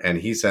whatever, and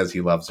he says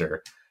he loves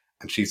her.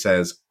 And she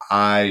says,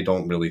 I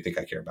don't really think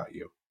I care about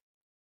you.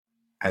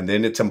 And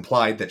then it's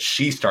implied that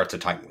she starts a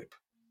time loop.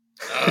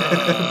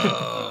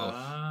 Oh.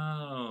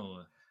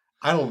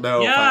 I don't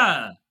know.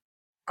 Yeah.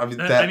 I mean,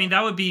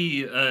 that would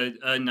be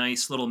a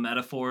nice little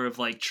metaphor of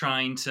like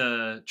trying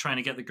to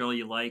get the girl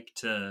you like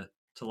to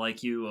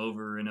like you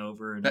over and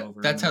over and over.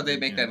 That's and how they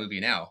over make again. that movie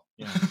now.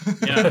 Yeah.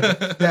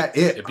 that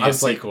It'd be I a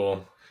was like,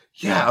 sequel.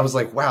 yeah, I was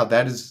like, wow,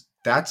 that's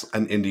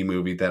an indie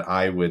movie that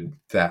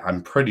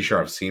I'm pretty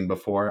sure I've seen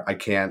before. I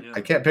can't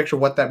picture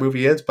what that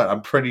movie is, but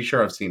I'm pretty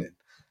sure I've seen it.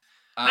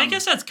 I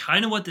guess that's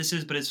kind of what this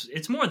is, but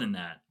it's more than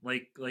that.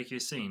 Like you're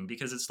saying,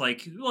 because it's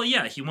like, well,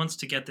 yeah, he wants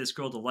to get this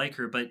girl to like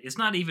her, but it's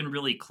not even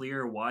really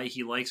clear why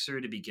he likes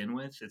her to begin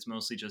with. It's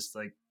mostly just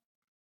like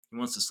he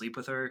wants to sleep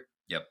with her.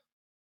 Yep.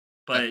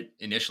 But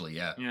initially,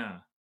 yeah. Yeah.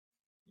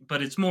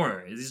 But it's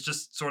more. It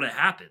just sort of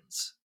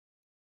happens.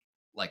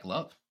 Like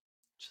love.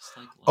 Just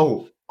like love.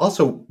 Oh,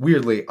 also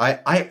weirdly,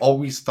 I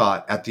always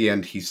thought at the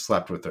end he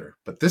slept with her,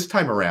 but this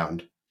time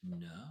around, No.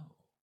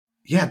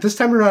 yeah, this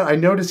time around I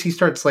noticed he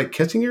starts like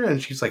kissing her,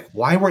 and she's like,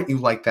 "Why weren't you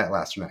like that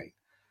last night?"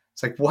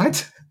 It's like,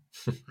 what?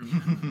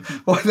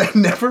 Well, that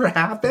never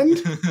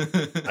happened.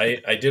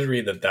 I did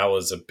read that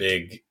was a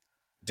big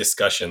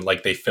discussion.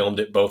 Like they filmed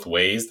it both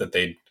ways, that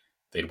they'd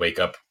wake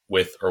up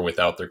with or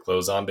without their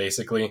clothes on,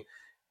 basically,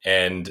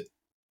 and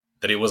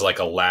that it was like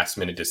a last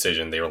minute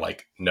decision. They were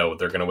like, no,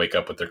 they're going to wake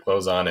up with their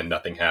clothes on, and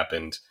nothing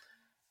happened.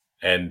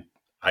 And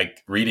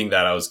reading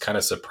that, I was kind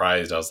of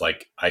surprised. I was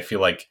like, I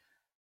feel like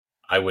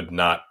I would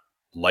not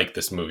like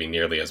this movie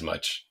nearly as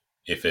much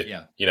if it,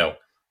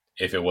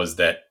 if it was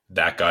that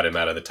got him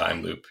out of the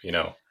time loop,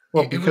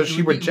 Well, because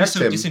she rejects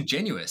him.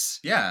 Disingenuous.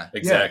 Yeah.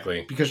 Exactly.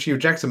 Yeah, because she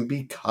rejects him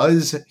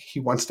because he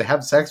wants to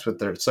have sex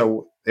with her.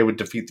 So it would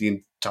defeat the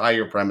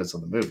entire premise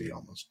of the movie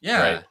almost.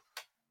 Yeah. Right.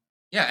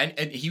 Yeah.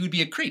 And he would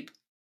be a creep,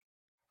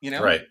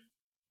 Right.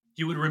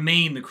 He would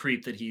remain the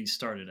creep that he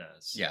started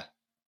as. Yeah.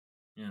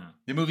 Yeah.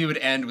 The movie would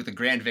end with a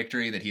grand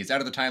victory that he is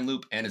out of the time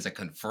loop and is a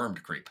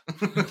confirmed creep.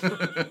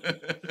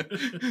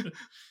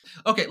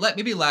 Okay,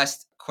 maybe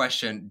last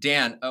question.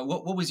 Dan,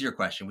 what was your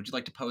question? Would you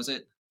like to pose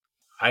it?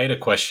 I had a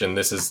question.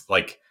 This is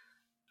like,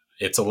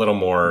 it's a little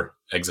more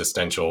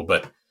existential,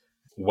 but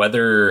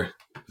whether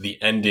the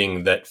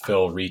ending that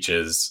Phil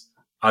reaches,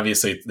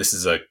 obviously this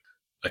is a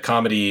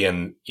comedy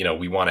and,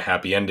 we want a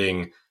happy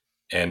ending,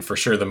 and for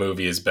sure the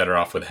movie is better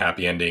off with a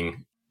happy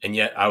ending. And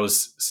yet I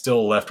was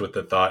still left with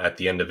the thought at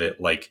the end of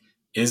it, like,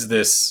 is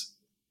this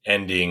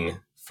ending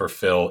for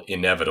Phil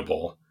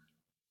inevitable?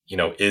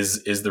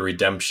 Is the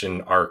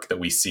redemption arc that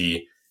we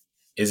see,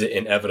 is it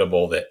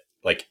inevitable that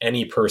like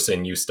any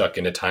person you stuck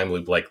in a time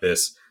loop like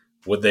this,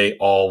 would they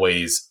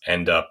always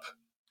end up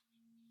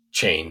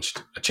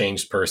changed? A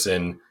changed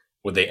person?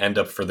 Would they end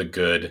up for the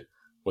good?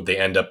 Would they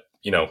end up,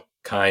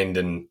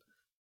 kind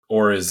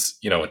or is,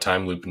 a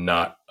time loop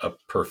not a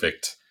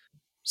perfect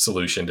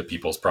solution to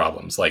people's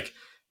problems? Like,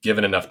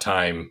 given enough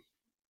time,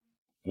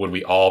 would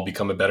we all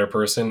become a better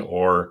person,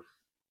 or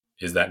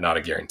is that not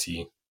a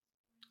guarantee?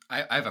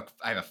 I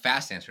have a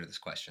fast answer to this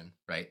question,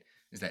 right?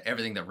 Is that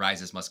everything that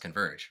rises must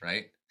converge,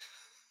 right?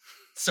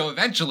 So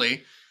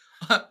eventually,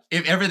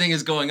 if everything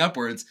is going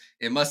upwards,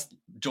 it must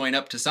join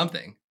up to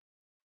something,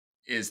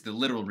 is the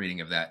literal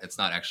reading of that. It's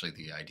not actually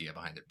the idea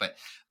behind it. But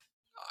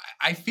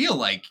I feel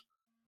like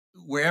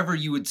wherever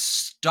you would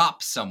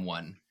stop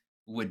someone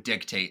would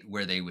dictate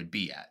where they would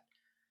be at.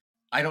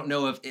 I don't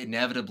know if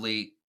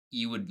inevitably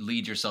you would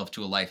lead yourself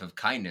to a life of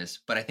kindness,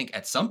 but I think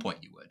at some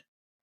point you would.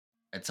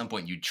 At some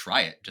point you'd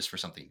try it just for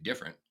something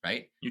different,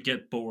 right? You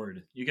get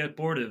bored. You get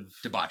bored of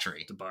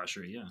debauchery,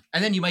 yeah.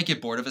 And then you might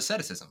get bored of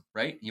asceticism,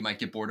 right? You might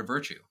get bored of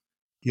virtue.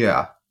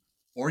 Yeah.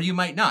 Or you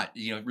might not.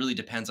 It really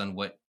depends on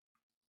what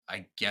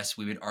I guess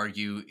we would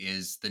argue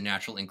is the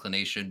natural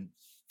inclination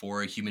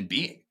for a human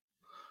being.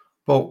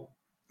 Well,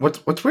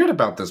 what's weird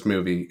about this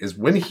movie is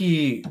when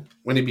he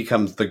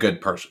becomes the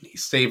good person,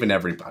 he's saving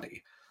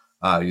everybody.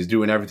 He's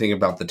doing everything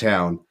about the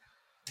town.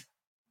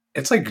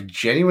 It's like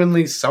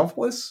genuinely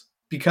selfless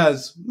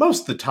because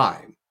most of the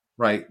time,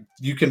 right,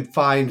 you can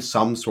find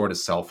some sort of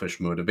selfish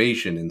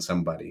motivation in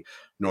somebody.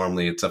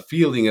 Normally it's a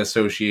feeling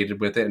associated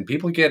with it, and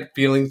people get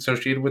feelings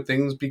associated with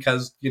things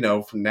because, you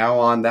know, from now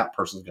on that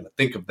person's going to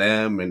think of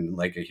them in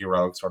like a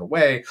heroic sort of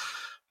way.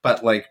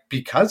 But like,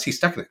 because he's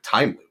stuck in a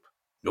time loop,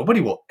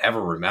 nobody will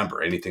ever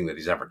remember anything that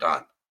he's ever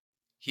done.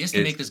 He has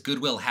to make this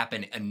goodwill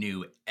happen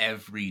anew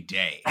every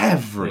day.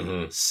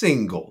 Every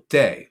single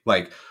day.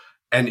 Like,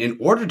 and in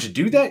order to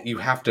do that, you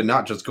have to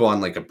not just go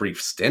on like a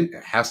brief stint.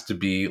 It has to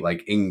be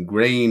like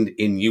ingrained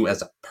in you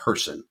as a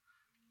person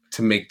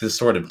to make this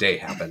sort of day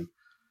happen.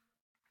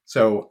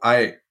 So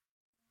I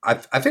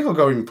think I'll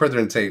go even further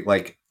and say,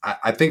 like,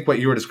 I think what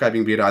you were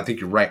describing, Vito, I think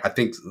you're right. I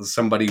think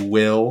somebody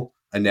will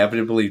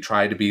inevitably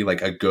try to be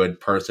like a good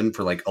person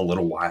for like a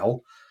little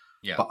while.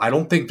 Yeah. But I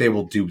don't think they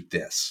will do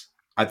this.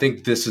 I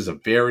think this is a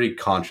very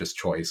conscious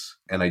choice,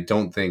 and I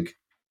don't think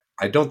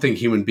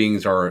human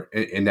beings are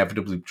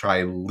inevitably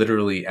try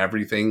literally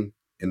everything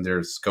in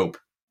their scope.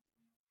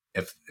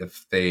 If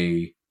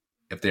they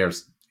are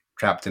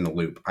trapped in a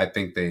loop, I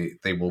think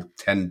they will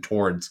tend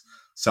towards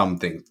some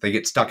things. They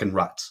get stuck in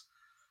ruts,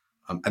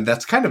 and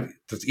that's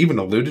even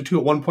alluded to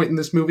at one point in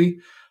this movie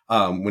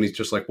when he's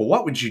just like, "Well,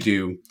 what would you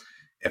do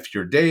if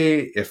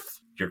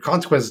your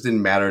consequences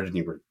didn't matter and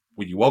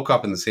you woke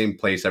up in the same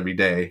place every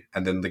day?"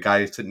 And then the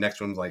guy sitting next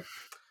to him is like,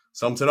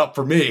 "Sums it up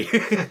for me."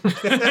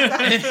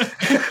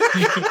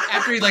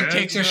 After he like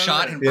takes a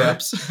shot and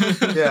burps.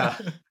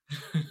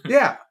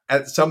 Yeah.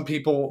 And some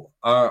people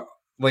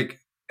like,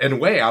 in a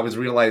way, I was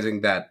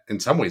realizing that in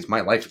some ways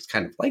my life is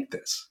kind of like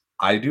this.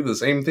 I do the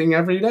same thing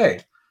every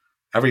day.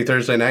 Every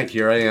Thursday night,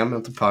 here I am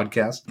at the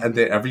podcast, and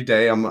then every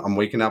day I'm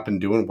waking up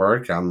and doing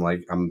work.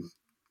 I'm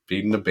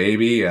feeding the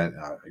baby, and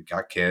I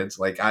got kids.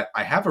 Like I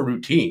have a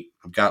routine.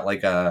 I've got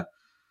like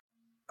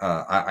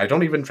I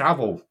don't even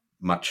travel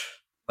much.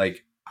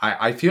 Like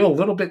I feel a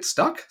little bit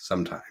stuck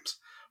sometimes,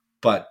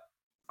 but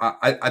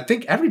I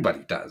think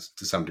everybody does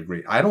to some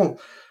degree. I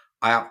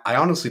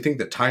honestly think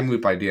the time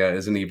loop idea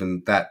isn't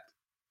even that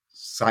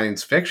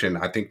science fiction.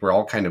 I think we're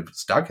all kind of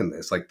stuck in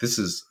this. Like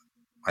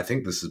I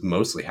think this is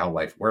mostly how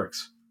life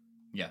works.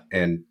 Yeah.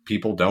 And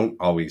people aren't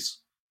always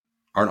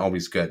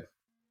good.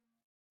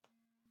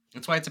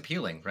 That's why it's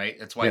appealing, right?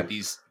 That's why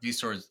these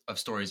sorts of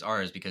stories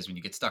is because when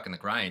you get stuck in the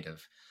grind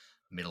of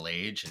middle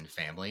age and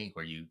family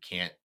where you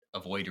can't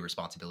avoid your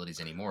responsibilities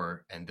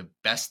anymore, and the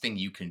best thing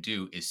you can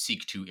do is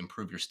seek to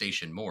improve your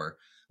station more,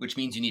 which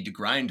means you need to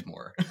grind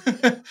more.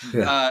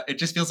 It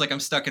just feels like I'm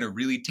stuck in a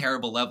really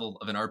terrible level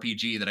of an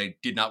RPG that I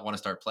did not want to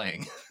start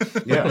playing.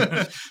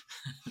 Yeah.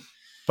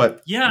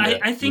 But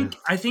I think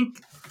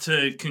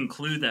to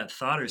conclude that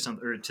thought or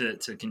something, or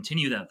to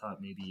continue that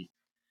thought, maybe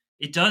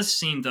it does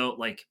seem though,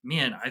 like,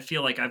 man, I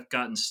feel like I've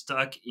gotten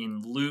stuck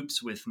in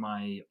loops with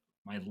my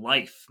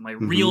life, my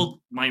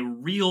real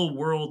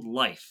world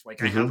life.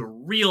 Like I have a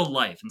real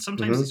life. And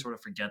sometimes you sort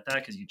of forget that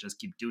because you just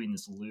keep doing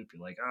this loop.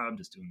 You're like, oh, I'm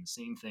just doing the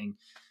same thing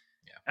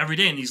every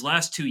day. In these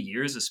last 2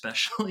 years,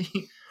 especially,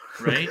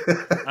 right?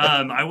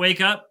 I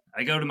wake up,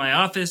 I go to my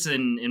office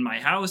and in my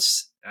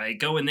house, I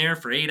go in there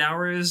for 8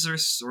 hours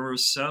or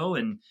so.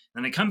 And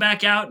then I come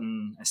back out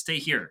and I stay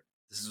here.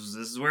 This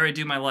is where I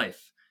do my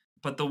life.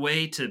 But the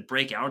way to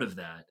break out of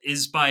that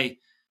is by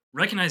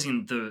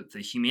recognizing the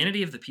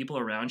humanity of the people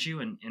around you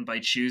and by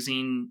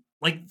choosing,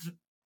 like,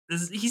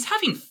 he's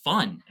having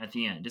fun at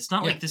the end. It's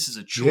not like this is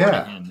a chore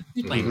to him.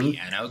 He's playing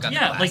piano.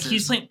 Got like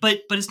he's playing,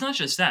 but it's not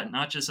just that.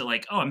 Not just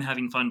like, oh, I'm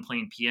having fun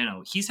playing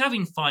piano. He's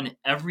having fun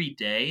every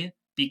day,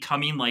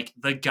 becoming like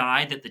the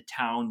guy that the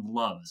town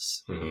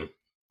loves.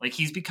 Like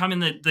he's becoming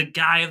the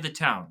guy of the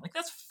town. Like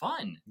that's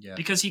fun. Yeah.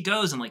 Because he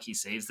goes and like he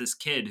saves this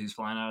kid who's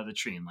flying out of the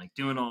tree and like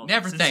doing all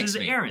this is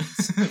errands.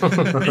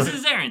 This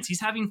is errands.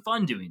 He's having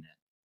fun doing it.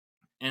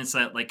 And it's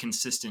that like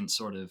consistent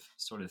sort of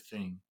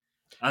thing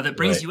that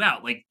brings you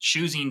out, like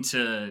choosing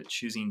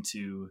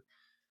to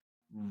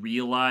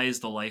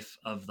realize the life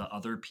of the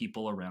other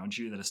people around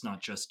you, that it's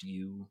not just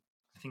you.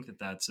 I think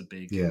that's a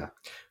big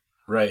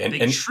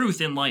big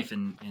truth in life,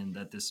 and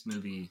that this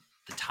movie,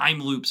 the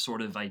time loop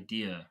sort of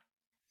idea,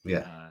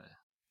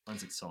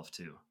 lends itself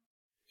to.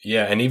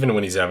 Yeah, and even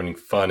when he's having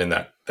fun in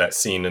that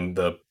scene in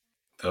the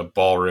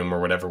ballroom or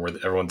whatever where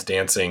everyone's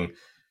dancing,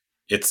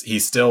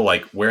 he's still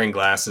like wearing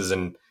glasses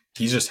and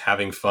he's just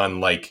having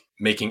fun, like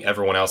making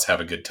everyone else have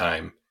a good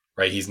time,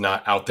 right? He's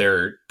not out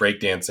there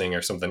breakdancing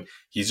or something.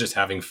 He's just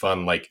having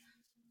fun, like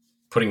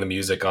putting the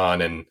music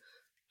on, and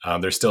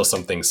there's still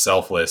something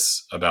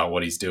selfless about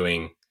what he's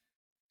doing.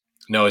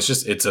 No,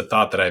 it's a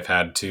thought that I've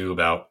had too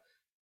about,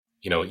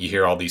 you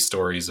hear all these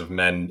stories of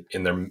men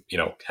in their,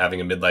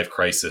 having a midlife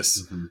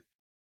crisis.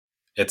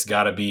 It's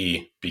gotta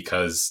be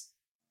because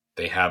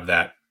they have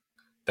that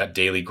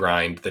daily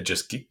grind that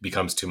just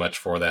becomes too much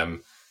for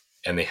them.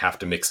 And they have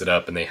to mix it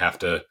up, and they have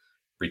to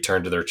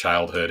return to their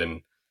childhood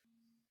and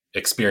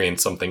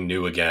experience something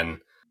new again.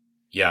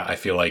 Yeah, I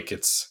feel like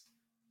it's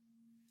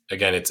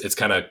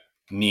kind of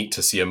neat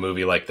to see a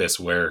movie like this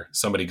where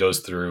somebody goes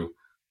through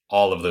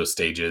all of those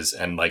stages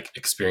and like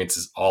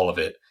experiences all of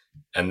it.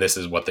 And this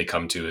is what they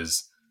come to,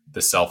 is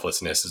the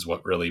selflessness is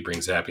what really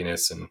brings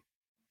happiness. And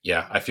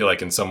yeah, I feel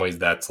like in some ways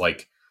that's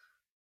like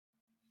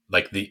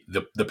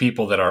the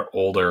people that are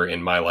older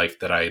in my life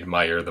that I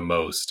admire the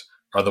most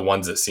are the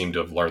ones that seem to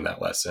have learned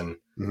that lesson.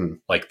 Mm-hmm.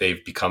 Like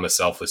they've become a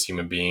selfless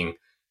human being.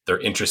 They're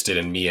interested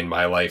in me and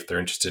my life. They're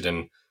interested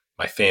in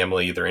my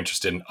family. They're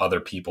interested in other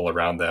people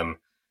around them.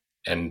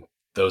 And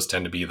those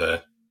tend to be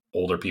the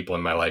older people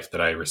in my life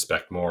that I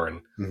respect more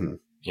and, Mm-hmm.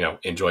 you know,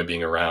 enjoy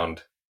being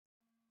around.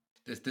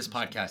 This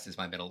podcast is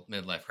my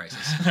midlife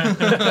crisis.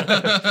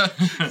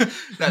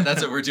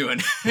 That's what we're doing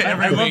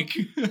every week.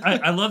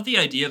 I love the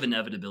idea of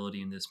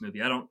inevitability in this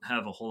movie. I don't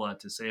have a whole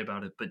lot to say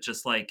about it, but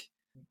just like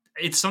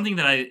it's something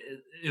that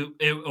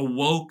it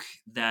awoke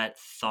that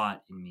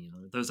thought in me.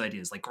 Those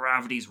ideas, like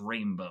gravity's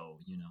rainbow.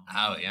 You know,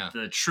 Oh yeah,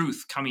 the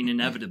truth coming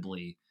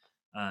inevitably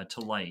to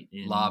light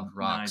in Lob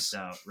rocks. Knives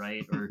Out,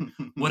 right, or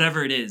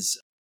whatever it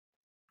is.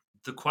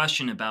 The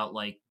question about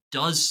like,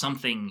 does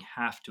something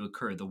have to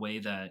occur the way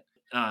that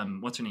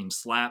what's her name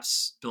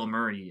slaps Bill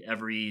Murray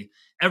every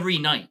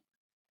night.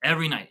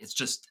 It's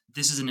just,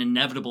 this is an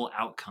inevitable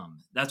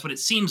outcome. That's what it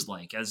seems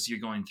like as you're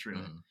going through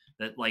it.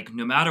 That like,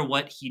 no matter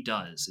what he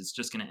does, it's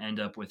just going to end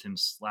up with him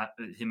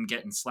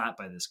getting slapped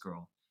by this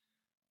girl.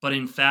 But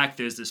in fact,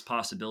 there's this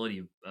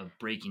possibility of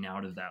breaking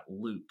out of that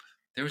loop.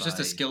 There was just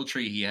a skill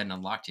tree he hadn't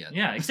unlocked yet.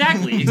 Yeah,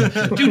 exactly.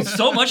 Dude,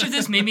 so much of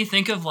this made me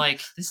think of like,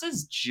 this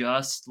is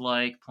just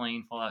like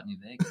playing Fallout New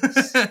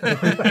Vegas.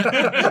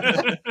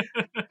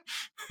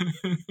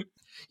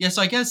 Yeah,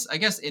 so I guess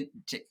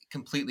to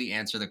completely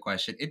answer the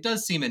question, it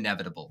does seem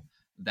inevitable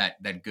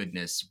that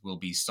goodness will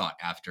be sought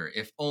after,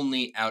 if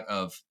only out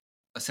of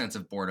a sense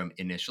of boredom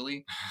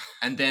initially,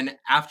 and then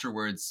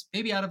afterwards,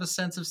 maybe out of a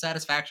sense of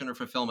satisfaction or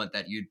fulfillment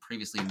that you'd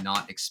previously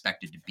not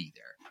expected to be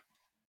there.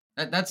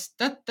 That's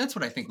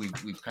what I think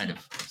we've kind of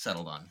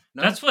settled on.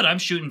 No? That's what I'm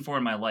shooting for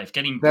in my life: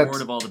 getting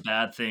bored of all the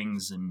bad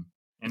things and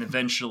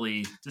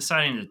eventually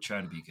deciding to try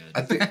to be good.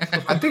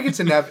 I think it's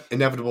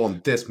inevitable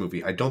in this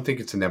movie. I don't think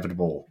it's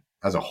inevitable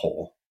as a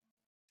whole.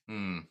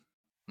 I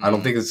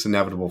don't think it's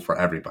inevitable for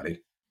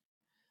everybody.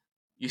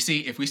 You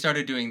see, if we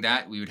started doing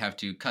that, we would have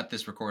to cut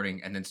this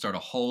recording and then start a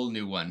whole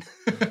new one,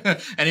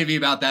 and it'd be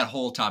about that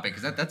whole topic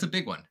because that's a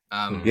big one.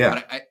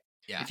 Yeah. But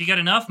yeah. If you get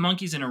enough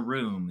monkeys in a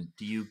room,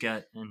 do you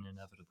get an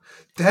inevitable?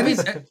 That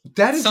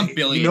is some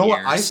billion You know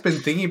years. what? I've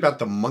been thinking about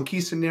the monkey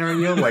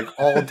scenario like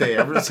all day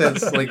ever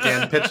since like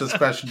Dan pitched this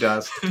question to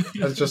us.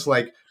 It's just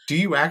like, do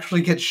you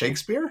actually get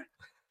Shakespeare?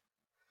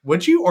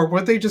 Would you, or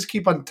would they just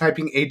keep on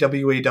typing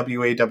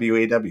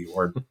AW?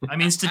 Or I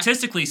mean,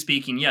 statistically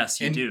speaking,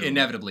 yes, you do.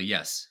 Inevitably,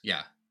 yes,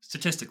 yeah.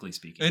 Statistically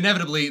speaking,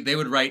 Inevitably, they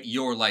would write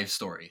your life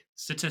story.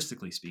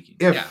 statistically speaking,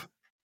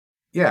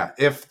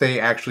 if they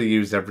actually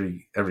use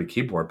every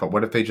keyboard. But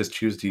what if they just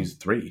choose to use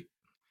 3?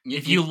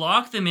 if you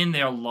lock them in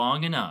there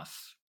long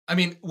enough, I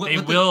mean, they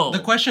will. The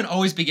question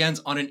always begins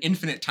on an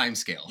infinite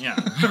timescale. Yeah.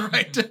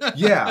 Right.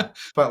 Yeah,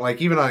 but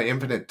like even on an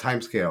infinite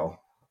timescale,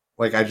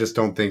 like I just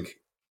don't think.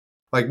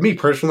 Like me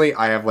personally,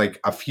 I have like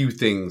a few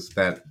things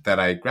that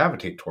I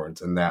gravitate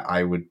towards and that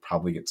I would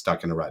probably get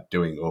stuck in a rut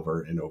doing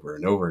over and over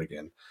and over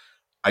again.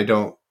 I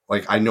don't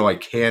like, I know I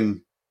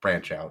can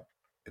branch out.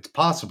 It's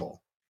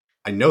possible.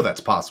 I know that's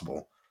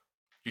possible.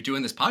 You're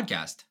doing this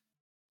podcast.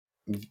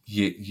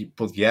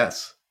 Well,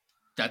 yes.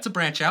 That's a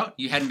branch out.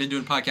 You hadn't been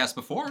doing podcasts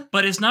before.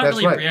 But it's not That's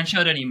really right. branch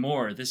out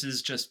anymore. This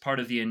is just part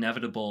of the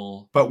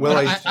inevitable. But will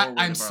But I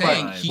I'm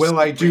saying lives. will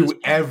I do He's-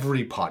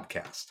 every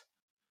podcast?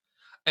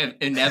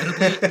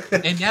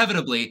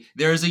 Inevitably,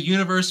 there is a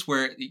universe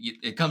where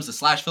it comes to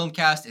Slash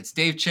Filmcast. It's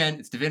Dave Chen,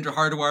 it's Devendra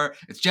Hardawar,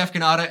 it's Jeff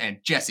Kanata, and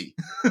Jesse.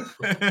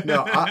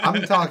 No,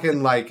 I'm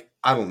talking like,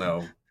 I don't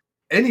know,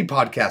 any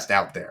podcast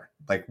out there.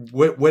 Like,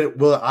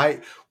 would I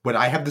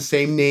have the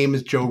same name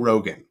as Joe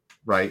Rogan,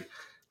 right?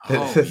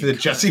 The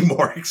Jesse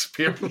Moore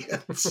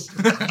Experience.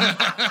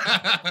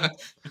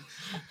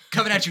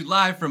 Coming at you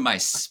live from my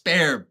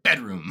spare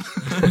bedroom.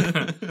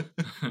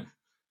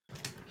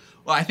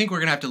 Well, I think we're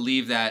gonna have to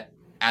leave that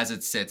as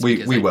it sits. We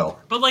because will.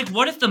 But like,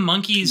 what if the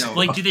monkeys No.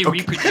 like do they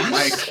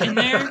reproduce in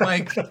there?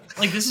 like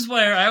Like this is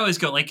where I always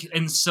go. Like,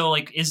 and so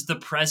like, is the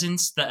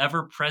presence, the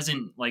ever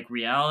present like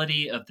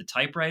reality of the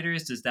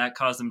typewriters? Does that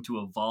cause them to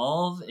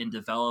evolve and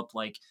develop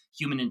like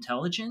human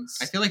intelligence?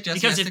 I feel like Jesse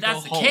Because has if to go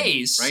that's the home,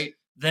 case, right?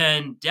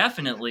 then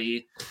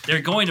definitely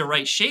they're going to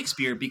write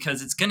Shakespeare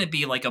because it's going to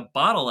be like a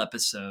bottle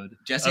episode.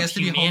 Jesse of has to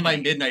be home by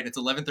humanity. midnight. It's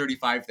 11:35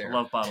 I there.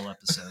 love bottle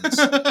episodes.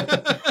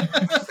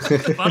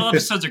 Bottle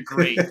episodes are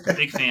great.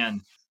 Big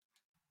fan.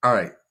 All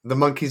right. The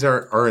monkeys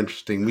are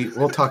interesting.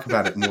 We'll talk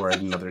about it more at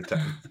another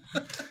time.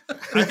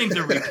 I think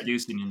they're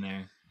reproducing in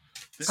there.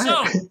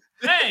 So,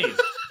 hey,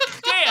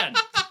 Dan,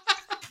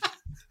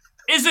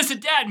 is this a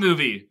dad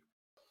movie?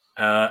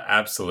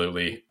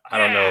 Absolutely. I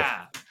don't know.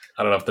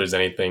 I don't know if there's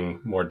anything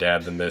more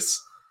dad than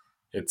this.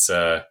 It's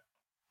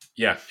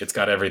it's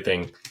got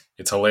everything.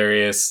 It's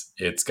hilarious.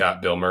 It's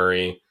got Bill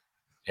Murray,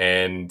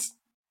 and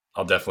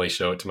I'll definitely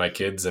show it to my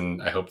kids,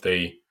 and I hope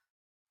they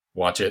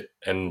watch it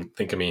and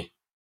think of me.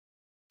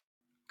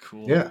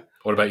 Cool. Yeah.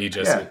 What about you,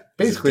 Jesse? Yeah, Is it a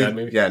basically, dad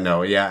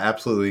movie?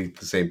 absolutely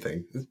the same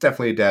thing. It's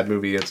definitely a dad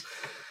movie.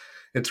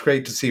 It's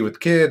great to see with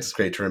kids. It's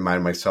great to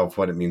remind myself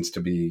what it means to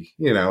be,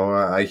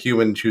 a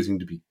human choosing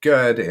to be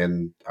good,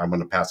 and I'm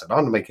going to pass it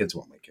on to my kids. I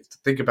want my kids to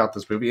think about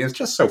this movie. It's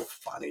just so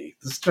funny.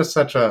 It's just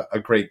such a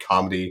great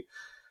comedy.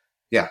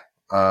 Yeah,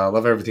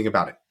 love everything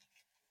about it.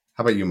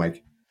 How about you,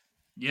 Mike?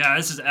 Yeah,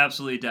 this is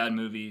absolutely a dad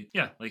movie.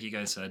 Yeah, like you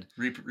guys said.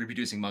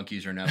 Reproducing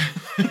monkeys or no?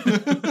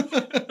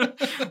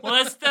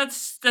 Well,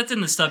 that's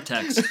in the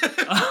subtext.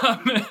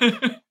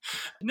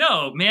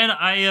 No, man,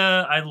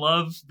 I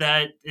love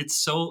that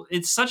it's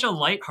such a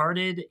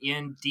lighthearted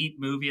and deep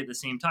movie at the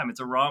same time. It's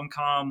a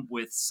rom-com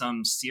with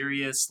some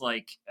serious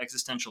like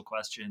existential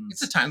questions.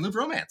 It's a time loop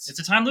romance. It's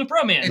a time loop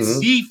romance. It's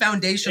the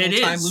foundational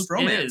time loop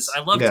romance. It is.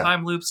 I love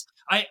time loops.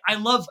 I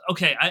love.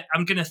 Okay,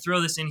 I'm gonna throw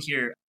this in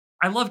here.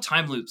 I love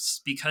time loops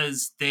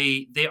because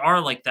they are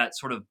like that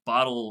sort of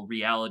bottle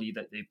reality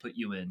that they put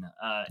you in.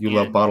 You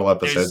love bottle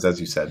episodes, as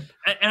you said.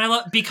 And I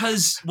love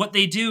because what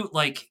they do,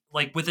 like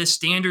with a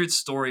standard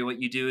story,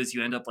 what you do is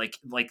you end up like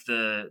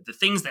the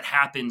things that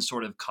happen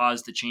sort of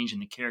cause the change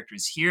in the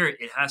characters. Here,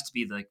 it has to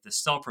be like the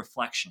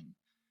self-reflection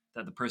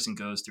that the person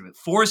goes through. It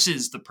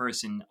forces the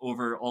person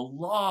over a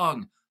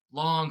long,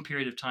 long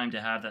period of time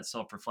to have that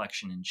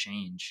self-reflection and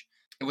change.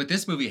 And what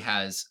this movie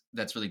has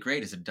that's really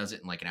great is it does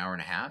it in like an hour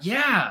and a half.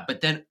 Yeah.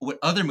 But then what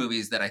other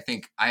movies that I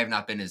think I have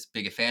not been as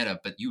big a fan of,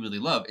 but you really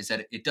love, is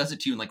that it does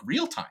it to you in like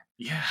real time.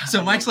 Yeah.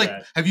 So Mike's like,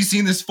 have you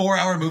seen this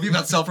 4-hour movie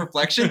about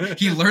self-reflection?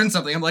 He learned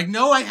something. I'm like,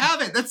 no, I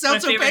haven't. That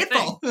sounds so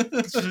painful.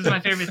 This is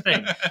my favorite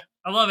thing.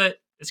 I love it.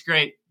 It's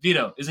great.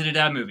 Vito, is it a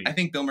dad movie? I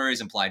think Bill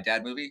Murray's implied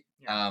dad movie.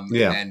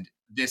 Yeah. And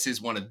this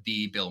is one of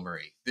the Bill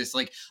Murray. This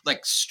like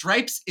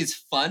Stripes is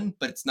fun,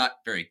 but it's not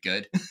very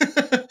good.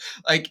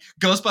 Like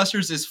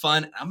Ghostbusters is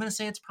fun. I'm gonna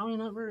say it's probably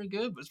not very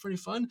good, but it's pretty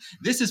fun.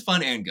 This is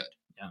fun and good.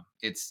 Yeah,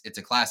 it's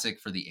a classic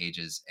for the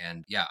ages,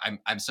 and yeah,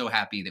 I'm so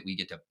happy that we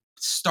get to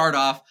start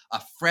off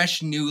a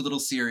fresh new little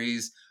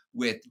series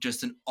with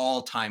just an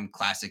all-time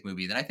classic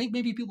movie that I think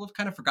maybe people have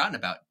kind of forgotten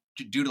about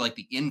due to like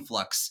the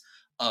influx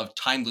of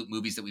time loop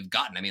movies that we've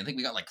gotten. I mean, I think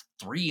we got like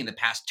 3 in the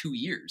past 2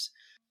 years.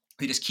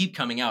 They just keep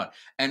coming out.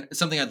 And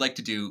something I'd like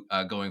to do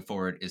going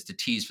forward is to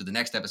tease for the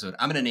next episode.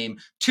 I'm going to name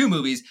 2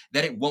 movies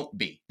that it won't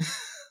be.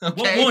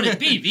 Okay? What won't it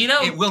be,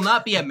 Vito? It will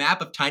not be a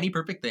map of tiny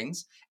perfect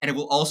things, and it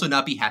will also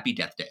not be Happy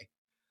Death Day.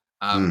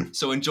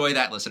 So enjoy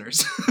that,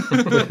 listeners.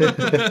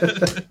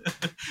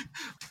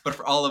 But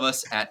for all of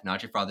us at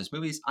Not Your Father's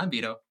Movies, I'm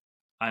Vito.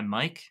 I'm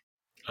Mike.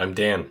 I'm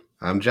Dan.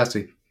 I'm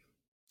Jesse.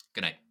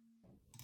 Good night.